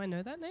that. Do I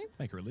know that name?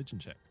 Make a religion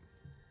check.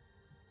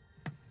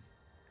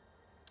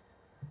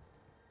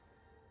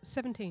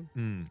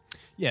 17.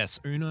 Yes,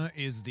 Una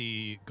is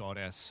the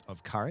goddess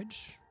of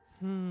courage,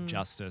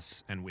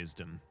 justice, and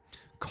wisdom.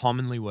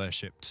 Commonly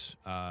worshipped,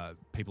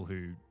 people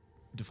who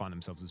define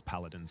themselves as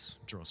paladins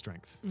draw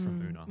strength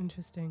from Una.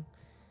 Interesting.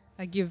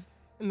 I give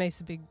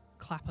Mace a big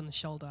clap on the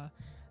shoulder.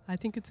 I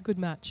think it's a good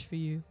match for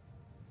you.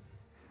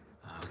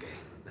 Okay,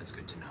 that's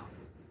good to know.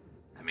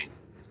 I mean,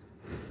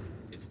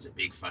 if it's a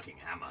big fucking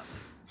hammer,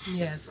 then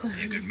Yes. it's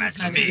probably a good match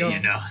for Kind of me, your, you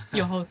know.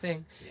 Your whole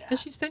thing. Yeah.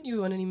 Has she sent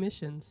you on any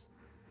missions?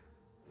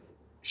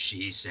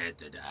 She said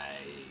that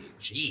I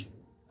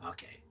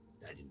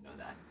didn't know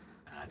that.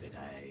 That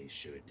I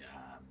should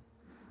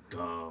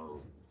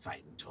go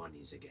fight in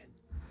tourneys again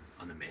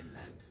on the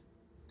mainland.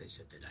 They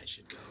said that I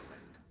should go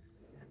and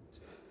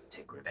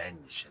take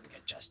revenge and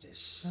get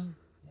justice. Oh.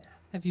 Yeah.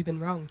 Have you been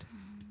wronged?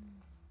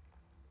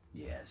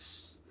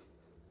 Yes.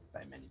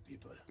 By many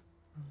people.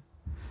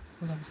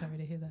 Well, I'm sorry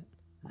to hear that.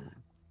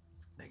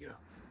 Thank you.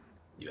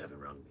 You haven't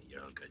wronged me.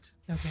 You're all good.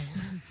 Okay.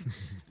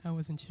 I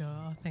wasn't sure.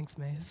 Oh, thanks,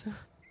 Mace.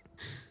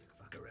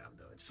 Fuck around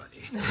though. It's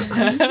funny.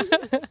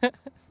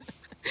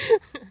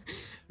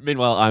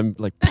 Meanwhile, I'm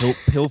like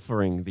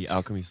pilfering the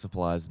alchemy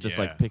supplies, just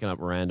like picking up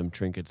random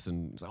trinkets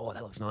and it's like, oh,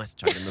 that looks nice.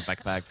 Chuck it in the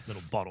backpack.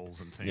 Little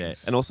bottles and things. Yeah,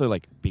 and also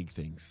like big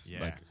things,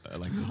 Yeah.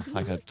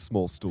 like a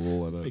small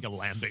stool and a Big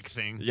alembic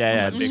thing.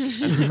 yeah, big,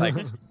 and it's like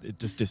it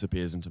just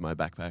disappears into my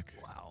backpack.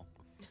 Wow.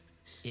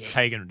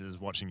 Tegan is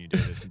watching you do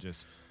this and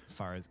just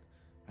fires.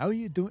 How are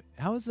you doing?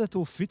 How is that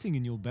all fitting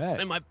in your bag?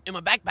 In my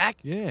backpack?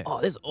 Yeah. Oh,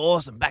 this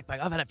awesome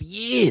backpack. I've had it for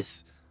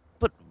years.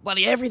 Put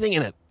bloody everything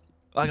in it.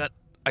 I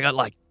got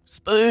like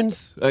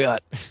spoons. I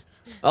got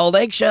old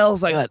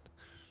eggshells. I got.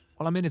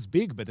 Well, I mean, it's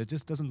big, but it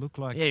just doesn't look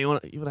like. Yeah, you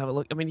want to have a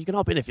look? I mean, you can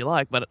hop in if you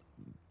like, but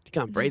you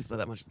can't breathe for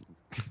that much.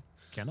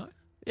 Can I?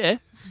 Yeah.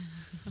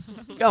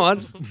 Come on.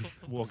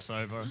 Walks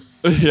over,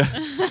 Yeah.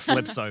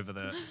 flips open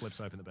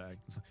the bag.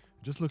 It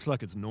just looks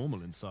like it's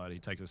normal inside. He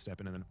takes a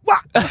step in and then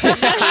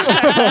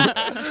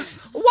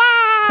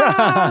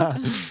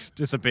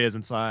disappears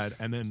inside,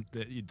 and then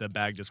the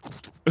bag just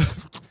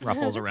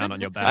ruffles around on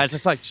your I back.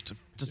 just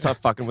start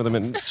fucking with him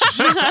and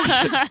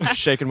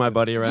shaking my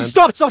body around.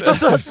 Stop! It's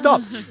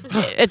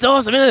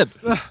awesome, isn't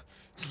it?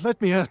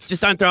 Let me out.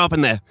 Just don't throw up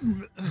in there.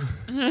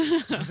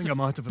 I think I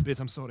might have a bit.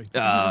 I'm sorry.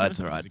 Oh, it's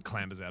all right. It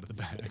clambers out of the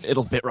bag.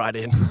 It'll fit right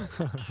in.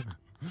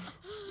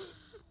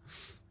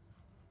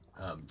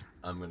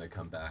 I'm gonna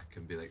come back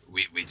and be like,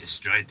 We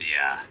destroyed the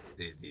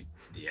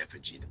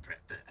effigy,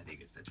 I think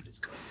that's what it's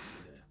called,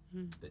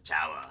 the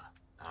tower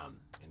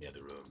in the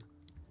other room,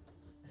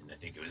 and I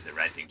think it was the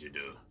right thing to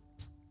do.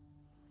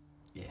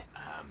 Yeah.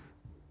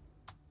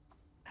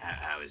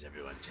 How is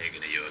everyone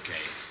taking? Are you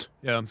okay?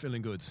 Yeah, I'm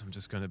feeling good. I'm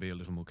just going to be a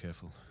little more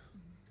careful.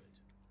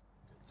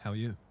 How are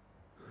you?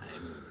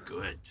 I'm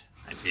good.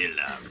 I feel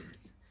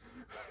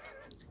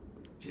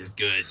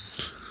good.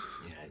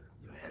 Yeah,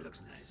 your hair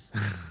looks nice.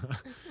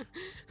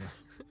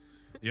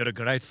 You're a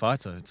great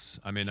fighter.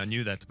 I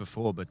knew that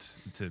before, but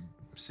to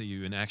see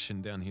you in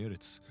action down here,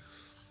 it's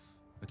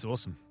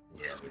awesome.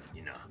 Yeah, but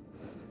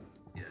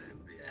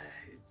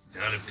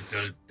it's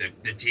all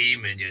the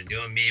team, and you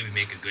and me, we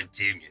make a good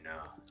team,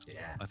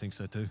 Yeah. I think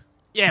so too.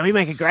 Yeah, we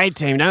make a great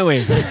team, don't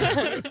we?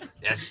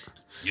 Yes.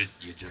 You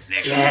two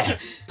Flick. Yeah.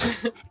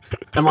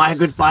 Am I a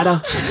good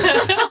fighter?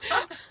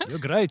 You're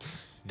great.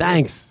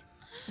 Thanks.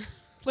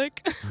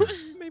 Flick.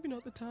 Maybe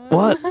not the time.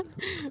 What?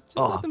 Just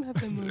let them have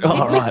their moment.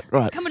 Oh,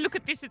 right. Come and look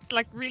at this. It's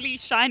like really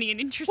shiny and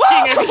interesting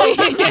over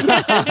here.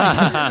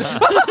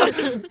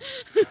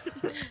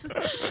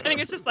 I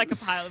think it's just like a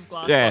pile of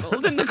glass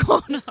bottles in the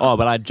corner. Oh,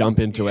 but I jump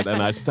into it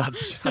and I start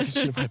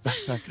chucking in my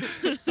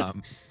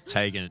backpack.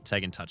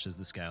 Tegan touches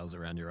the scales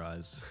around your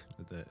eyes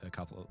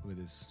with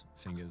his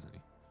fingers.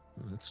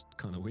 That's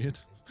kind of weird.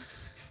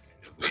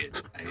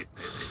 Weird. I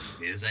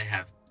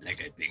have,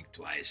 I blink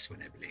twice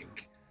when I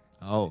blink.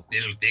 Oh. This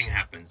little thing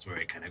happens where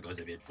it kind of goes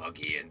a bit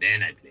foggy, and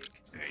then I blink.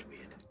 It's very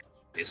weird.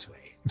 This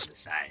way, to the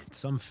side.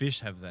 Some fish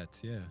have that,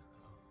 yeah.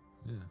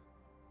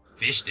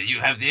 Fish, do you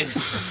have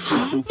this?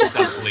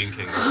 Start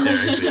blinking,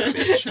 staring at the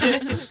fish.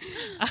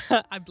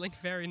 I blink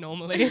very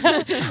normally.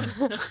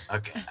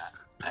 Okay,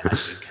 I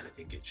do kind of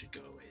think it should go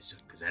away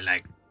soon because I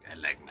like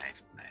my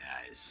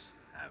eyes.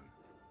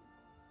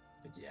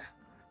 But yeah,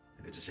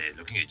 I have to say,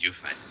 looking at you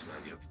fight as well,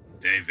 you're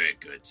very, very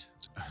good.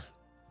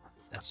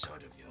 That's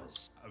sort of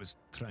yours. I was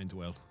trained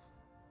well.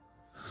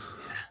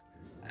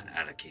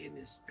 Yeah, Anakin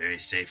is very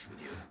safe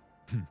with you.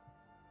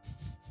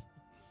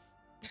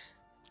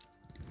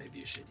 Maybe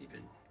you should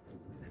even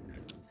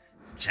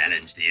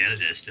challenge the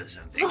eldest or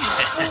something.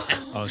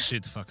 Oh,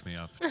 she'd fuck me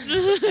up. All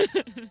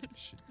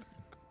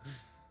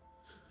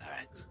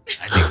right,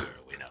 I think we're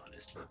a winner,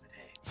 honestly. But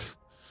hey,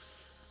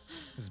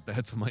 It's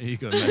bad for my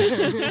ego,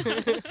 Mason.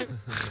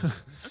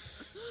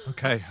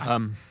 Okay.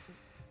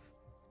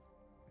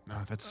 No,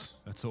 that's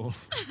all.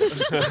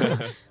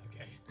 okay.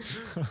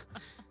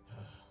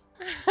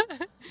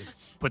 Just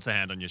puts a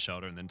hand on your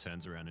shoulder and then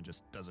turns around and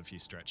just does a few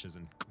stretches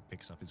and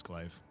picks up his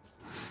glaive.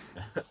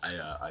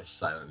 I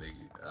silently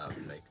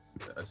make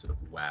a sort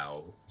of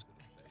wow.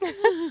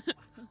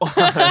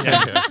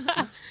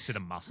 See the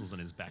muscles on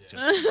his back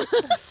just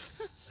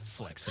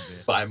flex a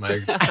bit. By my.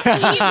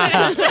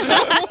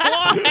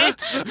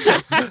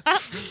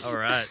 All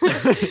right.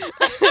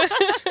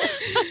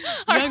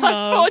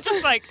 Our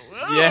just like,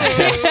 whoa.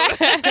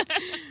 Yeah.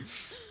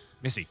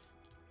 Missy.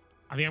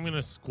 I think I'm going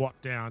to squat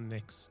down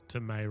next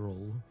to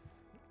Mayrul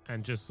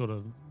and just sort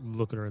of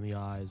look at her in the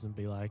eyes and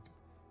be like,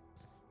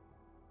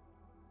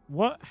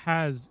 what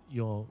has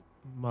your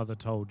mother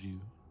told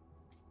you?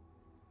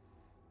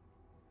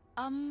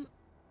 Can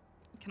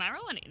I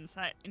roll an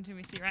insight into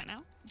Missy right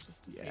now?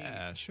 Just to see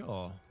Yeah,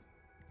 sure.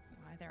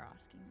 why they're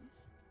asking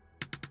this.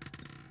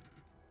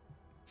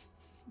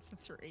 It's a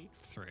 3.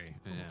 3,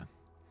 yeah.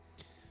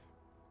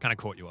 Kind of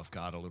caught you off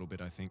guard a little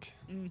bit, I think.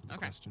 The Okay.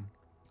 question.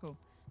 Cool.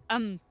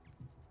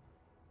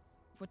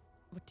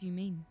 What do you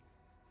mean?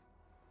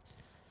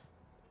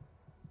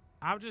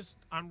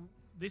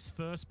 This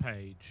first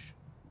page,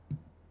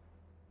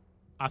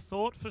 I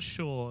thought for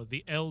sure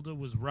the elder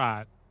was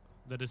right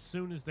that as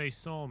soon as they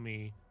saw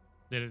me,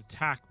 they'd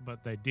attack,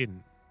 but they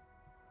didn't.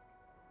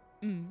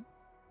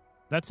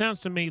 That sounds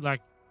to me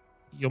like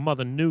your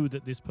mother knew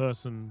that this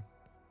person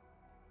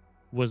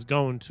was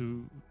going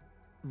to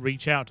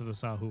reach out to the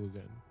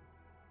Sahuagin.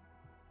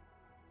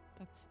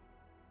 That's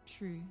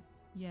true,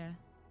 yeah.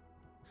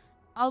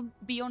 I'll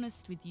be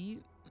honest with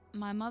you,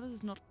 my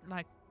mother's not,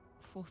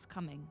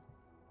 forthcoming.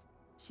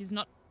 She's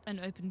not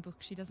an open book.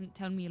 She doesn't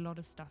tell me a lot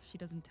of stuff. She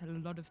doesn't tell a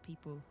lot of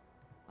people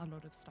a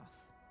lot of stuff.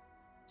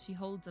 She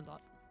holds a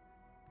lot.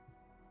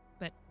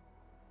 But,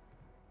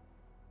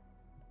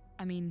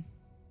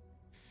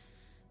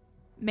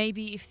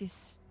 maybe if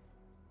this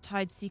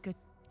Tide Seeker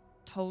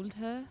told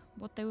her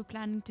what they were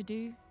planning to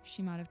do,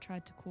 she might have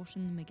tried to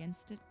caution them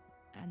against it,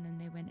 and then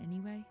they went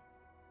anyway.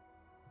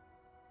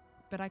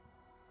 But I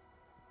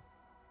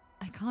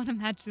can't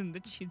imagine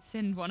that she'd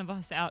send one of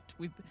us out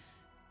with,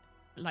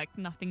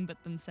 nothing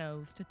but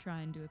themselves to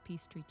try and do a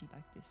peace treaty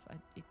like this.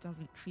 It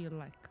doesn't feel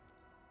like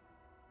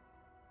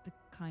the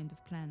kind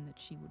of plan that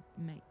she would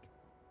make.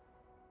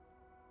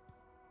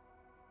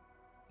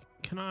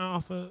 Can I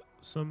offer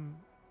some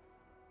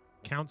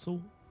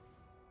counsel?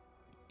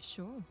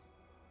 Sure.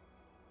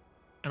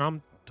 And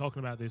I'm talking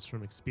about this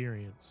from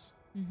experience.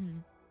 Mm-hmm.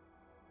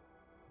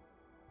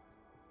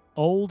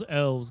 Old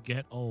elves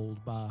get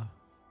old by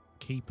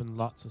keeping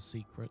lots of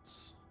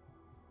secrets.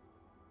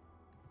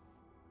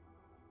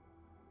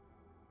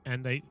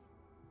 And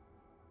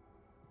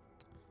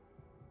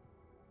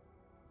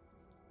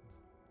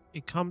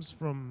it comes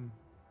from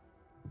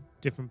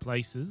different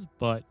places,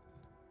 but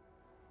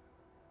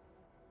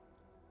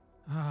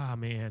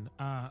man,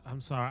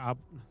 I'm sorry.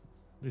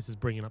 This is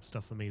bringing up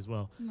stuff for me as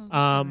well. No, that's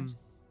all right.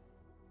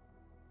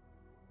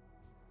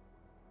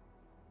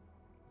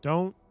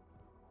 Don't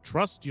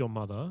trust your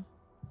mother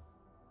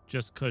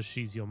just because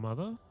she's your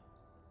mother.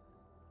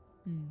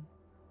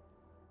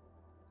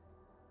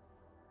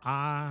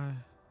 I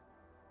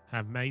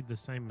have made the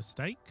same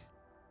mistake,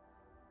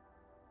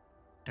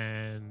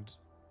 and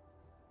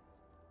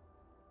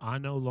I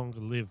no longer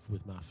live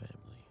with my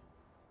family.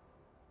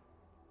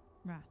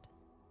 Right.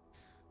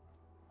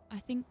 I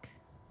think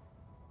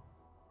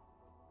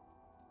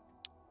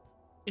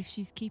if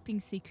she's keeping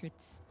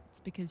secrets,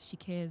 it's because she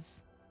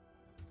cares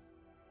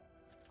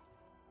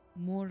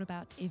more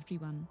about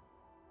everyone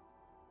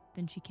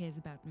than she cares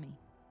about me.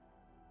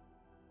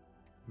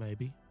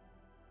 Maybe.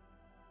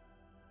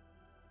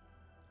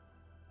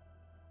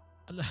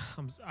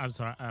 I'm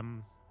sorry.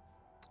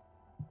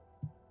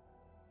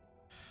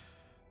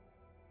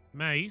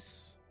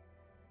 Mace.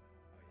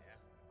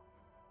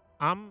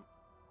 I'm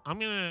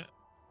gonna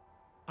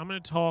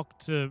talk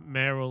to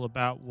Meryl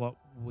about what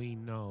we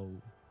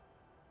know.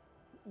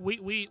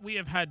 We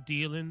have had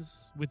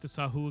dealings with the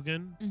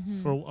Sahuagin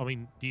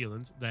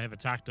dealings. They have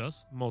attacked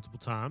us multiple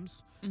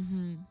times.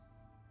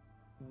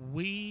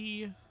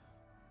 We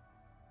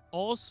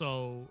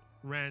also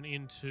ran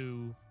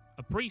into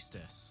a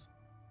priestess,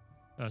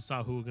 a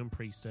Sahuagin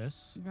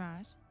priestess,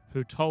 Right.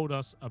 who told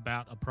us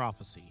about a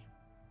prophecy.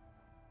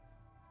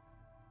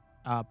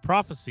 A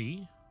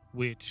prophecy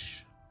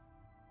which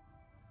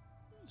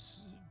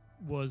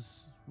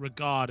was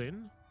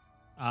regarding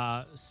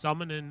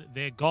summoning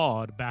their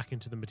god back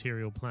into the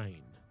material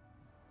plane.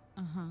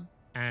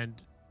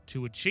 And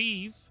to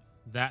achieve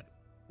that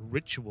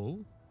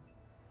ritual,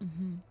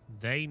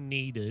 they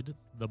needed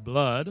the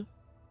blood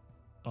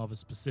of a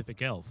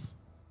specific elf.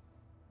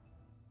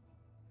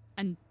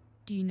 And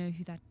do you know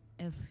who that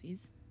elf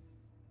is?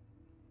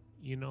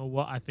 You know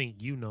what? I think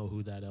you know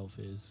who that elf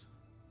is.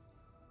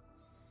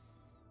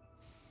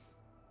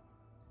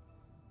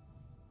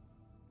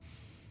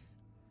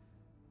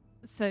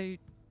 So,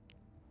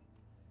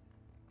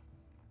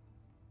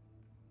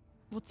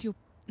 what's your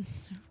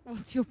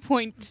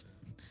point?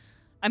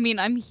 I mean,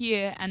 I'm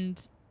here,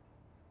 and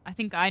I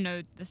think I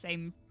know the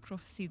same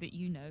prophecy that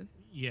you know.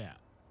 Yeah.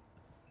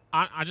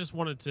 I just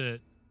wanted to...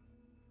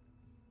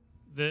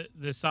 The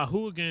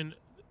Sahuagin...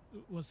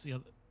 What's the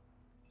other...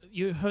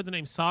 You heard the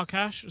name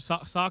Sarkash?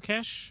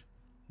 Sarkesh?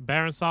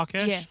 Baron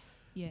Sarkesh? Yes.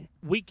 Yeah.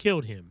 We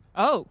killed him.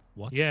 Oh.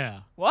 What?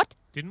 Yeah. What?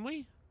 Didn't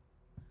we?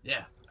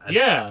 Yeah.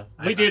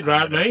 We did,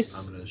 right, Mace?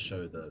 I'm going to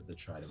show the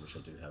trident, which I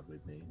do have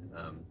with me.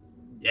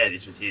 Yeah,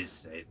 this was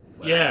his.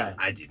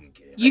 I didn't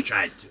kill him. I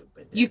tried to,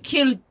 but You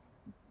killed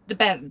the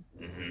Baron.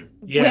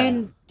 Yeah.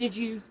 When did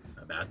you?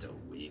 About a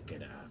week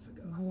and a half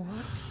ago. What?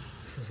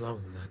 Feels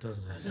longer than that,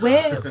 doesn't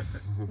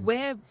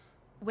it?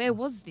 Where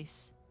was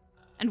this?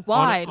 And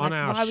why? On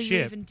our why were you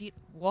ship. even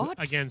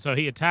what? Again, so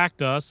he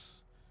attacked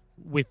us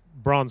with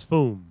bronze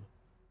foom.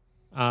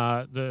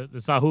 The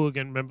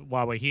Sahuagin, remember,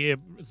 while we're here,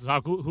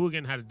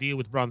 Sahuagin had a deal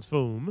with bronze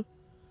foom.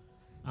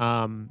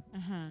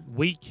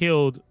 We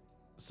killed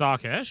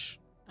Sarkesh.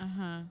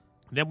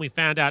 Then we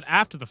found out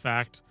after the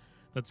fact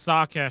that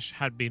Sarkesh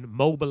had been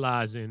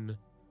mobilizing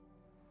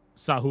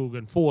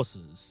Sahuagin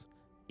forces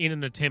in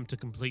an attempt to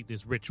complete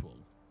this ritual.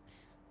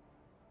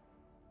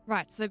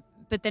 Right, so,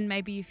 but then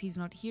maybe if he's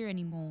not here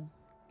anymore,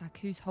 like,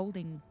 who's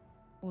holding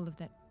all of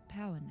that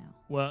power now?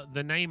 Well,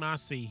 the name I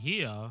see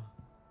here,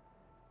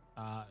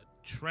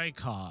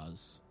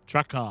 Trakars.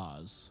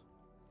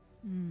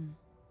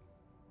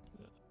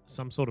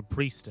 Some sort of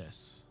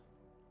priestess.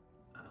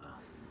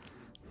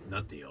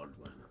 Not the old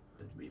one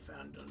that we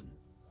found on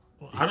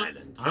the I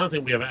island. don't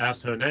think we ever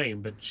asked her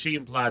name, but she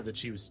implied that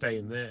she was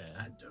staying there.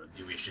 I told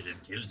you we should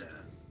have killed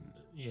her.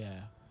 Yeah.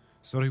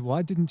 Sorry,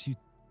 why didn't you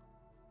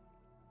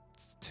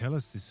tell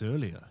us this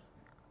earlier?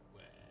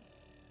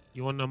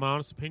 You want to know my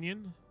honest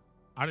opinion?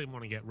 I didn't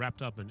want to get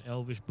wrapped up in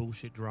elvish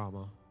bullshit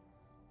drama.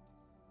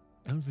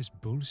 Elvish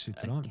bullshit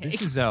drama. Okay.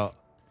 This is our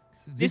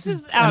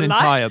our an life.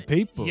 entire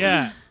people.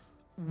 Yeah.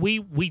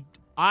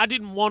 I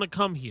didn't want to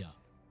come here.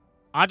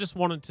 I just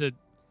wanted to...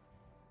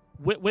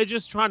 We're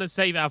just trying to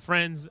save our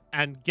friends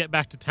and get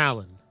back to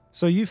Talon.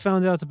 So you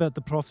found out about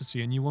the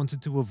prophecy and you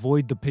wanted to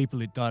avoid the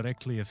people it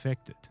directly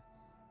affected.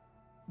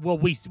 Well,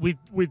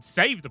 we'd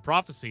saved the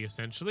prophecy,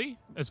 essentially,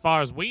 as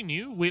far as we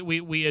knew.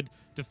 We had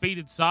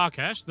defeated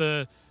Sarkash.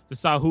 The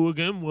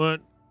Sahuagin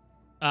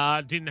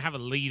didn't have a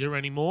leader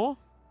anymore.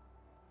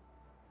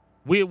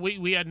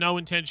 We had no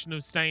intention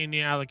of staying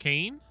near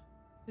Alakeen.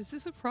 Is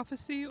this a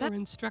prophecy or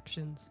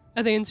instructions?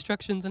 Are they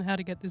instructions on how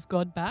to get this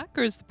god back,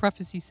 or is the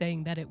prophecy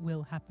saying that it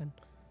will happen?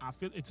 I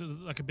feel it's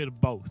like a bit of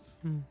both.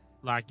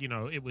 Like,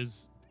 it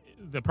was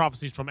the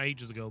prophecies from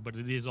ages ago, but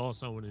it is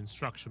also an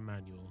instruction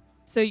manual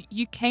So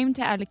you came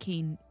to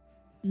Alakeen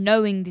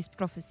knowing this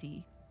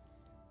prophecy.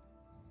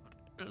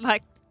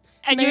 Like,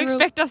 and you Meryl-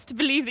 expect us to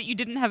believe that you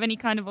didn't have any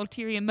kind of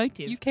ulterior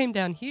motive? You came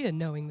down here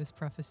knowing this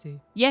prophecy.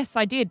 Yes,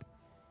 I did.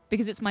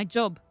 Because it's my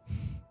job.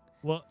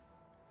 Well,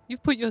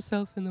 You've put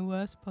yourself in the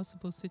worst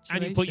possible situation.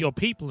 and you put your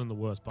people in the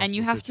worst possible And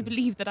you have to situation.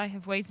 believe that I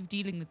have ways of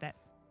dealing with that.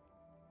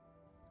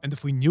 And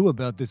if we knew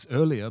about this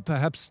earlier,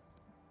 perhaps,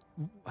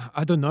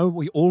 I don't know,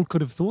 we all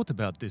could have thought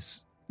about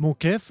this more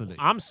carefully.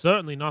 I'm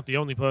certainly not the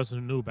only person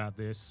who knew about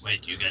this.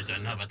 Wait, you guys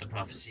don't know about the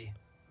prophecy?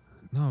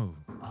 No.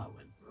 Oh,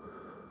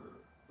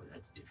 well,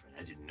 that's different.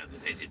 I didn't know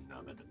that they didn't know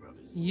about the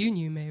prophecy. You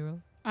knew,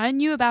 Meryl. I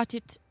knew about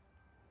it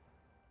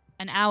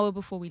an hour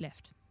before we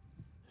left.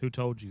 Who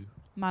told you?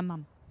 My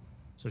mum.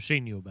 So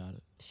she knew about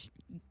it.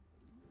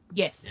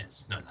 Yes.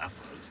 Yes, not our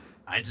fault.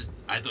 I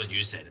thought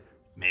you said,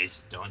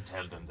 Mace, don't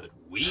tell them that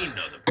we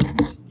know the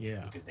prophecy.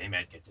 Yeah. Because they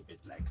might get a bit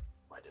like,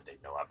 why do they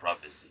know our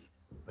prophecy?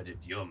 But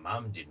if your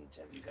mom didn't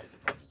tell you guys the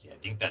prophecy, I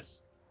think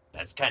that's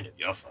kind of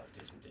your fault,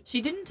 isn't it?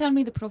 She didn't tell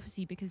me the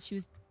prophecy because she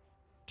was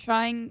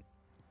trying...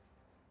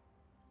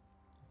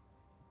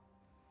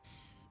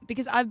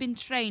 Because I've been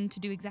trained to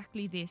do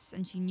exactly this,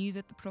 and she knew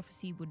that the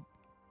prophecy would,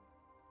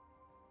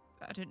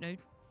 I don't know,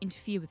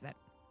 interfere with that.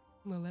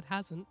 Well, it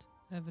hasn't,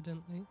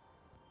 evidently.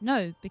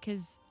 No,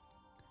 because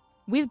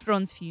with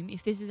Bronze Fume,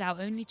 if this is our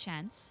only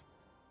chance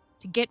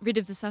to get rid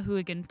of the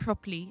Sahuagin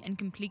properly and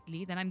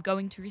completely, then I'm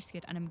going to risk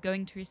it, and I'm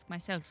going to risk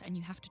myself, and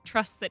you have to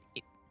trust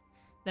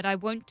that I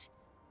won't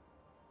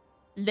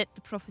let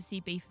the prophecy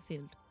be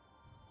fulfilled.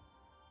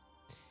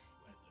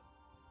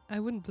 I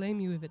wouldn't blame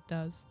you if it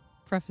does.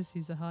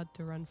 Prophecies are hard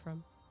to run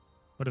from.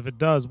 But if it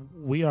does,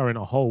 we are in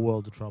a whole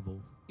world of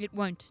trouble. It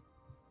won't.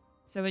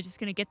 So we're just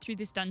going to get through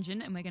this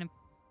dungeon, and we're going to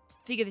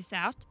figure this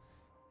out,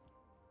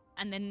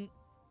 and then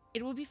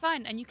it will be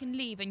fine, and you can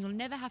leave, and you'll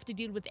never have to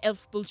deal with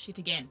elf bullshit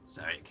again.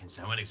 Sorry, can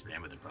someone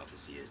explain what the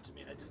prophecy is to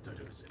me? I just thought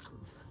it was a cool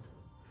one.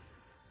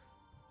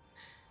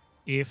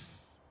 If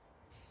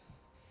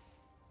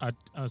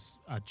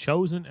a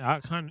chosen, I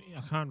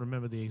can't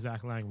remember the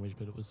exact language,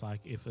 but it was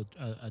like if a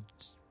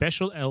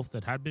special elf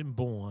that had been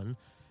born,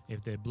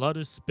 if their blood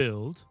is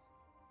spilled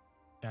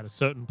at a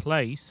certain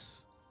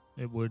place,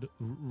 it would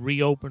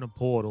reopen a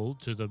portal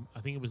to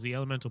I think it was the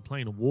elemental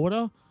plane of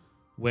water,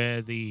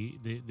 where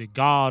the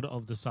god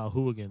of the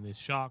Sahuagin, this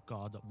shark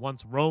god that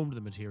once roamed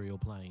the material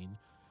plane,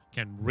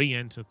 can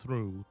re-enter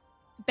through.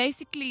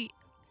 Basically,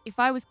 if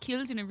I was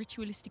killed in a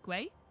ritualistic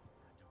way,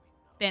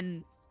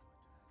 then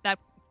that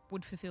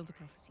would fulfill the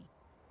prophecy.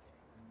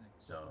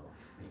 So,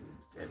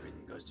 if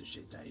everything goes to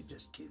shit, I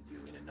just kill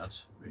you in a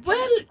not Well-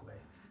 ritualistic way.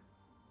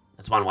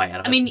 That's one way out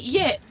of it. I mean,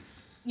 yeah,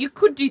 you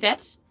could do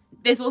that.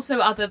 There's also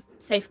other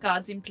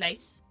safeguards in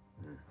place,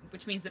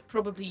 which means that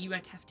probably you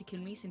won't have to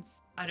kill me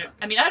since I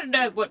don't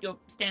know what your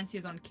stance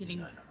is on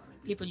killing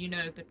people you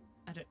know, but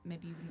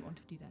maybe you wouldn't want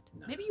to do that.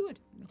 Maybe you would.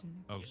 I don't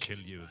know. I'll kill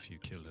you if you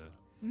kill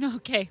her.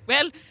 Okay,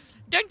 well,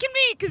 don't kill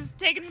me, because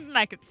Tegan wouldn't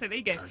like it, so there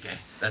you go. Okay,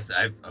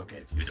 okay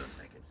if you don't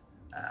like it.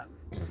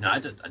 No, I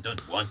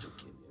don't want to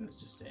kill you. I was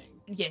just saying.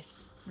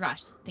 Yes,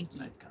 right. Thank It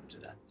you. might come to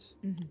that.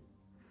 Mhm.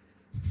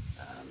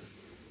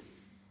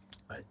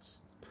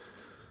 But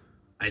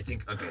I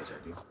think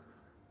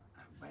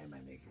why am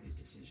I making these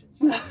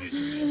decisions? I'm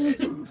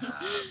using my head.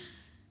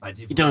 But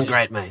if You're doing we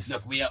great, Mace.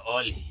 Look, we are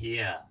all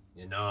here,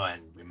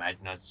 and we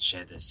might not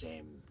share the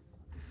same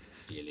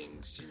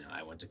feelings.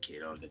 I want to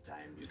kill all the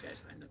time. You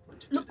guys might not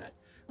want to do that.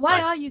 Why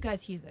But- are you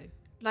guys here, though?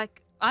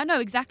 Like, I know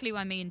exactly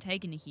why me and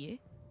Tegan are here.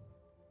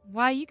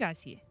 Why are you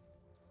guys here?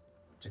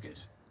 To get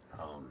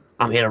home.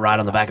 I'm here to ride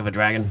on the back of a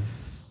dragon.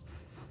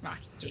 Right,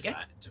 To, there you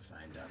go. to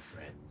find our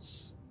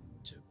friends,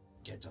 to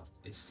get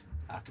off this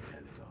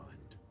archipelago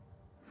and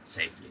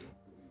safely,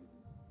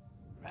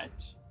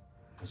 right?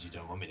 Because you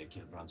don't want me to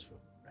kill Bronzefruit,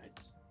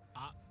 right?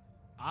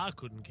 I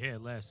couldn't care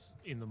less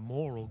in the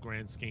moral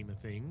grand scheme of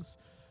things,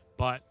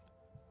 but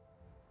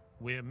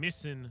we're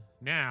missing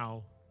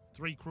now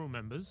 3 crew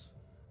members.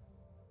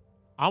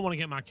 I want to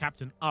get my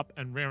captain up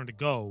and raring to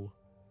go,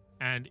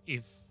 and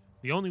if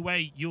the only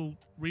way you'll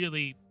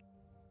really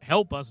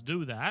help us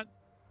do that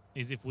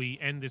is if we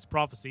end this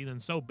prophecy, then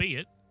so be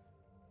it.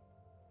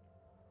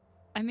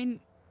 I mean,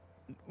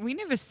 we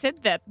never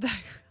said that, though.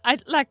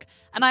 And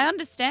I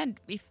understand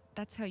if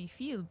that's how you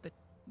feel, but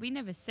we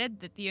never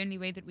said that the only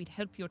way that we'd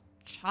help your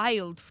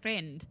child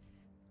friend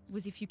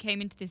was if you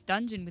came into this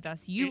dungeon with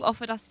us. You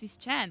offered us this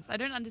chance. I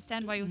don't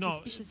understand why you're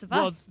suspicious of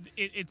us.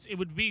 It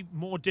would be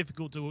more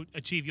difficult to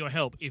achieve your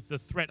help if the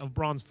threat of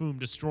Bronze Fume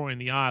destroying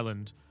the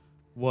island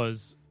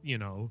was,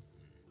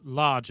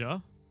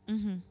 larger.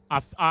 Mm-hmm.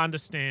 I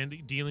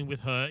understand dealing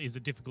with her is a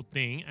difficult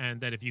thing,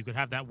 and that if you could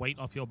have that weight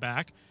off your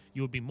back,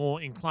 you would be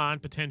more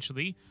inclined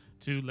potentially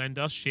to lend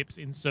us ships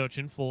in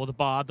searching for the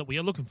bard that we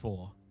are looking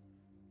for.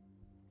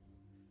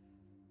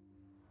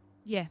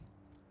 Yeah.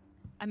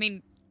 I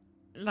mean,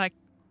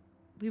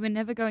 we were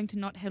never going to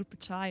not help a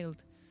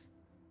child.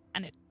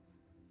 And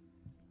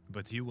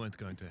But you weren't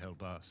going to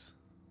help us.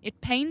 it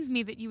pains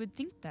me that you would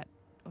think that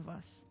of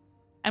us.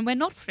 And we're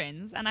not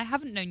friends, and I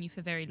haven't known you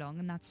for very long,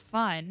 and that's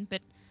fine,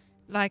 but,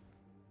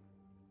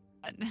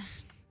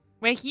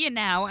 We're here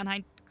now, and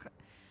I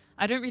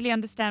don't really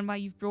understand why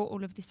you've brought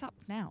all of this up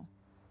now.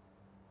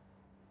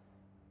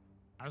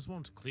 I just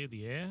want to clear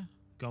the air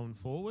going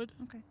forward.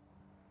 Okay.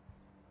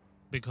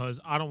 Because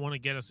I don't want to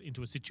get us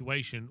into a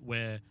situation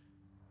where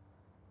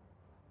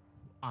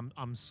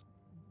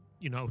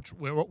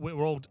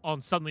we're all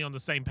suddenly on the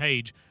same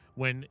page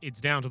when it's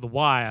down to the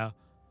wire.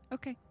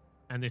 Okay.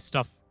 And this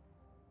stuff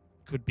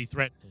could be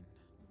threatening.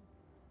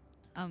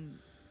 I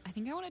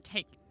think I want to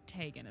take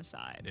Tegan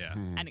aside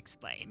and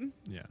explain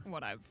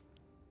what I've...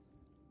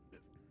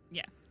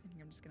 Yeah, I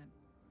think I'm just going to...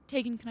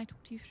 Tegan, can I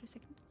talk to you for a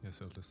second?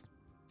 Yes, Eldest.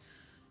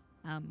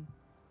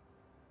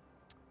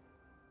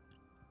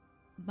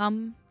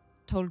 Mum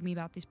told me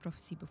about this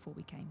prophecy before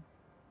we came,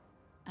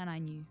 and I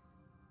knew.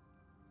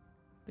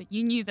 But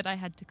you knew that I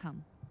had to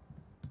come.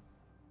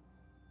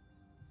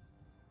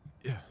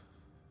 Yeah.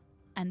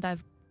 And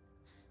I've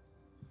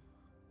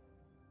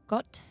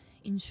got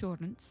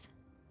insurance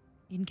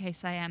in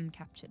case I am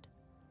captured.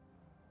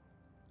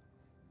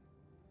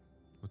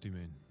 What do you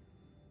mean?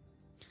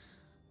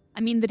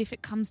 I mean that if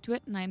it comes to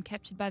it and I am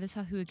captured by the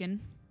Sahuagin,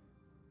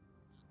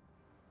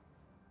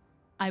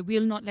 I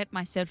will not let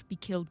myself be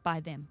killed by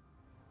them.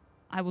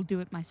 I will do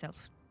it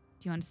myself.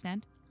 Do you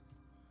understand?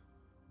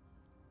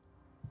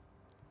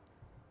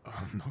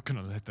 I'm not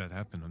going to let that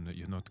happen.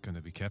 You're not going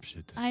to be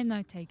captured. I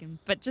know, Tegan,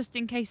 but just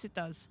in case it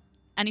does.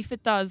 And if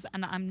it does,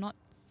 and I'm not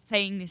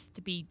saying this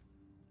to be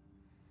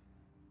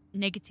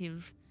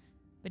negative,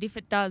 but if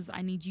it does,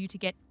 I need you to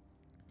get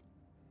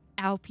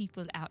our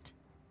people out.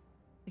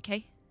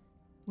 Okay?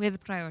 We're the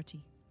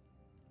priority.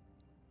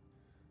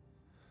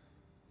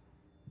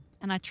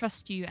 And I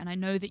trust you, and I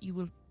know that you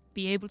will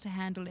be able to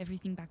handle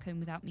everything back home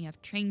without me.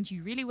 I've trained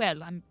you really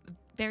well. I'm a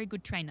very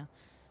good trainer.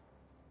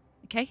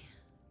 Okay?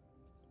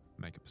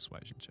 Make a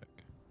persuasion check.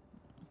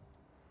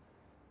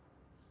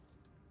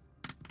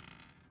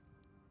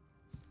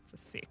 It's a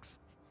 6.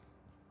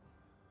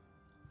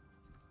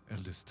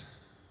 Eldest,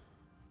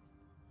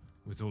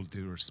 with all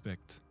due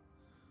respect,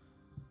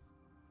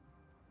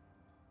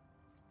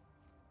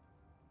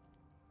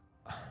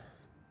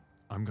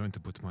 I'm going to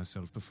put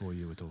myself before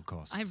you at all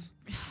costs.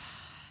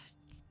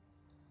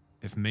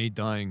 If me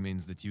dying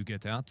means that you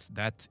get out,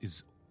 that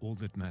is all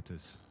that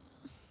matters.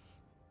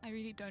 I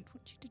really don't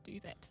want you to do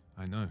that.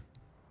 I know,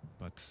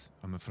 but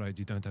I'm afraid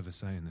you don't have a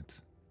say in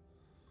it.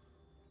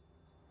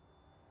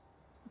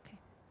 Okay.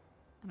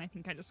 And I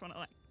think I just want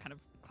to kind of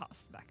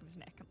clasp the back of his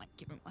neck and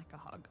give him a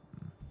hug.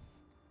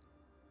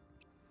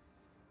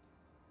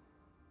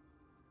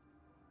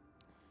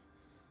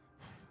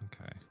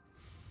 Okay.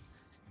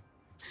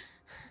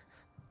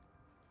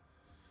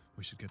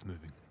 We should get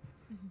moving.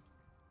 Mm-hmm.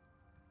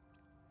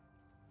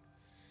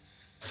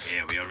 Okay,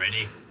 are we all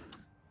ready?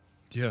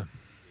 Yeah.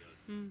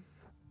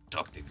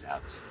 Doctor's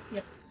out.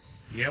 Yep.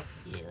 Yep.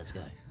 Yeah, let's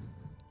go.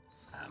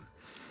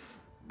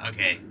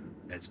 Okay,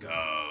 let's go.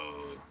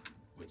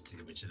 Which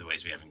of the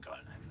ways we haven't gone?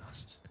 I haven't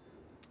asked.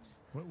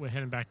 We're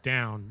heading back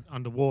down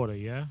underwater,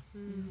 yeah?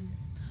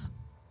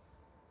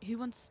 Who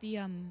wants the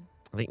I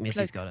think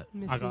Missy's cloak? got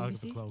it. I got the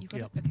Missy's? cloak, You got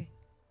yep. it? Okay.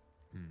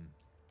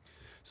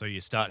 So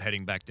you start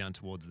heading back down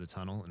towards the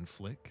tunnel and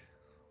Flick.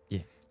 Yeah.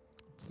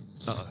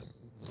 Uh-oh.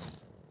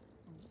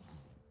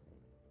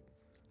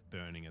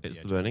 Burning at It's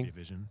the the edges burning. of your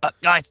vision.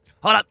 Guys,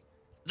 hold up.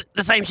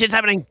 The same shit's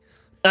happening.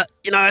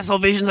 I saw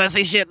visions, I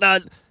see shit.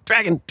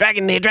 Dragon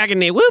near.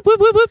 Whoop, whoop,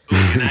 whoop, whoop.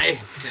 Can I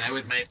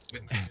with my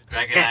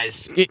dragon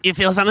eyes? You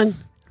feel something?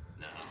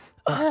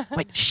 No.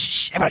 Wait,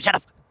 shh, everyone shut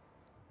up.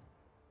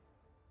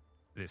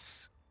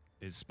 This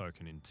is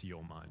spoken into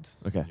your mind.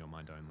 Okay. In your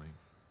mind only.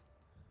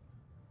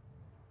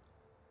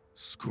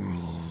 Scroll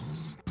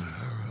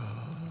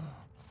bearer.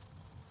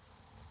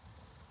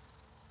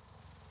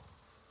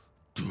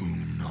 Do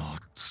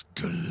not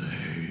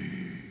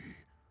delay.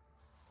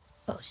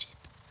 Oh, shit.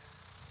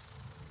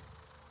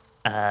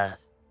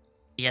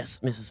 Yes,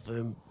 Mrs.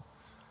 Foom.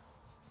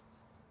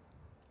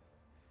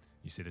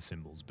 You see the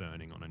symbols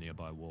burning on a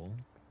nearby wall.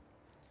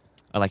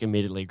 I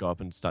immediately go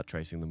up and start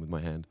tracing them with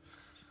my hand.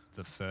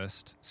 The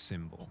first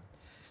symbol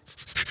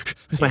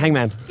It's my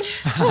hangman.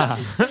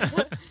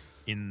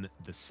 in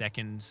the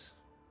second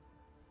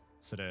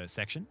sort of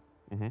section,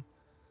 Mm-hmm.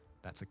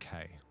 that's a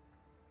K.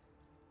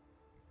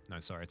 No,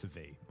 sorry, it's a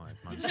V. My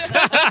mistake.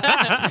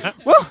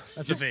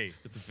 That's a V.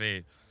 It's a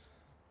V.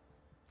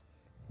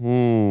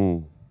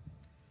 Room.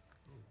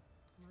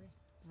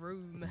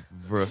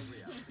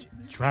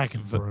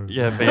 Dragon fruit.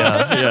 Yeah,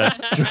 VR. Yeah.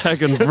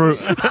 Dragon fruit.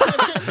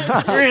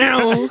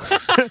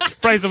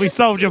 Fraser, we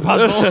solved your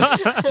puzzle.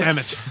 Damn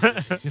it.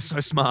 You're so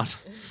smart.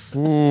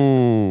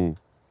 I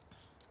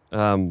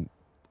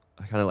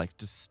kind of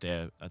just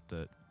stare at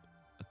the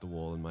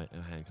wall and my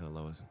hand kind of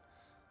lowers.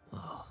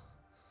 Oh,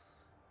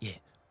 yeah.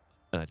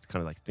 And I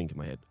kind of think in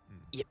my head.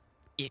 Yep,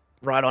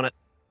 right on it.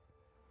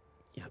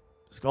 Yep,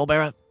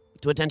 Skullbearer,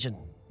 to attention.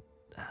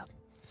 I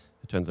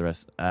turn to the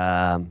rest.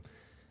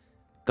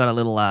 Got a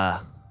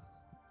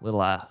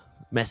little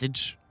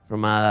message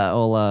from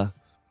all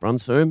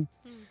Bronze Foom.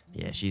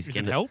 Yeah, she's Does it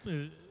getting help?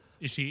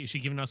 Is she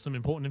giving us some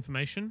important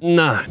information?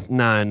 No.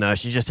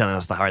 She's just telling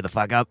us to hurry the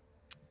fuck up.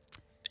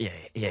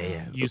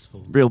 Yeah.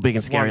 Useful. Real big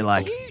and scary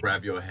like.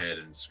 Grab your head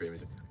and scream at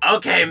him.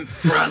 Okay,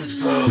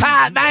 Brunsford.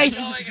 Mace!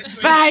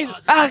 Mace!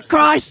 Oh,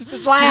 Christ!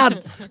 It's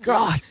loud!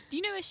 Christ! Do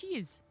you know where she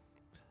is?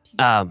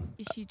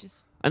 Is she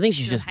just... I think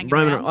she's just hanging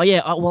roaming. around? Oh,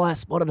 yeah. Well, I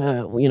spotted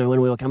her,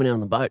 when we were coming in on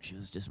the boat. She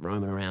was just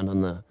roaming around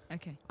on the...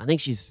 Okay. I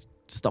think she's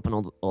stopping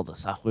all the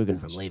Sahuagin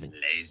from leaving.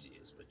 Lazy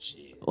is what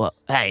she is. Well,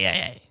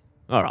 hey.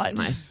 All right,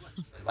 Mace.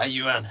 Why are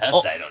you on her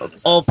side all of a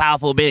sudden? All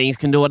powerful beings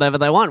can do whatever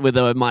they want with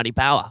their mighty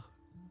power.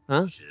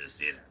 Huh? You should have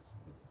seen her.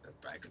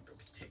 That bride could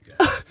probably take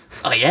her.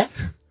 Oh, yeah?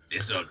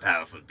 This all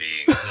powerful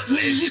being is not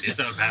lazy. This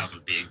all powerful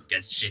being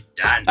gets shit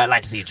done. I'd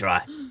like to see you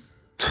try.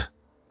 Okay.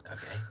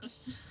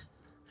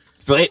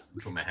 Sweet.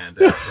 Put my hand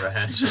out for a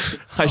handshake.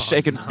 I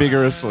shake it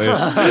vigorously.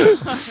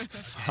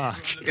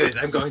 Fuck. Guys,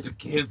 I'm going to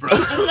kill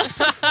Brunsford.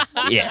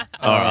 Yeah.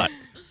 All right.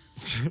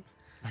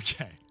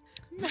 Okay.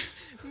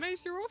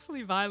 Mace, you're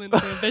awfully violent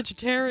for a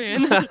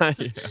vegetarian.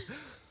 Why?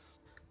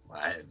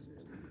 I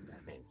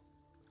mean,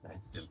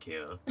 I'd still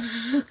kill.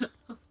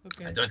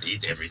 Okay. I don't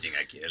eat everything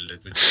I kill.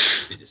 It would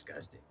be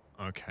disgusting.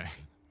 Okay.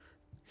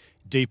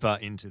 Deeper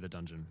into the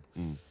dungeon.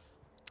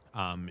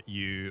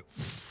 You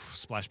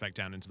splash back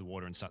down into the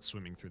water and start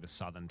swimming through the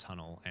southern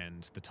tunnel.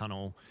 And the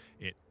tunnel,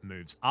 it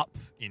moves up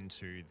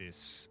into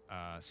this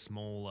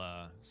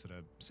smaller sort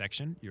of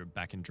section. You're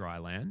back in dry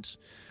land.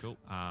 Cool.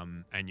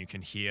 And you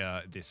can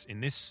hear this in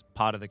this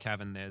part of the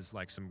cavern. There's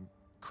like some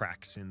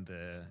cracks in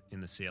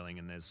the ceiling,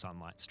 and there's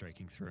sunlight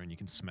streaking through, and you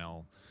can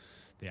smell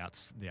the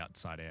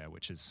outside air,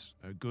 which is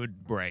a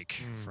good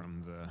break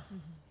from The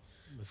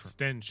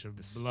stench of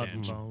the blood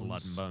stench and of bones.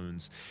 blood and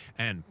bones,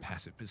 and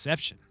passive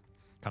perception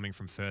coming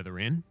from further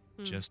in,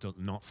 just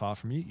not far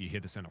from you. You hear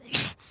the sound of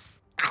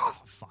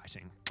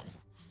fighting.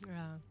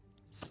 Yeah.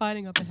 It's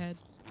fighting up ahead.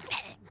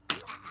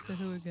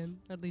 Sahuagin,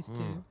 at least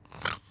two.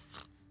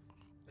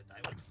 But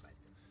I won't fight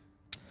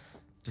them.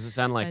 Does it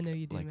sound like I know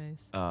you do,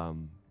 Mace.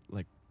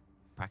 like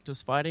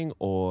practice fighting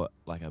or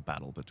like a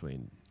battle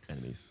between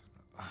enemies?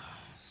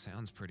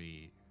 Sounds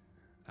pretty.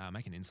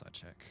 Make an insight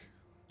check.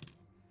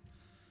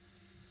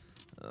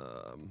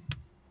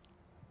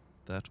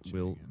 That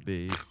will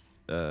be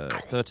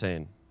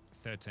 13.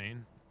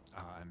 13.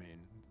 I mean,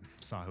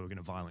 Sahuagin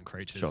are violent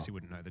creatures. Sure. You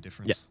wouldn't know the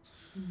difference.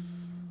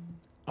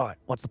 All right.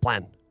 What's the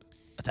plan?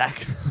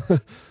 Attack?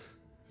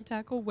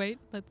 Attack or wait,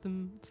 let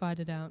them fight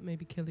it out,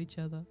 maybe kill each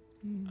other.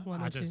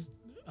 One or two.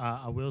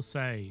 I will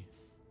say,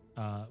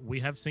 we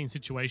have seen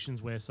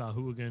situations where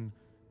Sahuagin,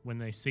 when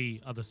they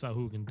see other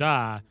Sahuagin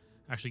die,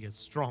 actually get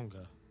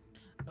stronger.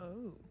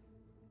 Oh.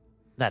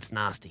 That's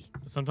nasty.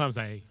 Sometimes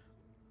they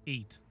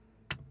eat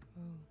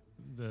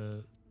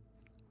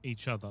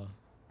each other.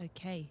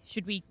 Okay.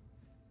 Should we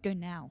go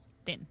now,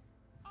 then?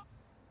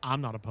 I'm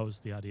not opposed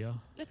to the idea.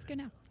 Let's go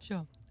now.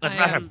 Sure. Let's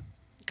smash him.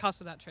 Cast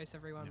without trace,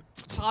 everyone.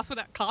 Cast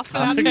without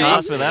trace.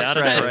 Cast without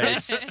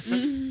trace.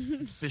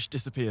 Fish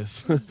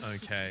disappears.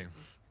 Okay.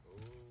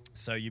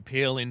 So you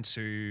peel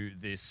into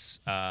this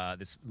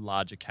this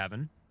larger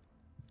cavern,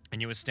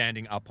 and you were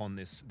standing up on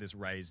this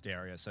raised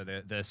area. So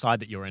the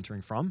side that you're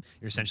entering from,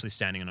 you're essentially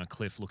standing on a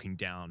cliff looking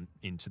down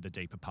into the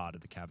deeper part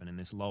of the cavern in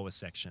this lower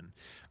section.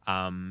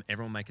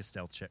 Everyone make a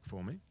stealth check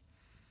for me.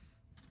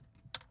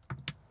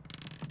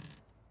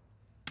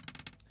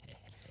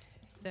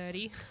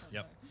 30.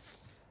 Yep.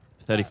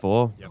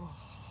 34. Yep.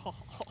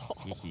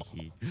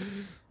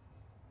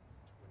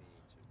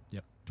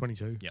 Yep.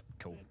 22. Yep.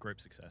 Cool.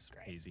 Group success.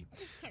 Easy.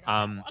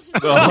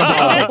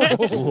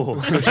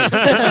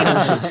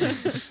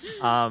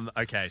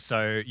 Okay,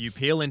 so you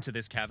peel into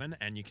this cavern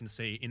and you can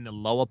see in the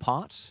lower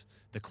part,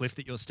 the cliff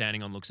that you're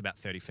standing on looks about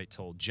 30 feet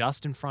tall.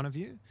 Just in front of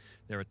you,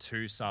 there are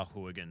two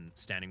Sahuagin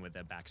standing with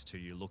their backs to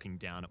you, looking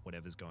down at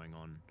whatever's going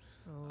on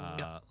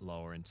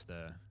lower in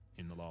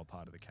the lower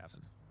part of the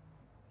cavern.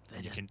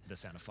 The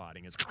sound of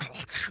fighting is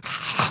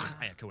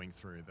echoing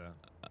through the...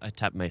 I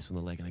tap Mace on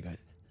the leg and I go,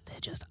 They're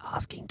just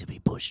asking to be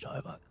pushed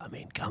over. I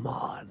mean, come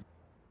on.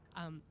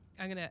 I'm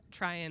going to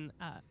try and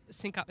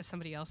sync up with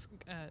somebody else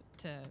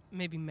to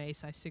maybe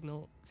Mace. I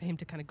signal for him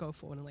to kind of go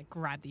forward and like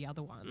grab the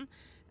other one.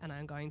 And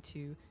I'm going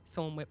to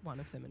thorn whip one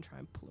of them and try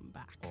and pull him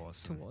back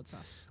towards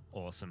us.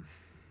 Awesome.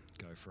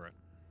 Go for it.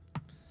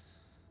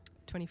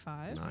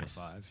 25. Nice.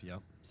 5,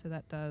 yep. So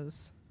that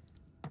does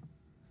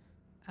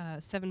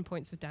 7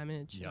 points of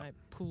damage. Yep. And I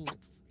pull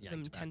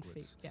them 10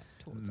 backwards. feet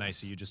towards Mace,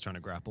 us. are you just trying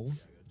to grapple?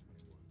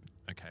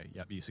 Okay,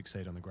 yep, you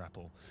succeed on the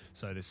grapple.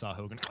 So this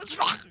Sahuagin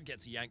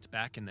gets yanked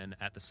back, and then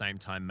at the same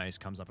time, Mace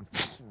comes up and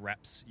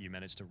wraps. You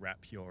manage to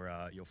wrap your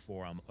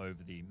forearm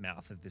over the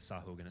mouth of this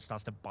Sahuagin. It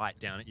starts to bite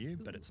down at you,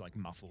 but it's like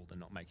muffled and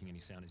not making any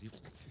sound as you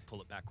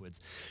pull it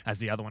backwards. As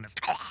the other one is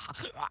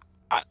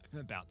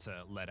about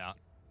to let out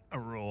a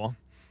roar.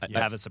 You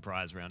have a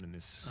surprise round in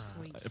this.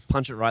 Sweet. I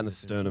punch it right in the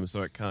sternum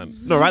so it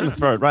can't. No, right in the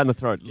throat. Right in the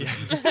throat.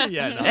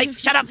 Yeah, no. Hey,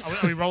 shut up!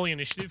 Are we rolling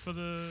initiative for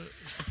the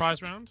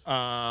surprise round?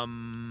 Or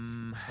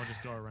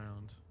just go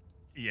around?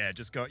 Yeah,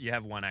 just go. You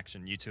have one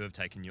action. You two have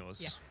taken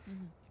yours. Yeah.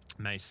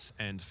 Mm-hmm. Mace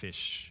and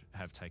Fish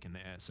have taken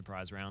their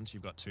surprise round.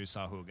 You've got two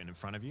Sahuagin in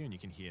front of you, and you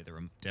can hear there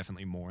are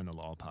definitely more in the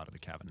lower part of the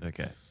cavern.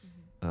 Okay.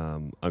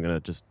 I'm going to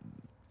just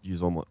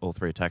use all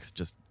 3 attacks.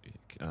 Just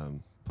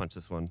punch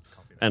this one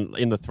and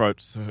in the throat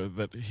so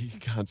that he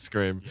can't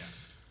scream.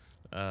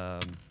 Yeah.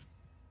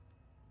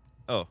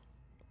 Oh,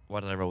 why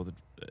did I roll with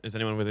it? Is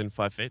anyone within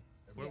 5 feet?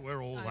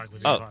 We're all like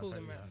within Oh. 5 Pull feet,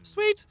 them yeah. around.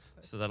 Sweet.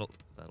 So that'll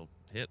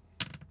hit.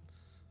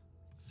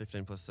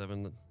 15 plus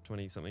 7,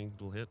 20 something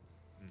will hit,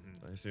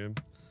 I assume.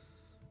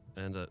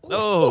 And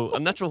a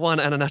natural 1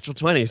 and a natural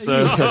 20.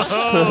 So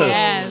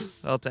Yes.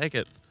 I'll take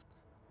it.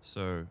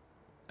 So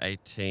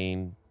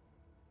 18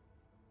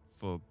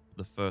 for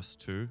the first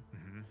 2,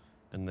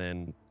 and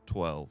then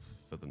 12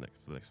 for the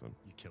next one.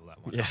 You kill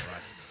that one. Yeah.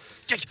 Right.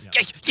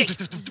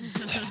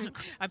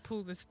 I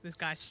pull this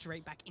guy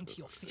straight back into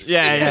your fist.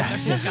 Yeah.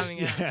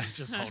 Coming out. Yeah,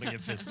 just holding your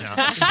fist down,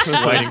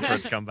 waiting for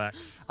it to come back.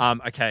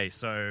 Okay,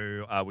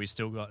 so we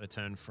still got a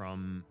turn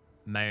from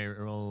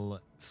Meryl,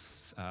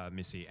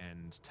 Missy,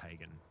 and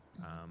Tegan.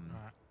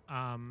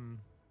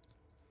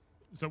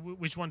 So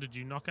which one did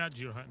you knock out? Did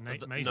you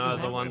Mace? No,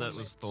 the one that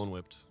was thorn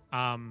whipped.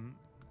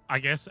 I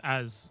guess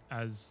as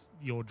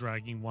you're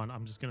dragging one,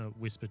 I'm just gonna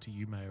whisper to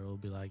you, Mayor. It'll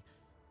be like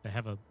they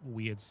have a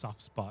weird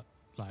soft spot,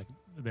 like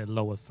their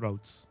lower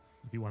throats.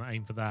 If you want to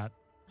aim for that,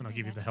 and I'll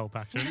give you the help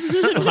action.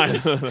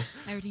 I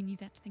already knew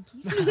that. Thank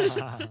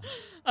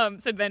you.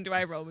 So then, do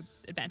I roll with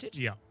advantage?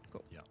 Yeah.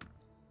 Cool. Yeah.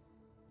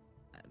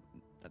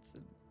 That's.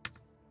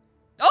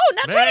 Oh,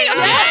 nat 20!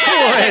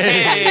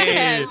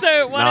 Hey!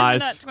 So one Nice.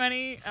 is a nat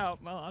 20. Oh,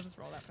 well, I'll just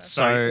roll that first.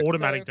 So So-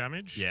 automatic So-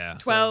 damage. Yeah.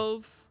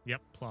 12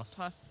 Yep.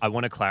 Plus. I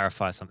want to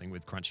clarify something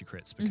with crunchy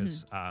crits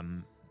because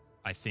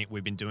I think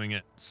we've been doing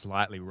it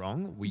slightly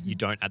wrong. You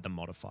don't add the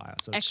modifier,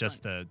 so it's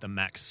just the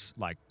max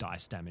like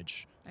dice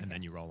damage, and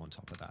then you roll on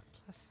top of that.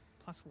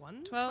 Plus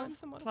 1. 12 times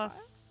the modifier?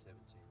 plus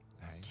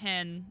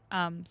 10,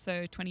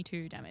 so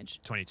 22 damage.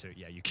 22.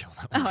 Yeah, you kill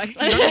that Oh, one.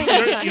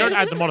 excellent. You don't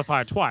add the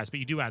modifier twice, but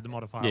you do add the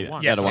modifier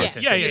once. Yes, once.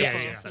 yes, Yeah, yes, yeah, yes, yeah,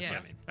 yes, yeah. that's Yeah. what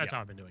I mean. That's Yeah.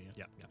 how I've been doing it.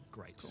 Yeah,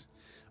 great.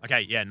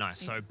 Okay, yeah, nice.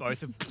 So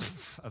both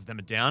of them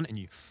are down, and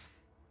you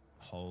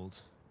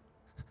hold,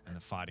 and the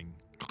fighting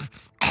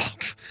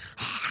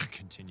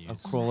continues. I'll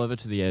crawl over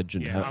to the edge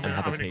and Yeah, I'm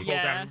have a gonna peek. crawl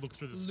down Yeah. and look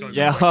through the scope.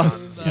 Yeah, Like,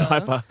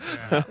 sniper.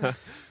 yeah.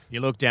 You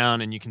look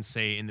down, and you can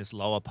see in this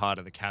lower part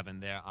of the cavern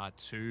there are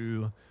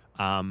 2.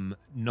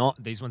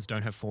 These ones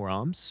don't have 4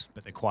 arms,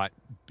 but they're quite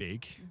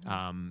big.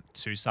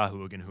 2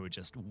 Sahuagin who are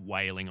just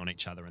wailing on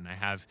each other, and they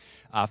have,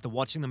 after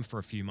watching them for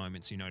a few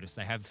moments, you notice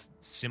they have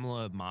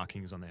similar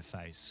markings on their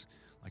face,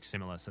 like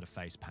similar sort of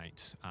face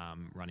paint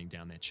running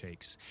down their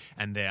cheeks.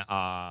 And there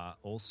are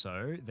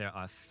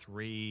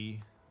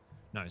 3.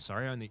 No,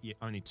 sorry,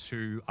 only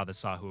 2 other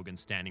Sahuagin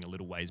standing a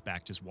little ways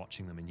back, just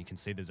watching them, and you can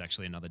see there's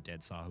actually another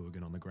dead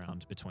Sahuagin on the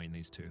ground between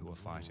these 2 who are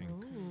fighting.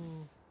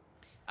 Ooh.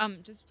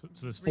 Just So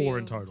there's 4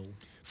 in Real- total.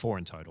 4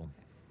 in total.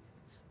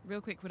 real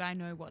quick, would I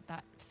know what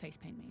that face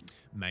paint means?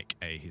 Make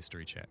a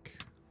history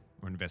check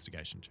or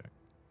investigation check.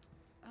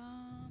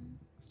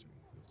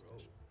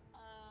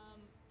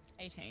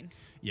 18.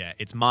 Yeah,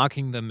 it's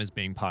marking them as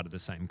being part of the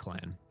same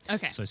clan.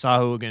 Okay. So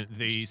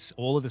Sahuagin,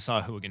 all of the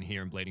Sahuagin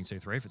here in Bleeding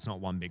Tooth Reef, it's not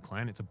one big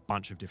clan, it's a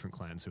bunch of different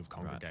clans who have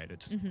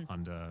congregated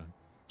under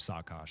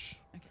Sarkash.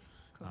 Okay,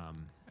 cool.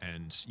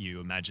 And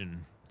you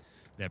imagine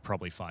they're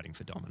probably fighting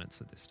for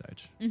dominance at this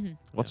stage.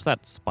 What's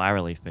that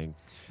spirally thing?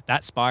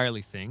 That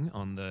spirally thing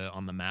on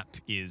the map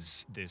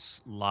is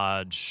this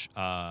large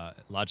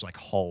like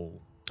hole.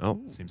 Oh.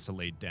 It seems to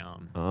lead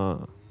down.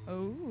 Ah.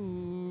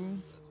 Oh.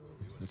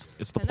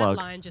 It's the And plug.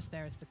 that line just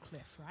there is the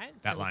cliff, right?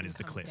 That So we line can is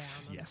the come cliff.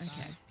 down on the Yes.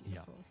 side. Yeah.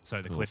 Beautiful.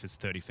 So the Cool. cliff is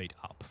 30 feet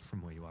up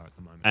from where you are at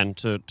the moment. And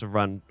to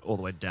run all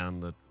the way down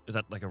the... Is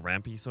that like a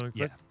rampy sort of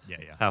yeah, cliff?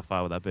 yeah. How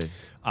far would that be?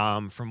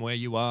 From where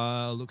you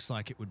are, looks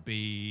like it would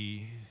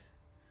be.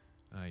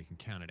 You can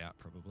count it out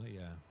probably.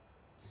 Yeah.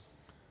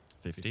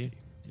 50?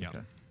 Yeah.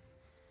 Okay.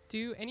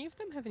 Do any of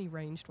them have any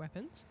ranged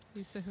weapons?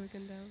 These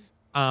Sahuagin down?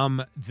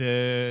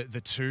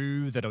 The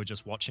 2 that I was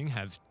just watching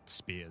have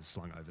spears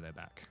slung over their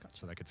back,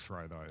 so they could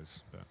throw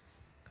those. But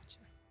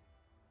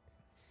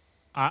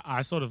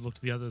I sort of looked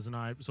at the others and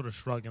I sort of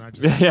shrugged and I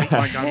just Yeah.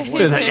 my guns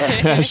away.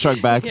 Yeah,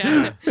 shrug back.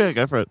 Yeah. Yeah,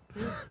 go for it.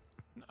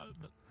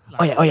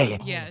 Like, yeah.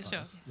 Yeah, all of sure.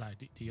 us, like,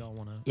 do y'all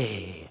want to?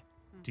 Yeah.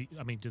 Do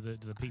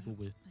the people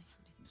with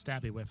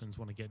stabby weapons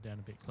want to get down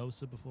a bit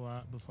closer before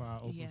I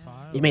open Yeah.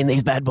 fire? You mean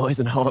these bad boys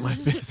and hold up my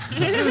fists?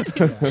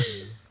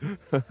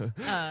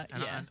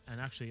 And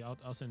actually,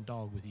 I'll send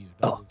Dog with you.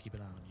 Dog will keep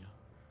an eye on you.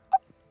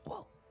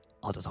 Well,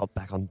 I'll just hop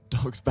back on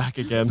Dog's back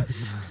again.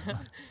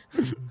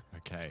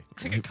 okay.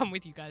 I can come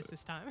with you guys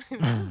this time.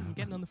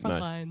 Getting on the front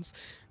Nice. lines.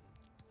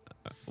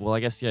 Well, I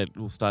guess, yeah,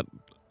 we'll start,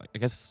 I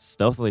guess,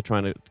 stealthily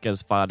trying to get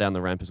as far down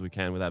the ramp as we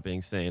can without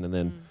being seen. And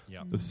then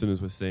Yeah. as soon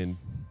as we're seen,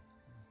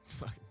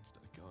 fucking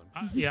start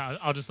going. Yeah,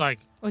 I'll just like,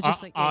 Or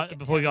just like, yeah, get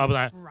before you go, down I'll be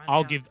like, and run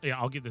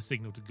I'll give the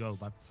signal to go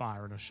by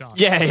firing a shot.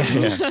 Yeah.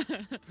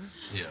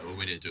 Yeah, all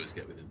we need to do is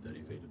get within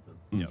 30 feet of them.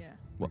 Yep.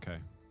 Yeah. Okay.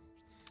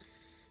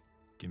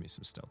 Give me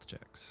some stealth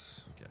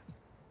checks. Okay.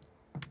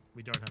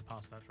 We don't have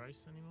past that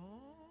trace anymore,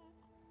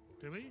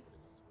 do we?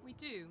 We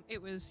do.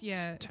 It was,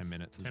 yeah. 10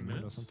 minutes, 10 isn't it, or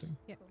minutes. something?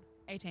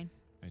 18.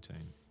 18.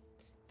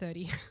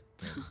 30.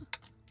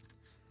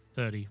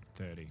 30.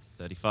 30.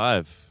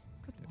 35.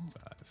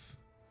 35.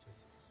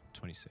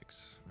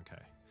 26.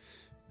 Okay.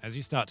 As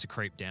you start to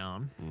creep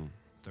down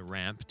the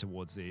ramp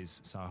towards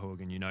these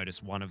Sahug, and you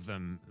notice one of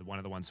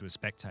the ones who is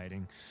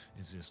spectating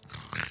is just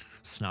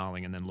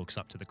snarling and then looks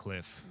up to the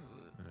cliff.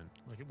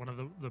 Like one of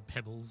the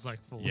pebbles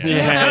falls.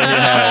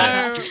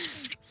 Yeah.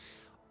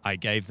 I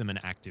gave them an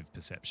active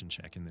perception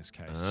check in this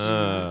case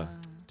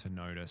to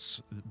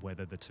notice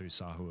whether the two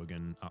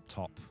Sahuagin up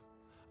top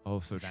Oh,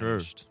 so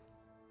vanished. true.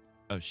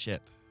 Oh,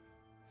 shit.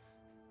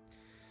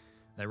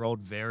 They rolled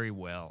very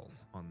well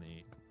on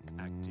the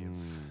active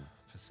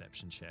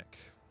perception check.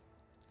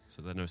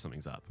 So they know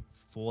something's up.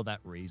 For that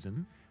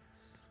reason,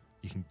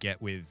 you can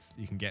get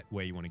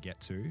where you want to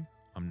get to.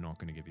 I'm not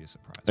going to give you a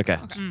surprise. Okay.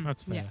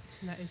 That's fair. Yeah,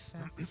 that is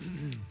fair.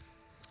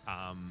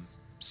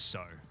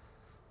 So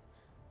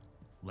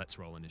let's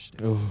roll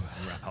initiative Ooh.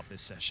 and wrap up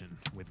this session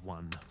with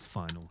one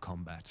final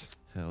combat.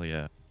 Hell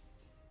yeah.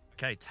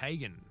 Okay,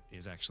 Tegan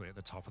is actually at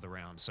the top of the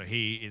round. So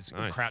he is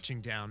Nice. crouching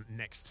down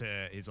next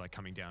to, he's like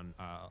coming down,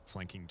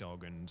 flanking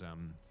Dog and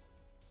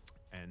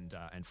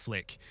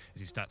Flick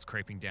as he starts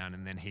creeping down,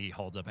 and then he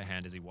holds up a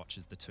hand as he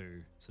watches the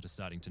two sort of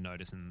starting to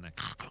notice, and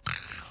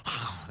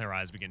their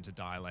eyes begin to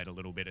dilate a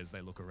little bit as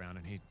they look around,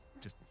 and he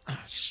just,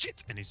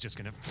 shit, and he's just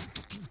going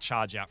to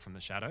charge out from the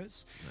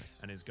shadows. Nice.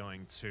 And is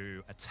going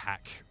to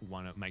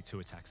make 2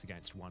 attacks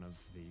against one of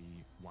the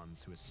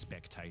ones who is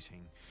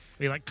spectating.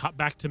 We cut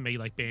back to me,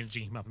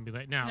 bandaging him up, and be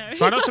like, now,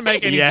 try not to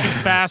make any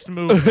fast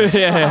moves.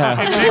 Yeah.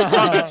 In next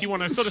combats, you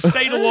want to sort of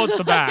stay towards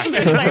the back.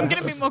 I'm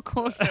going to be more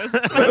cautious.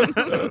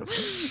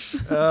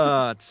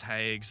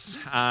 Tags.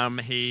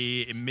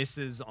 He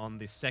misses on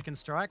the second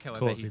strike. However,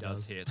 course he he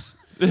does does. hit.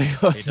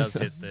 He does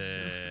hit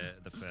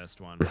the first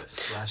one.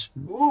 Slash.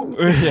 Ooh.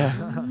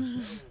 Yeah.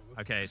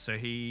 Okay, so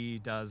he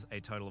does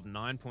a total of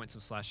 9 points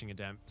of slashing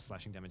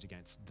damage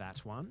against that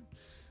one.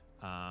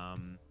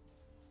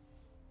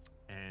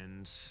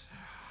 And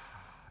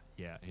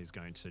yeah, he's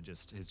going to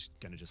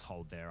just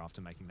hold there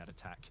after making that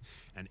attack,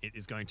 and it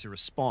is going to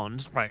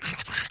respond by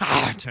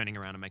turning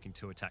around and making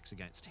 2 attacks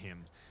against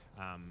him,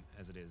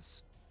 as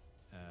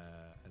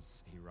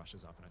he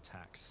rushes up and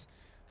attacks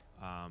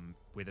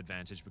with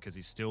advantage because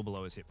he's still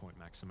below his hit point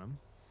maximum.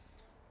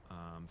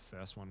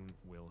 First one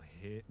will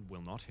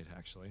not hit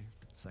actually.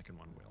 Second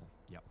one will.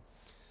 Yep.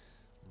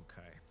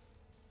 Okay.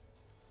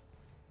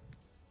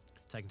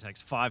 Taken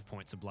takes 5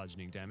 points of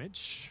bludgeoning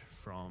damage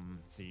from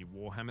the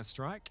Warhammer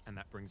strike, and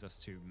that brings us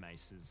to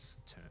Mace's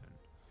turn.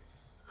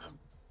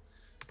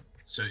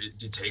 So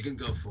did Tegan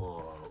go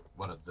for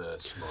one of the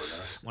smaller?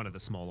 One of the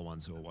smaller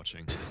ones who are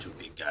watching. To the 2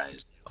 big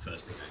guys, the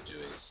first thing I do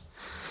is,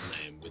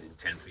 when I'm within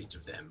 10 feet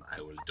of them, I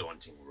will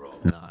daunting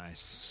roll.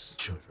 Nice.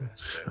 Short rest.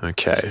 So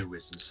Okay. 2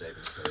 wisdom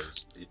saving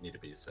throws. It need to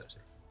be a 30.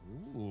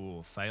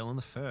 Ooh, fail on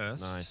the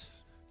first.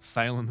 Nice.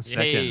 Fail on the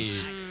Yay.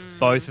 second.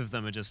 Both of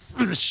them are just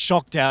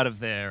shocked out of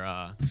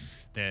their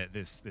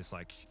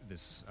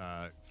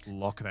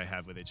lock they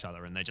have with each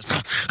other, and they just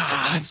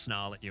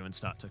snarl at you and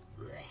start to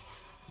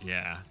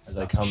As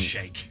I come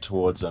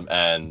towards them,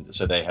 and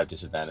so they have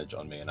disadvantage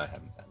on me, and I have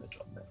advantage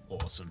on them.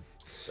 Awesome.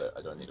 So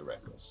I don't need a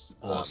reckless.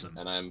 Awesome.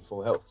 And I'm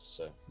full health,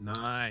 so.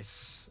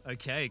 Nice.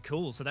 Okay,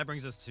 cool. So that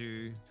brings us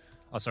to.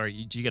 Oh, sorry.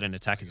 Do you get an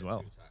attack as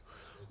well?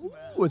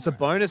 Ooh, it's a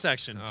bonus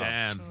action. Oh.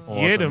 Damn.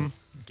 Get him.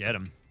 Get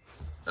him.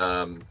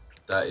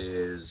 That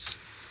is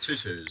 2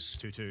 2s.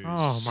 2 2s.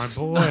 Oh, my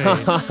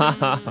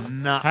boy.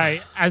 Nah.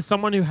 Hey, as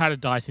someone who had a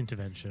dice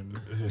intervention,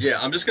 Yeah,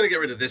 I'm just gonna get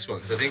rid of this one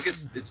because I think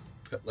it's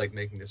like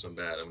making this one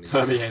bad. I'm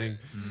gonna use this.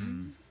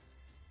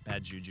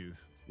 Bad juju.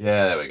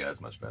 Yeah, there we go.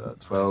 It's much better.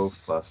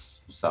 12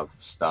 plus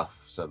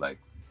stuff, so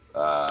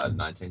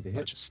 19 to hit.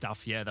 Bunch of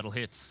stuff. Yeah, that'll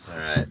hit. All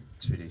right,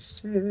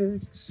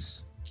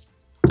 2d6.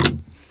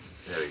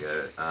 There we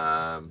go.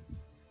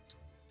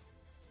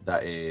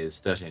 That is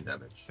 13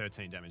 damage.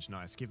 13 damage.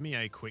 Nice. Give me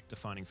a quick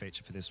defining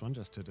feature for this one,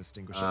 just to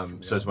distinguish it from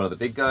the So it's other one of the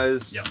big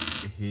guys. Yep.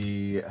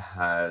 He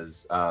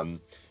has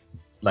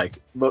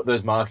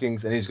those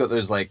markings, and he's got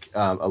those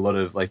a lot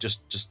of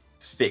just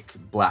thick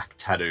black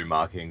tattoo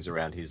markings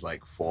around his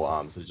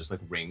forearms. They're just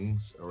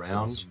rings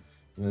around. Awesome.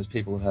 And those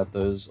people have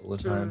those all the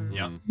time.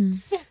 Yep. You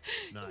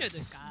know Nice.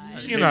 those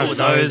guys. You know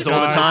those all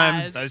the guys.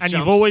 time. Those and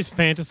you've jumps. always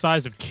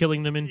fantasized of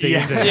killing them in D&D.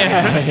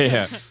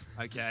 Yeah.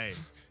 Okay.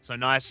 So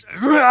nice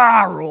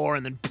roar,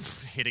 and then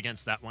hit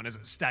against that one as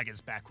it staggers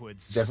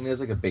backwards. Definitely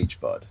has a beach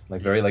bud,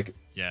 very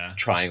Yeah.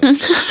 triangle.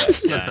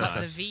 chest. Yeah, The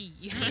nice. V.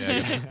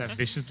 Yeah. That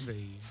vicious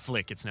V.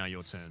 Flick, it's now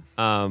your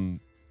turn.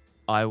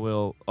 I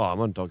will. Oh, I'm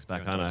on Dog's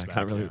back, You're on aren't I? Dog's I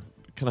can't back, really.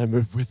 yeah. Can I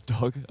move with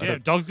Dog? Yeah,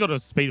 dog's got a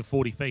speed of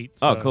 40 feet.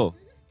 Oh, so- cool.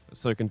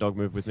 So can Dog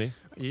move with me?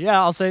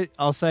 Yeah, I'll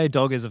say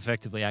Dog is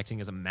effectively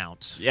acting as a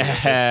mount. Yeah.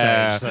 At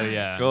this stage. So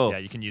yeah, Cool. Yeah,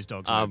 you can use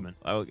Dog's movement.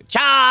 I will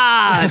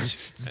charge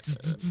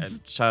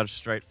and charge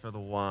straight for the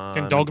one.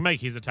 Can Dog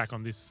make his attack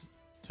on this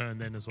turn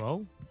then as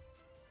well?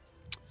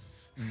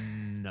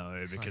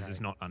 No, because Okay.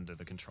 it's not under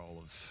the control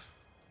of.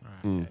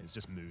 Alright. Yeah, it's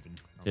just moving.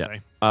 I'll Yeah.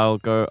 say. I'll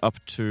go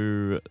up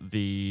to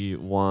the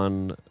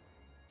one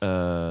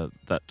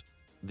that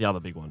the other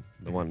big one,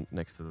 the one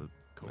next to the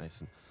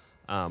Mason,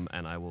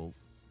 and I will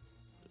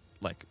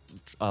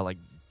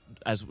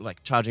as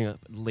charging a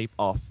leap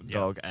off Yep.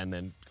 dog and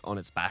then on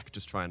its back,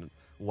 just trying to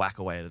whack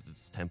away at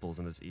its temples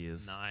and its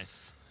ears.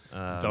 Nice.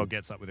 Dog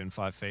gets up within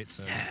 5 feet,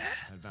 so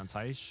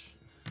advantage.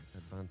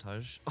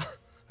 I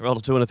rolled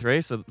a 2 and a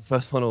 3, so the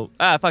first one will...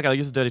 I'll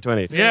use a dirty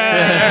 20.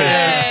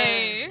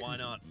 Yay. Why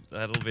not?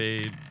 That'll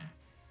be...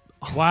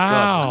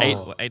 Wow.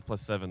 God, 8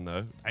 plus 7,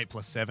 though. 8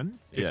 plus 7?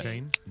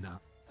 15. No.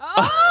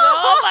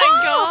 Oh my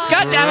god!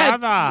 God damn it!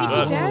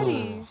 Brother.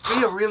 Daddy.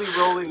 We are really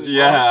rolling.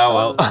 Yeah,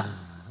 rocks.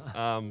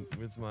 well.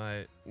 With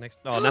my next...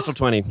 Oh, natural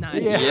 20.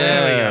 Nice. Yeah.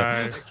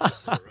 There we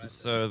go.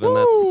 So then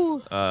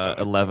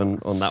that's 11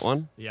 on that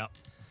one. Yep.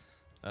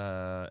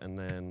 And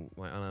then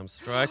my unarmed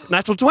strike.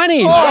 Natural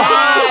 20!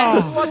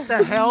 What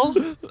the hell?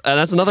 And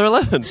that's another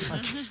 11.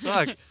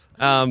 Fuck.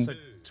 So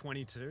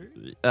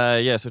 22?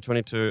 So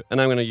 22.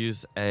 And I'm going to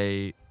use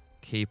a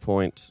key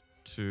point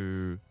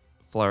to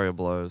flurry of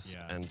blows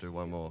and do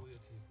one more.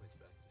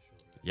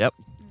 Yep.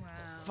 Wow.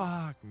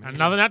 Fuck, man.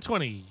 Another nat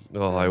 20.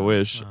 Oh, I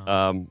wish.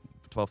 Oh.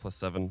 12 plus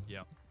 7.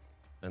 Yep.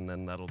 And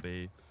then that'll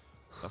be...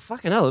 Oh,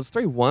 fucking hell, there's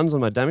 3 1s on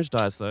my damage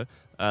dice, though.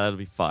 That'll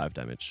be 5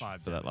 damage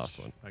for that last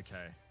one.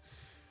 Okay.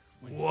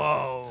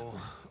 Whoa.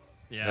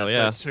 Yeah, Hell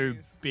yeah. so 2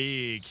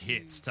 big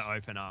hits to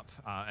open up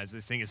as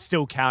this thing is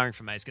still cowering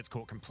from Mace, gets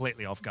caught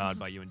completely off guard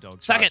by you and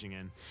Dog Suck it. charging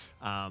in.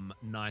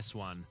 Nice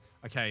one.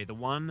 Okay, the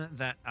one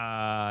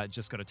that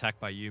just got attacked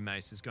by you,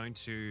 Mace, is going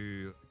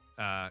to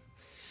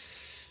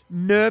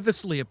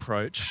nervously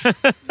approach. Can't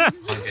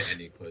get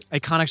any closer.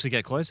 It can't actually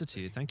get closer to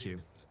you. Thank you.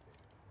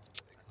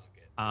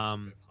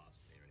 Well,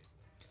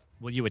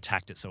 you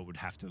attacked it, so it would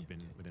have to have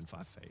been within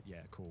 5 feet. Yeah,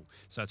 cool.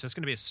 So it's just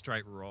going to be a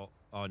straight roll.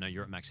 Oh, no,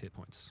 you're at max hit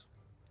points.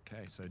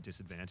 Okay, so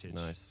disadvantage.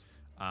 Nice.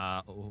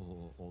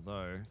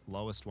 Although,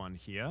 lowest one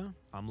here,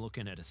 I'm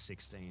looking at a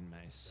 16,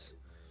 Mace.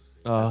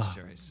 Oh. That's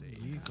your AC.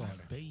 You got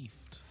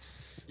beefed.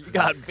 You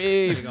got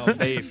beef. You got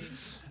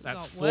beefed.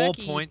 That's Got 4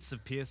 worky. points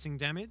of piercing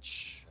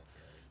damage.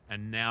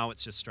 And now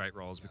it's just straight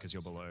rolls because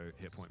you're below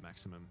hit point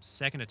maximum.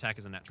 Second attack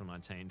is a natural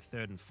 19.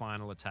 Third and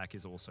final attack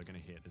is also going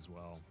to hit as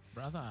well.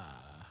 Brother.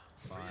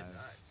 5,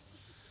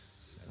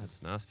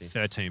 That's nasty.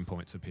 13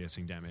 points of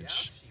piercing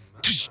damage.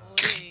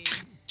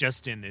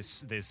 Just in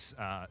this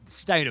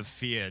state of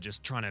fear,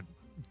 just trying to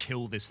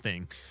kill this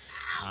thing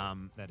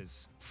that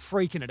is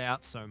freaking it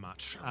out so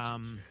much.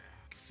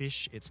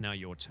 Fish, it's now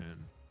your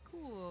turn.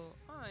 Cool.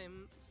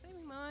 I'm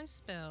saving my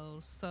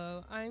spells,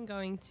 so I'm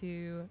going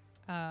to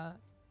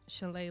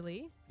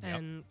shillelagh Yep.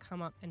 and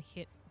come up and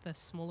hit the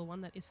smaller one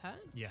that is hurt.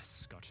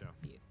 Yes, gotcha.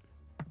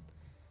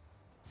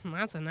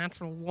 That's a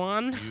natural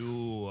 1.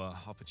 You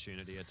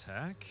opportunity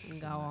attack. Go in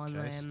that on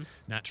case. then.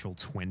 Natural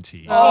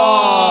 20.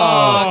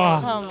 Oh,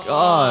 come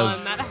God.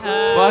 on, that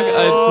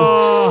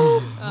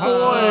hurt.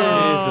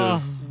 Fuck,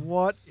 Jesus.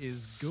 What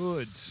is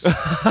good?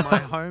 My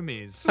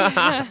homies.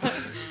 Bet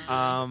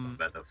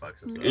that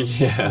fucks us up.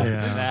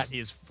 Yeah. That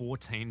is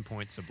 14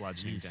 points of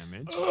bludgeoning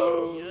damage.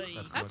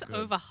 That's not good.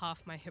 over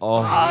half my hit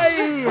Oh.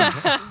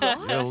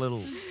 points. You're a little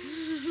I'm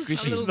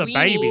squishy. a little This is a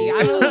baby. weenie.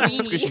 I'm a little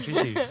weenie. Squishy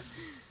fishy.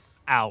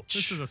 Ouch.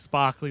 This is a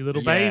sparkly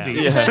little Yeah.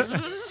 baby. Yeah.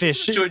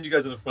 Fish. Join you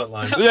guys on the front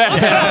line.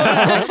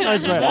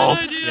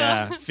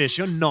 Yeah, Fish,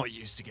 you're not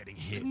used to getting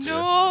hit.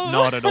 No.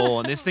 Not at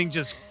all. And this thing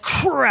just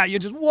you're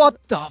just, what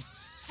the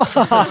fuck?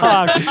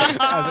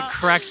 As it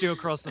cracks you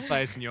across the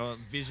face and your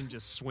vision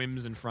just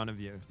swims in front of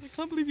you. I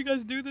can't believe you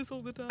guys do this all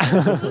the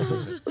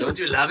time. Don't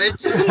you love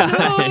it?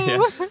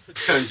 Yeah.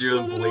 Turns you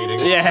and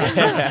bleeding. Yeah.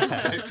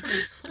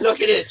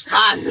 Look at it, it's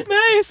fun.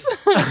 Nice.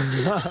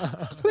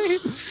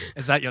 Please.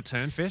 Is that your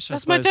turn, Fish?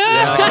 That's I my suppose? turn.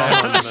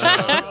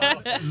 Yeah,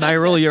 okay.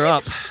 Mayril, you're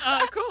up.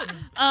 Cool.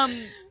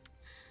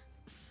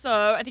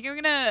 So I think I'm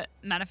gonna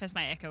manifest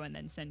my echo and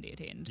then send it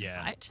in to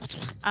Yeah. fight.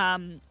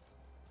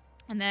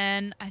 And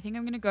then I think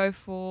I'm gonna go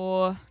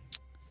for.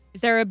 Is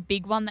there a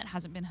big one that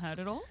hasn't been hurt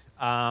at all?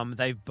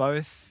 They've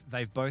both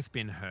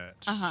been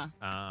hurt. Uh-huh.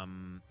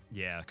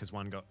 Yeah, because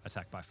one got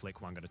attacked by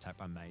Flick, one got attacked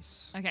by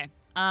Mace. Okay.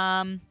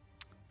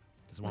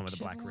 There's the one with the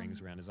black Whichever rings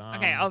one. around his arm.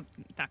 Okay. Oh,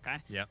 that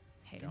guy. Yep.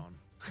 Hate Go him.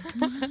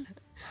 on.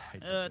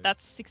 Hate that dude.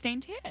 That's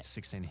 16 to hit.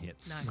 16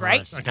 hits. Nice.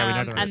 Great. Okay, we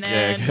know the And rest.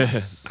 then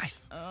Yeah.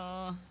 Nice.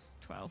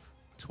 12.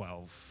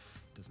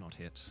 12 does not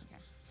hit.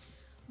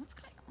 What's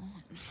going on?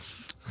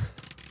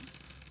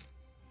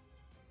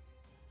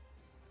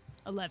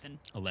 11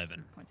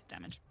 11. points of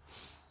damage.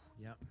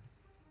 Yep.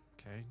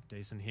 Okay,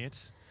 decent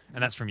hit.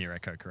 And that's from your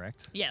echo,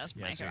 correct? Yeah, that's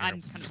my Yeah, so echo. you're I'm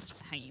gonna- kind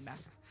of hanging back.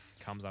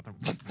 Comes up and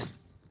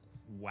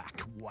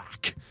whack,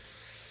 whack.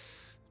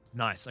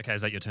 Nice. Okay,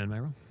 is that your turn,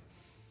 Mayra?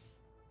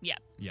 Yeah.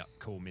 Yep.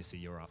 Cool, Missy,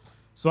 you're up.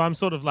 So I'm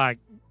sort of like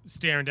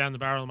staring down the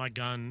barrel of my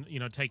gun,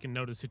 taking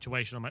note of the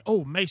situation. I'm like,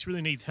 oh, Mace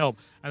really needs help.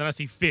 And then I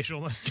see Fish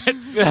almost get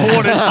torn in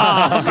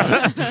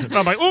half. And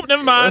I'm like, oh,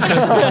 never mind.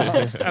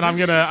 And I'm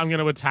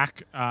gonna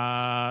attack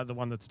the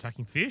one that's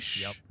attacking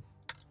Fish. Yep.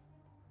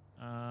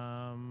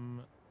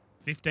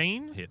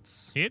 15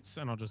 Hits.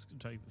 and I'll just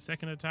take the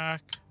second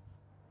attack.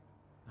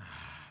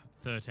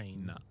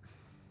 13. No.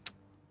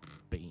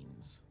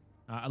 Beans.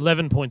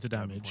 11 points of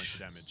 11 damage. points of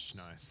damage.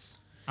 Nice.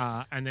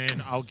 And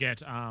then I'll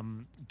get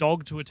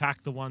Dog to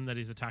attack the one that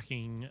is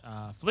attacking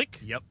Flick.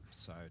 Yep.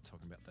 So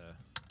talking about the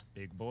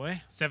big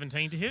boy.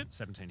 17 to hit.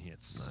 17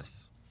 hits.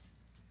 Nice.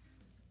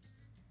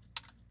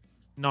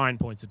 9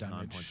 points of damage.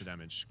 9 points of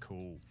damage.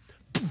 Cool.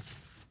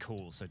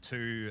 Cool. So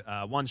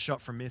one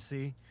shot from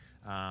Missy.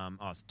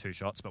 It's 2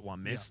 shots, but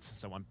one missed. Yep.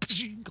 So one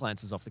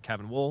glances off the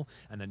cavern wall,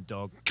 and then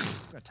Dog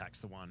attacks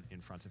the one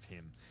in front of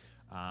him.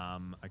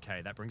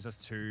 Okay, that brings us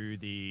to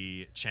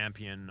the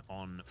champion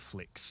on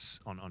Flicks,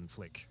 on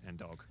Flick and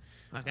Dog.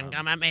 Fucking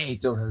come at me.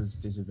 Still has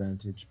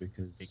disadvantage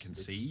because It can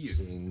it's see you.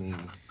 seeing me.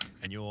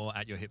 And you're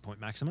at your hit point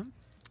maximum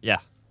Yeah.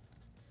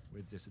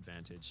 with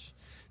disadvantage.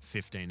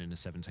 15 and a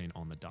 17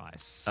 on the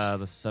dice.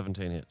 The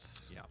 17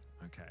 hits. Yeah.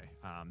 Okay.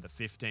 The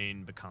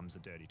 15 becomes a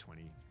dirty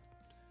 20.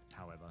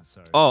 However,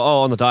 so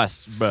Oh, on the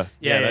dice. Bruh.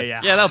 Yeah.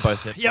 Yeah, they'll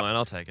both hit. Yep. Fine,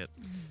 I'll take it.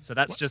 so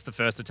that's just the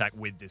first attack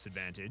with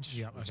disadvantage,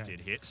 Yep, which okay.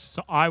 did hit.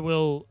 So I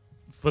will,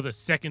 for the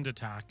second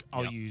attack,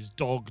 I'll Yep. use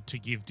Dog to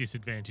give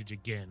disadvantage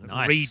again.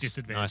 Nice.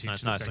 Re-disadvantage. Nice.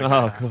 to the Nice. second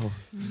Oh, attack. cool.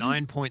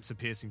 9 points of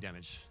piercing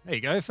damage. There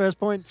you go. First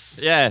points.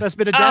 Yeah. First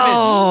bit of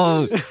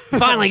damage. Oh,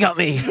 finally got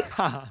me.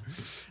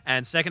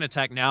 And second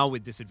attack now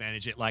with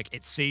disadvantage,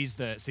 it sees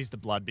the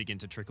blood begin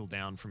to trickle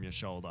down from your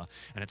shoulder,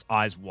 and its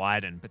eyes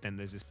widen. But then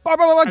there's this,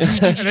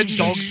 And then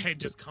Dog's head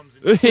just comes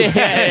in.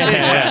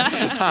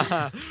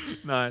 yeah.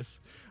 Nice.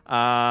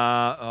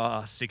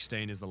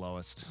 16 is the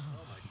lowest.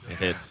 It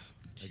hits.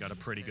 They got a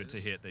pretty good to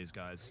hit, these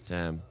guys.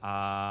 Damn.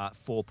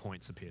 4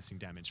 points of piercing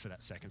damage for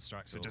that second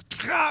strike. So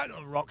just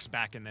rocks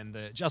back, and then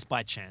just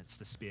by chance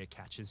the spear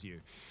catches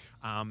you.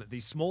 The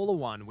smaller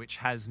one, which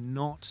has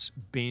not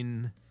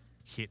been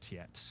hit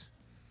yet,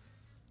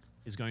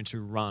 is going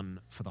to run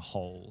for the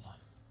hole.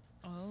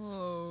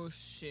 Oh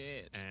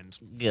shit! And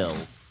Go.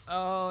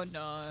 Oh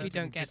no! You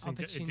don't get didn't-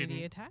 it opportunity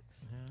didn't-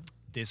 attacks.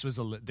 this was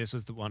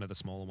one of the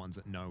smaller ones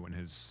that no one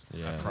has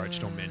Yeah.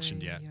 approached or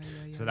mentioned yet.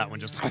 Yeah, So that one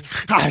just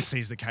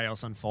sees the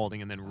chaos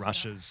unfolding and then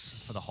rushes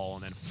for the hole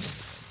and then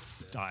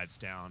dives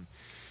down.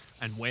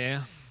 And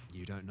where?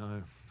 You don't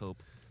know.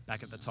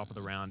 Back at the top of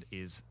the round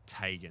is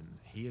Tegan.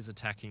 He is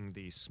attacking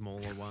the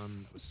smaller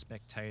one that was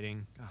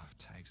spectating. Oh,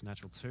 Tags,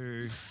 natural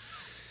 2.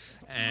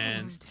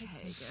 And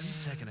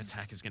second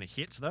attack is going to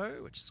hit,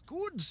 though, which is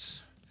good.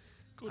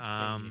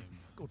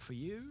 Good for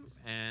you.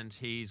 And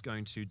he's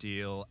going to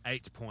deal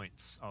 8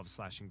 points of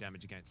slashing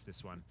damage against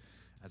this one,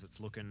 as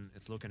it's looking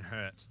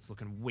hurt. It's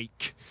looking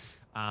weak.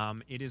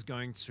 It is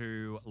going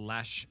to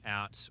lash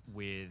out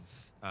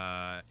with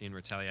in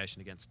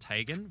retaliation against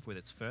Tegan with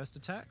its first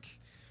attack.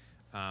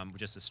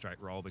 Just a straight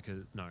roll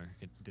because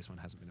this one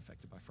hasn't been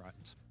affected by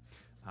frightened.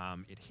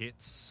 It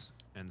hits,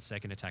 and the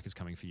second attack is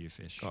coming for you,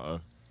 Fish, Uh-oh.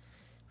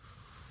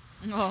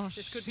 Oh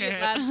This shit! could be it,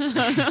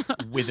 lads.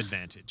 with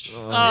advantage.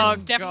 Oh,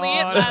 definitely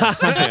it,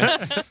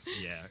 lads.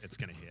 Yeah, it's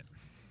going to hit.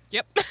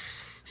 Yep.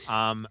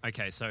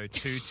 Okay, so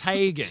to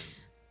Tegan.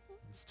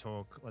 Let's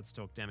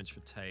talk damage for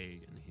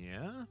Tegan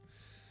here.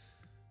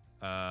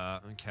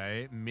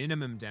 Okay,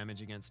 minimum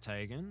damage against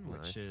Tegan,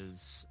 which Nice.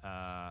 is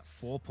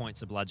 4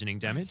 points of bludgeoning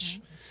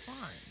damage.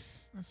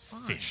 That's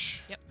fine.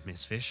 Fish. Yep.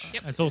 Miss Fish.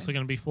 Yep. That's also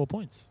going to be 4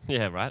 points.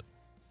 Yeah, right.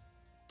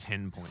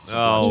 10 points. of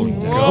Oh,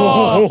 bludgeoning damage.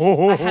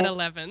 Oh, I had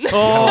 11.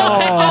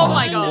 Oh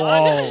my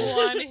god!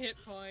 One hit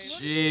point.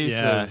 Jesus.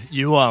 Yeah,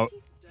 you are.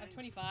 I have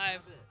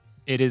 25.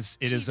 It is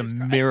a Jesus Christ.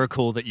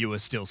 miracle that you are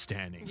still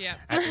standing Yeah.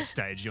 at this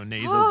stage. Your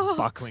knees are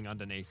buckling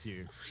underneath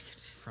you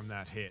from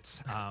that hit.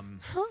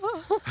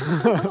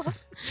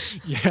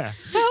 Yeah.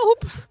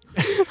 Help!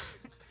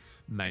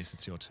 Mace,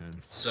 it's your turn.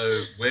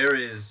 So where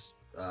is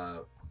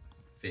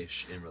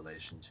Fish in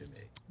relation to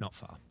me? Not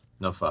far.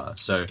 Not far.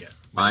 So Okay.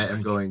 I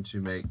am going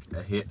to make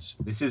a hit.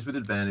 This is with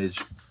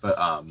advantage,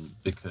 but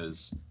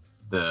because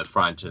the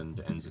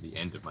frightened ends at the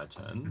end of my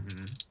turn.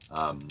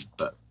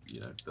 But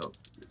they'll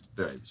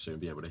very soon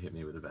be able to hit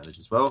me with advantage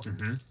as well.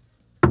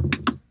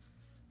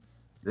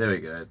 There we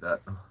go.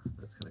 That's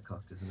kind of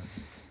cocked, isn't it?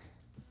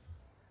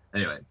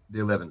 Anyway, the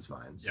 11's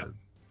fine. So Yep.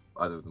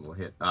 either of them will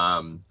hit.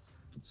 And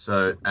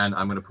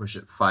I'm going to push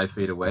it 5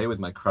 feet away with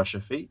my crusher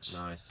feet.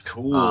 Nice.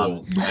 Cool.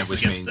 and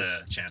which against means-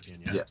 the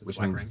champion, yeah. Yeah, with which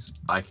black means rings.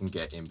 I can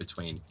get in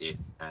between it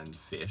and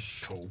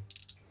Fish. Cool.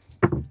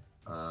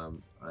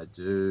 I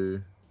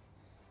do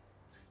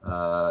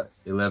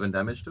 11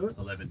 damage to it.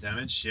 11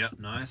 damage. Yep,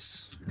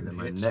 nice. And then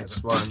my Hit.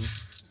 next one,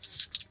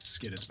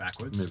 Skitters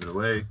backwards. move it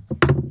away.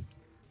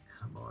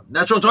 Come on.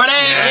 Natural 20!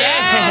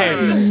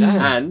 Yes!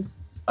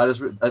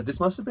 And this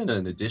must have been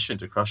an addition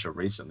to Crusher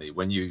recently.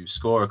 When you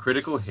score a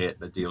critical hit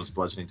that deals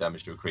bludgeoning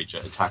damage to a creature,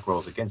 attack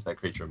rolls against that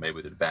creature are made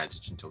with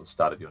advantage until the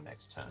start of your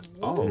next turn.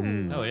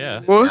 Oh,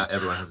 yeah. Now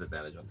everyone has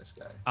advantage on this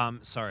guy.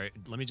 Sorry,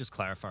 let me just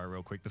clarify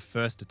real quick. The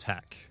first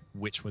attack,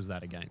 which was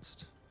that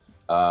against?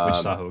 Which Um,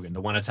 Sahuagin? The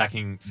one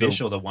attacking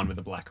Fish or the one with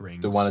the black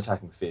rings? the one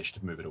attacking Fish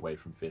to move it away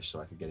from Fish so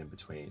I could get in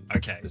between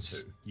Okay, the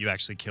so two. you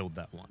actually killed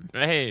that one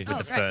Hey. with Oh,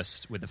 the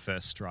great.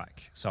 first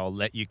strike. So I'll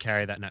let you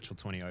carry that natural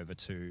 20 over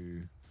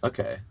to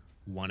Okay.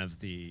 one of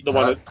the. The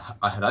one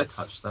Had I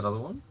touched that other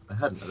one? I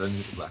hadn't. I don't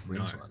need the black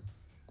rings No. one.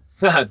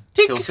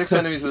 Kill 6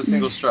 enemies with a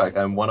single strike.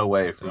 I'm 1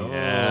 away from.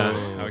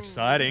 Yeah. How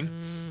exciting.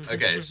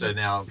 Okay, so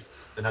now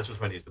the natural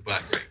 20 is the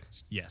black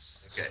rings.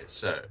 Yes. Okay,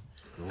 so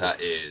that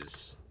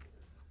is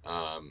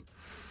 12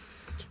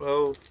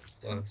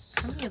 plus.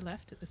 How many are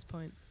left at this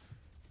point?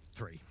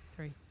 3.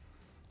 3.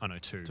 Oh no,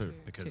 2.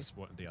 Because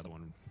what the other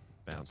one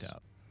bounced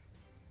out.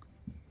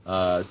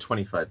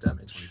 25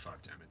 damage.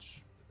 25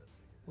 damage.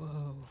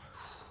 Whoa.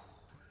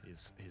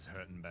 He's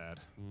hurting bad.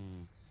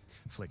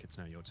 Flick, it's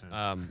now your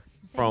turn.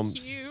 From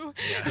Thank you.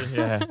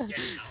 yeah,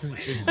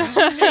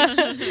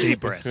 Deep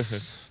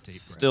breaths.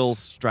 still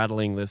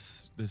straddling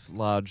this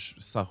large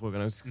Sahur,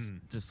 and I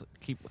just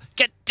keep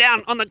get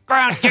down on the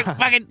ground, you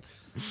fucking,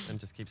 and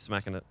just keep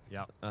smacking it.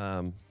 Yep.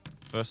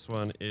 First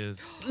one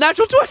is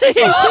natural 20.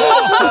 That's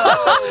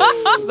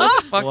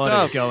fucked What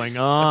up. is going If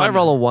on? I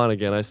roll a 1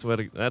 again, I swear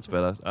to that's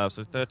better.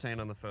 So 13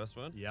 on the first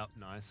one. Yep,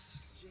 nice.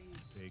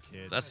 Big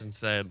hit. That's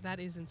insane. That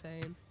is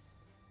insane.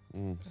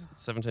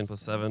 17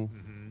 plus 7.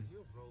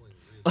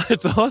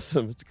 It's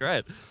awesome. It's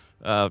great.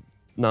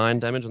 9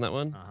 damage on that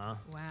one. Uh-huh.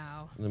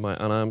 Wow. And then my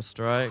unarmed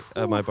strike,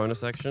 my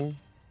bonus action,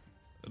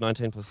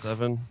 19 plus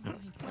 7.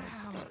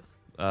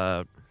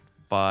 Wow.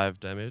 5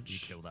 damage. You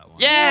kill that one.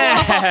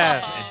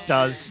 Yeah! It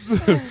does.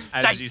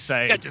 As you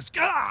say, it just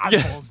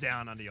falls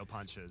down under your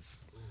punches.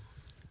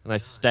 And I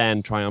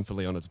stand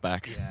triumphantly on its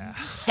back.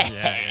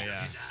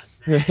 Yeah.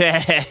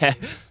 Yeah.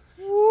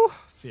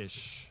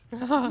 Fish.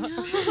 How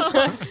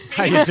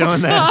you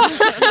doing there?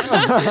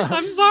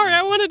 I'm sorry,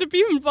 I wanted to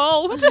be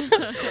involved.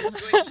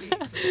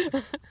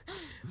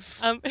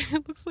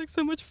 It looks like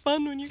so much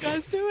fun when you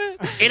guys do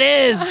it. It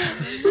is!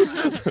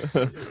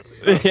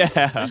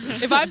 Yeah.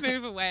 If I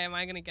move away, am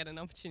I going to get an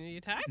opportunity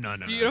attack? No.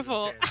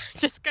 Beautiful. I'm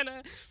just going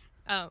to...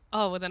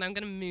 well, then I'm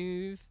going to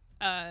move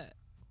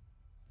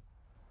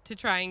to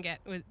try and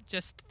get with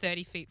just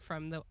 30 feet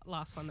from the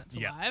last one that's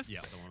alive. Yeah,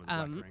 the one with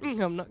the black rings.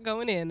 I'm not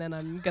going in, and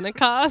I'm going to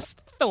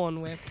cast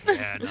Thorn Whip.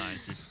 Yeah,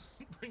 nice.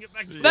 Bring it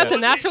back to That's a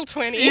natural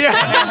 20.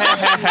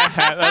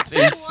 That's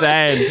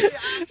insane.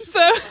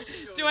 So,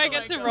 do I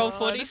get to roll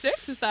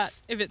 46? Is that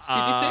if it's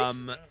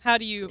 2d6? How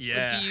do you?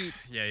 Yeah. Do you?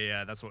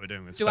 Yeah. That's what we're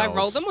doing with Do spells. I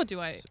roll them or do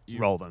I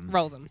roll them?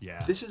 roll them? Yeah.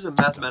 This is a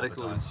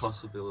mathematical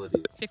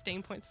impossibility.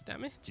 15 points of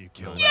damage. Do you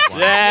kill that one?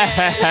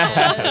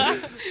 Yeah.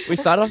 We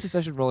started off the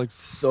session rolling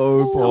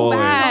so poorly.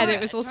 bad. It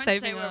was all Don't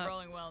saving say we're up.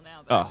 rolling well now.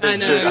 Oh. I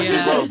know, Dude, I did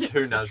yeah. roll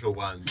 2 natural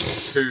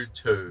 1s, 2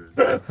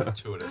 2s, and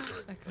 2 and a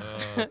 3.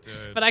 Oh,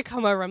 dude. But I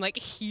come over, I'm like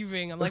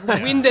heaving, I'm like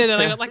winded,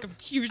 and I got like a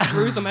huge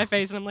bruise on my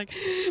face, and I'm like,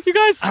 you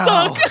guys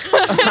suck.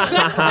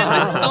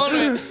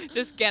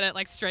 Just get it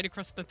like straight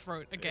across the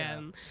throat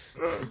again.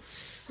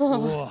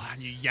 Oh,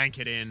 and you yank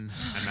it in,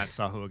 and that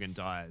Sahurgan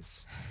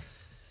dies.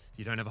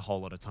 You don't have a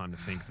whole lot of time to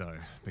think, though,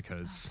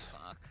 because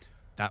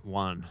that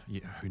one,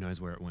 who knows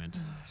where it went.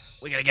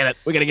 We gotta get it.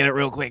 We gotta get it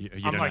real quick. You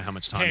I'm don't know like how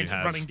much time you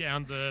have. running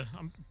down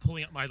I'm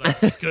pulling up my like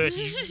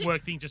skirty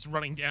work thing, just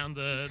running down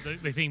the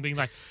thing, being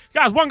like,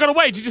 guys, one got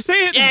away. Did you see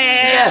it?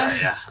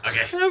 Yeah,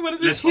 okay. What is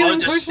this Let's all healing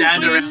just potion,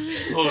 stand please? around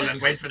this pool and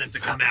wait for them to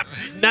come out.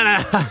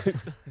 No.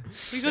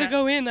 We gotta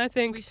go in, I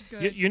think. We should go.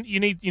 You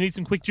need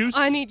some quick juice.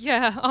 I'm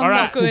All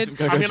right. not good.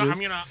 I'm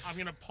juice.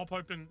 gonna pop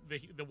open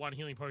the one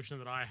healing potion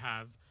that I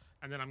have,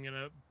 and then I'm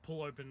gonna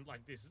pull open like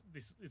this.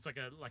 It's like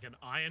an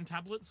iron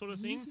tablet sort of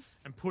thing,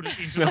 and put it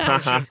into the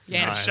potion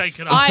Yes. and shake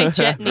it up. I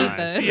jet need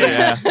Nice. this.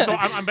 Yeah. So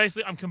I'm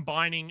basically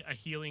combining a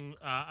healing,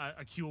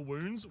 a cure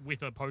wounds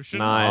with a potion.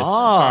 Nice. Oh,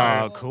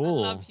 I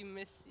cool. love you,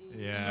 Missy.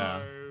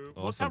 Yeah.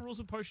 So what's our Awesome. rules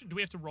of potion? Do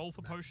we have to roll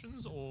for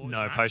potions or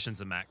No, max?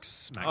 potions are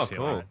max Oh,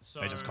 healing.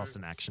 cool. They just So- cost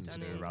an action to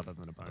do Stunning. rather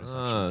than a bonus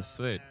Ah, action.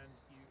 sweet.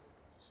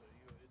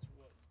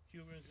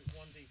 Cure wounds is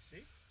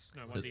 1d6.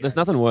 No, 1d8. There's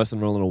nothing worse than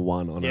rolling a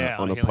 1 on Yeah,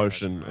 a on a healing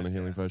potion, potion, on a right,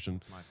 healing yeah. potion.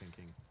 That's my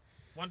thinking.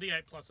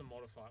 1d8 plus a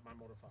modifier. My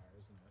modifier,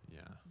 isn't it?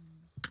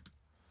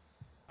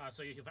 Yeah.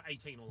 So you can for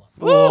 18 all up.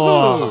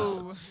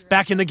 Whoa!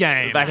 Back in the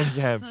game. Back in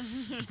the game.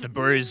 It's the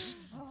bruise.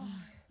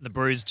 The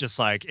bruise just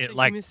like it Thank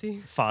like you,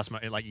 Missy.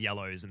 it like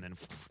yellows and then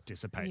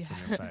dissipates Yeah.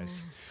 in your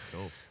face.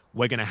 Cool.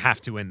 We're gonna have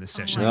to end the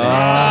session. my there.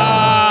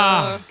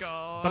 Oh,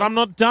 God. But I'm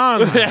not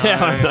done.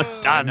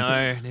 I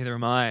know, neither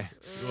am I.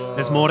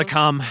 There's more to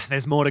come.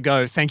 There's more to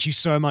go. Thank you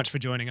so much for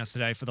joining us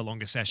today for the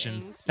longer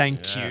session.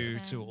 Thank you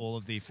to all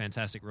of the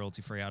fantastic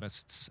royalty-free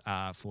artists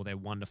for their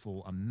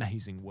wonderful,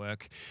 amazing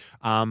work.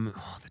 The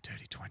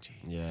Dirty 20.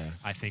 Yeah.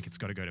 I think it's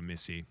got to go to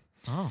Missy.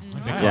 Oh,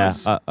 Yeah,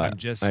 I'm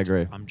just, I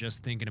agree. I'm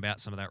just thinking about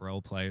some of that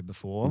role play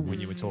before when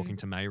you were talking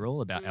to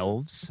Mayril about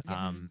elves,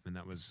 and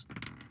that was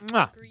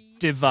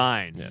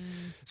divine. Yeah.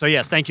 So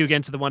yes, thank you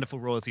again to the wonderful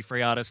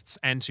royalty-free artists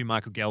and to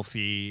Michael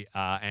Gelfi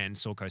and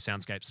Sorko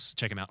Soundscapes.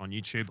 Check them out on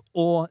YouTube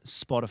or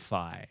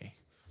Spotify.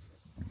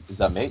 Is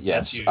that me?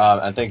 Yes. That's you.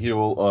 And thank you to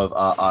all of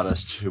our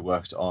artists who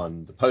worked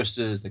on the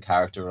posters, the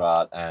character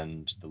art,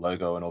 and the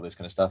logo and all this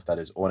kind of stuff. That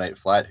is Ornate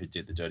Flight, who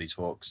did the Dirty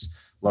Talks,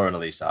 Lauren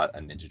Elise Art,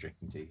 and Ninja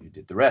Drinking Tea, who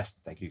did the rest.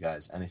 Thank you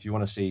guys. And if you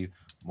want to see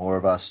more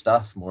of our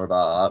stuff, more of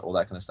our art, all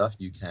that kind of stuff,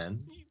 you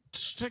can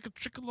just take a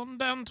trickle on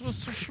down to a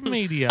social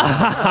media.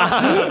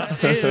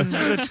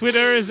 The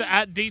Twitter is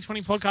at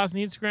D20 Podcast and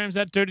the Instagram's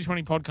at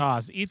Dirty20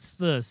 Podcast. It's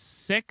the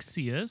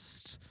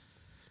sexiest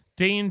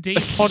D&D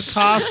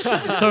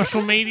podcast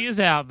social medias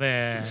out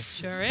there.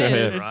 Sure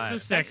is. is.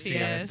 It's the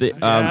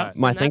sexiest.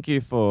 My thank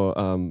you for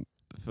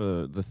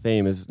the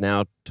theme is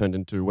now turned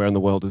into Where in the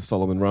World is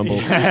Solomon Rumble?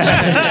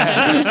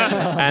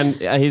 And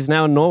he's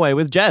now in Norway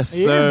with Jess.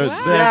 He so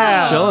is.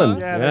 they're chilling.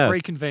 Yeah, they've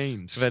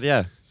reconvened. But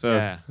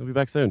we'll be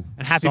back soon.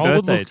 And happy Sol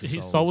birthday would to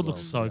look, Sol. Sol would as look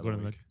well. so good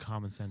in the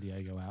Carmen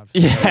Sandiego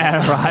outfit.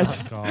 Yeah, right.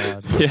 Oh,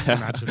 God. Yeah.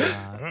 Imagine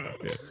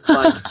that. I'd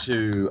like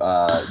to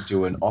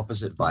do an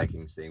opposite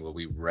Vikings thing where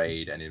we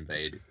raid and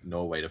invade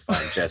Norway to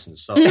find Jess and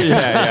Sol.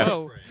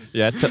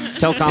 Yeah,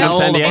 tell Carmen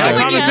Sandiego.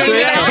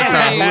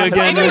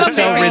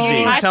 Tell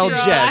Rizzy. Tell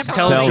Jess.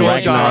 Tell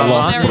George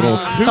Ragnar.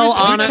 Tell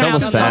Anna. Tell the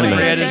Sandman.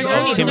 creators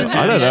of Timothy.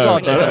 I don't know.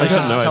 God, they're I have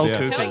delicious. no Tell idea.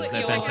 Cougars.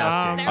 They're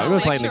fantastic. I'm going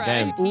to play in the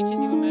game. Teaches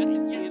you immersive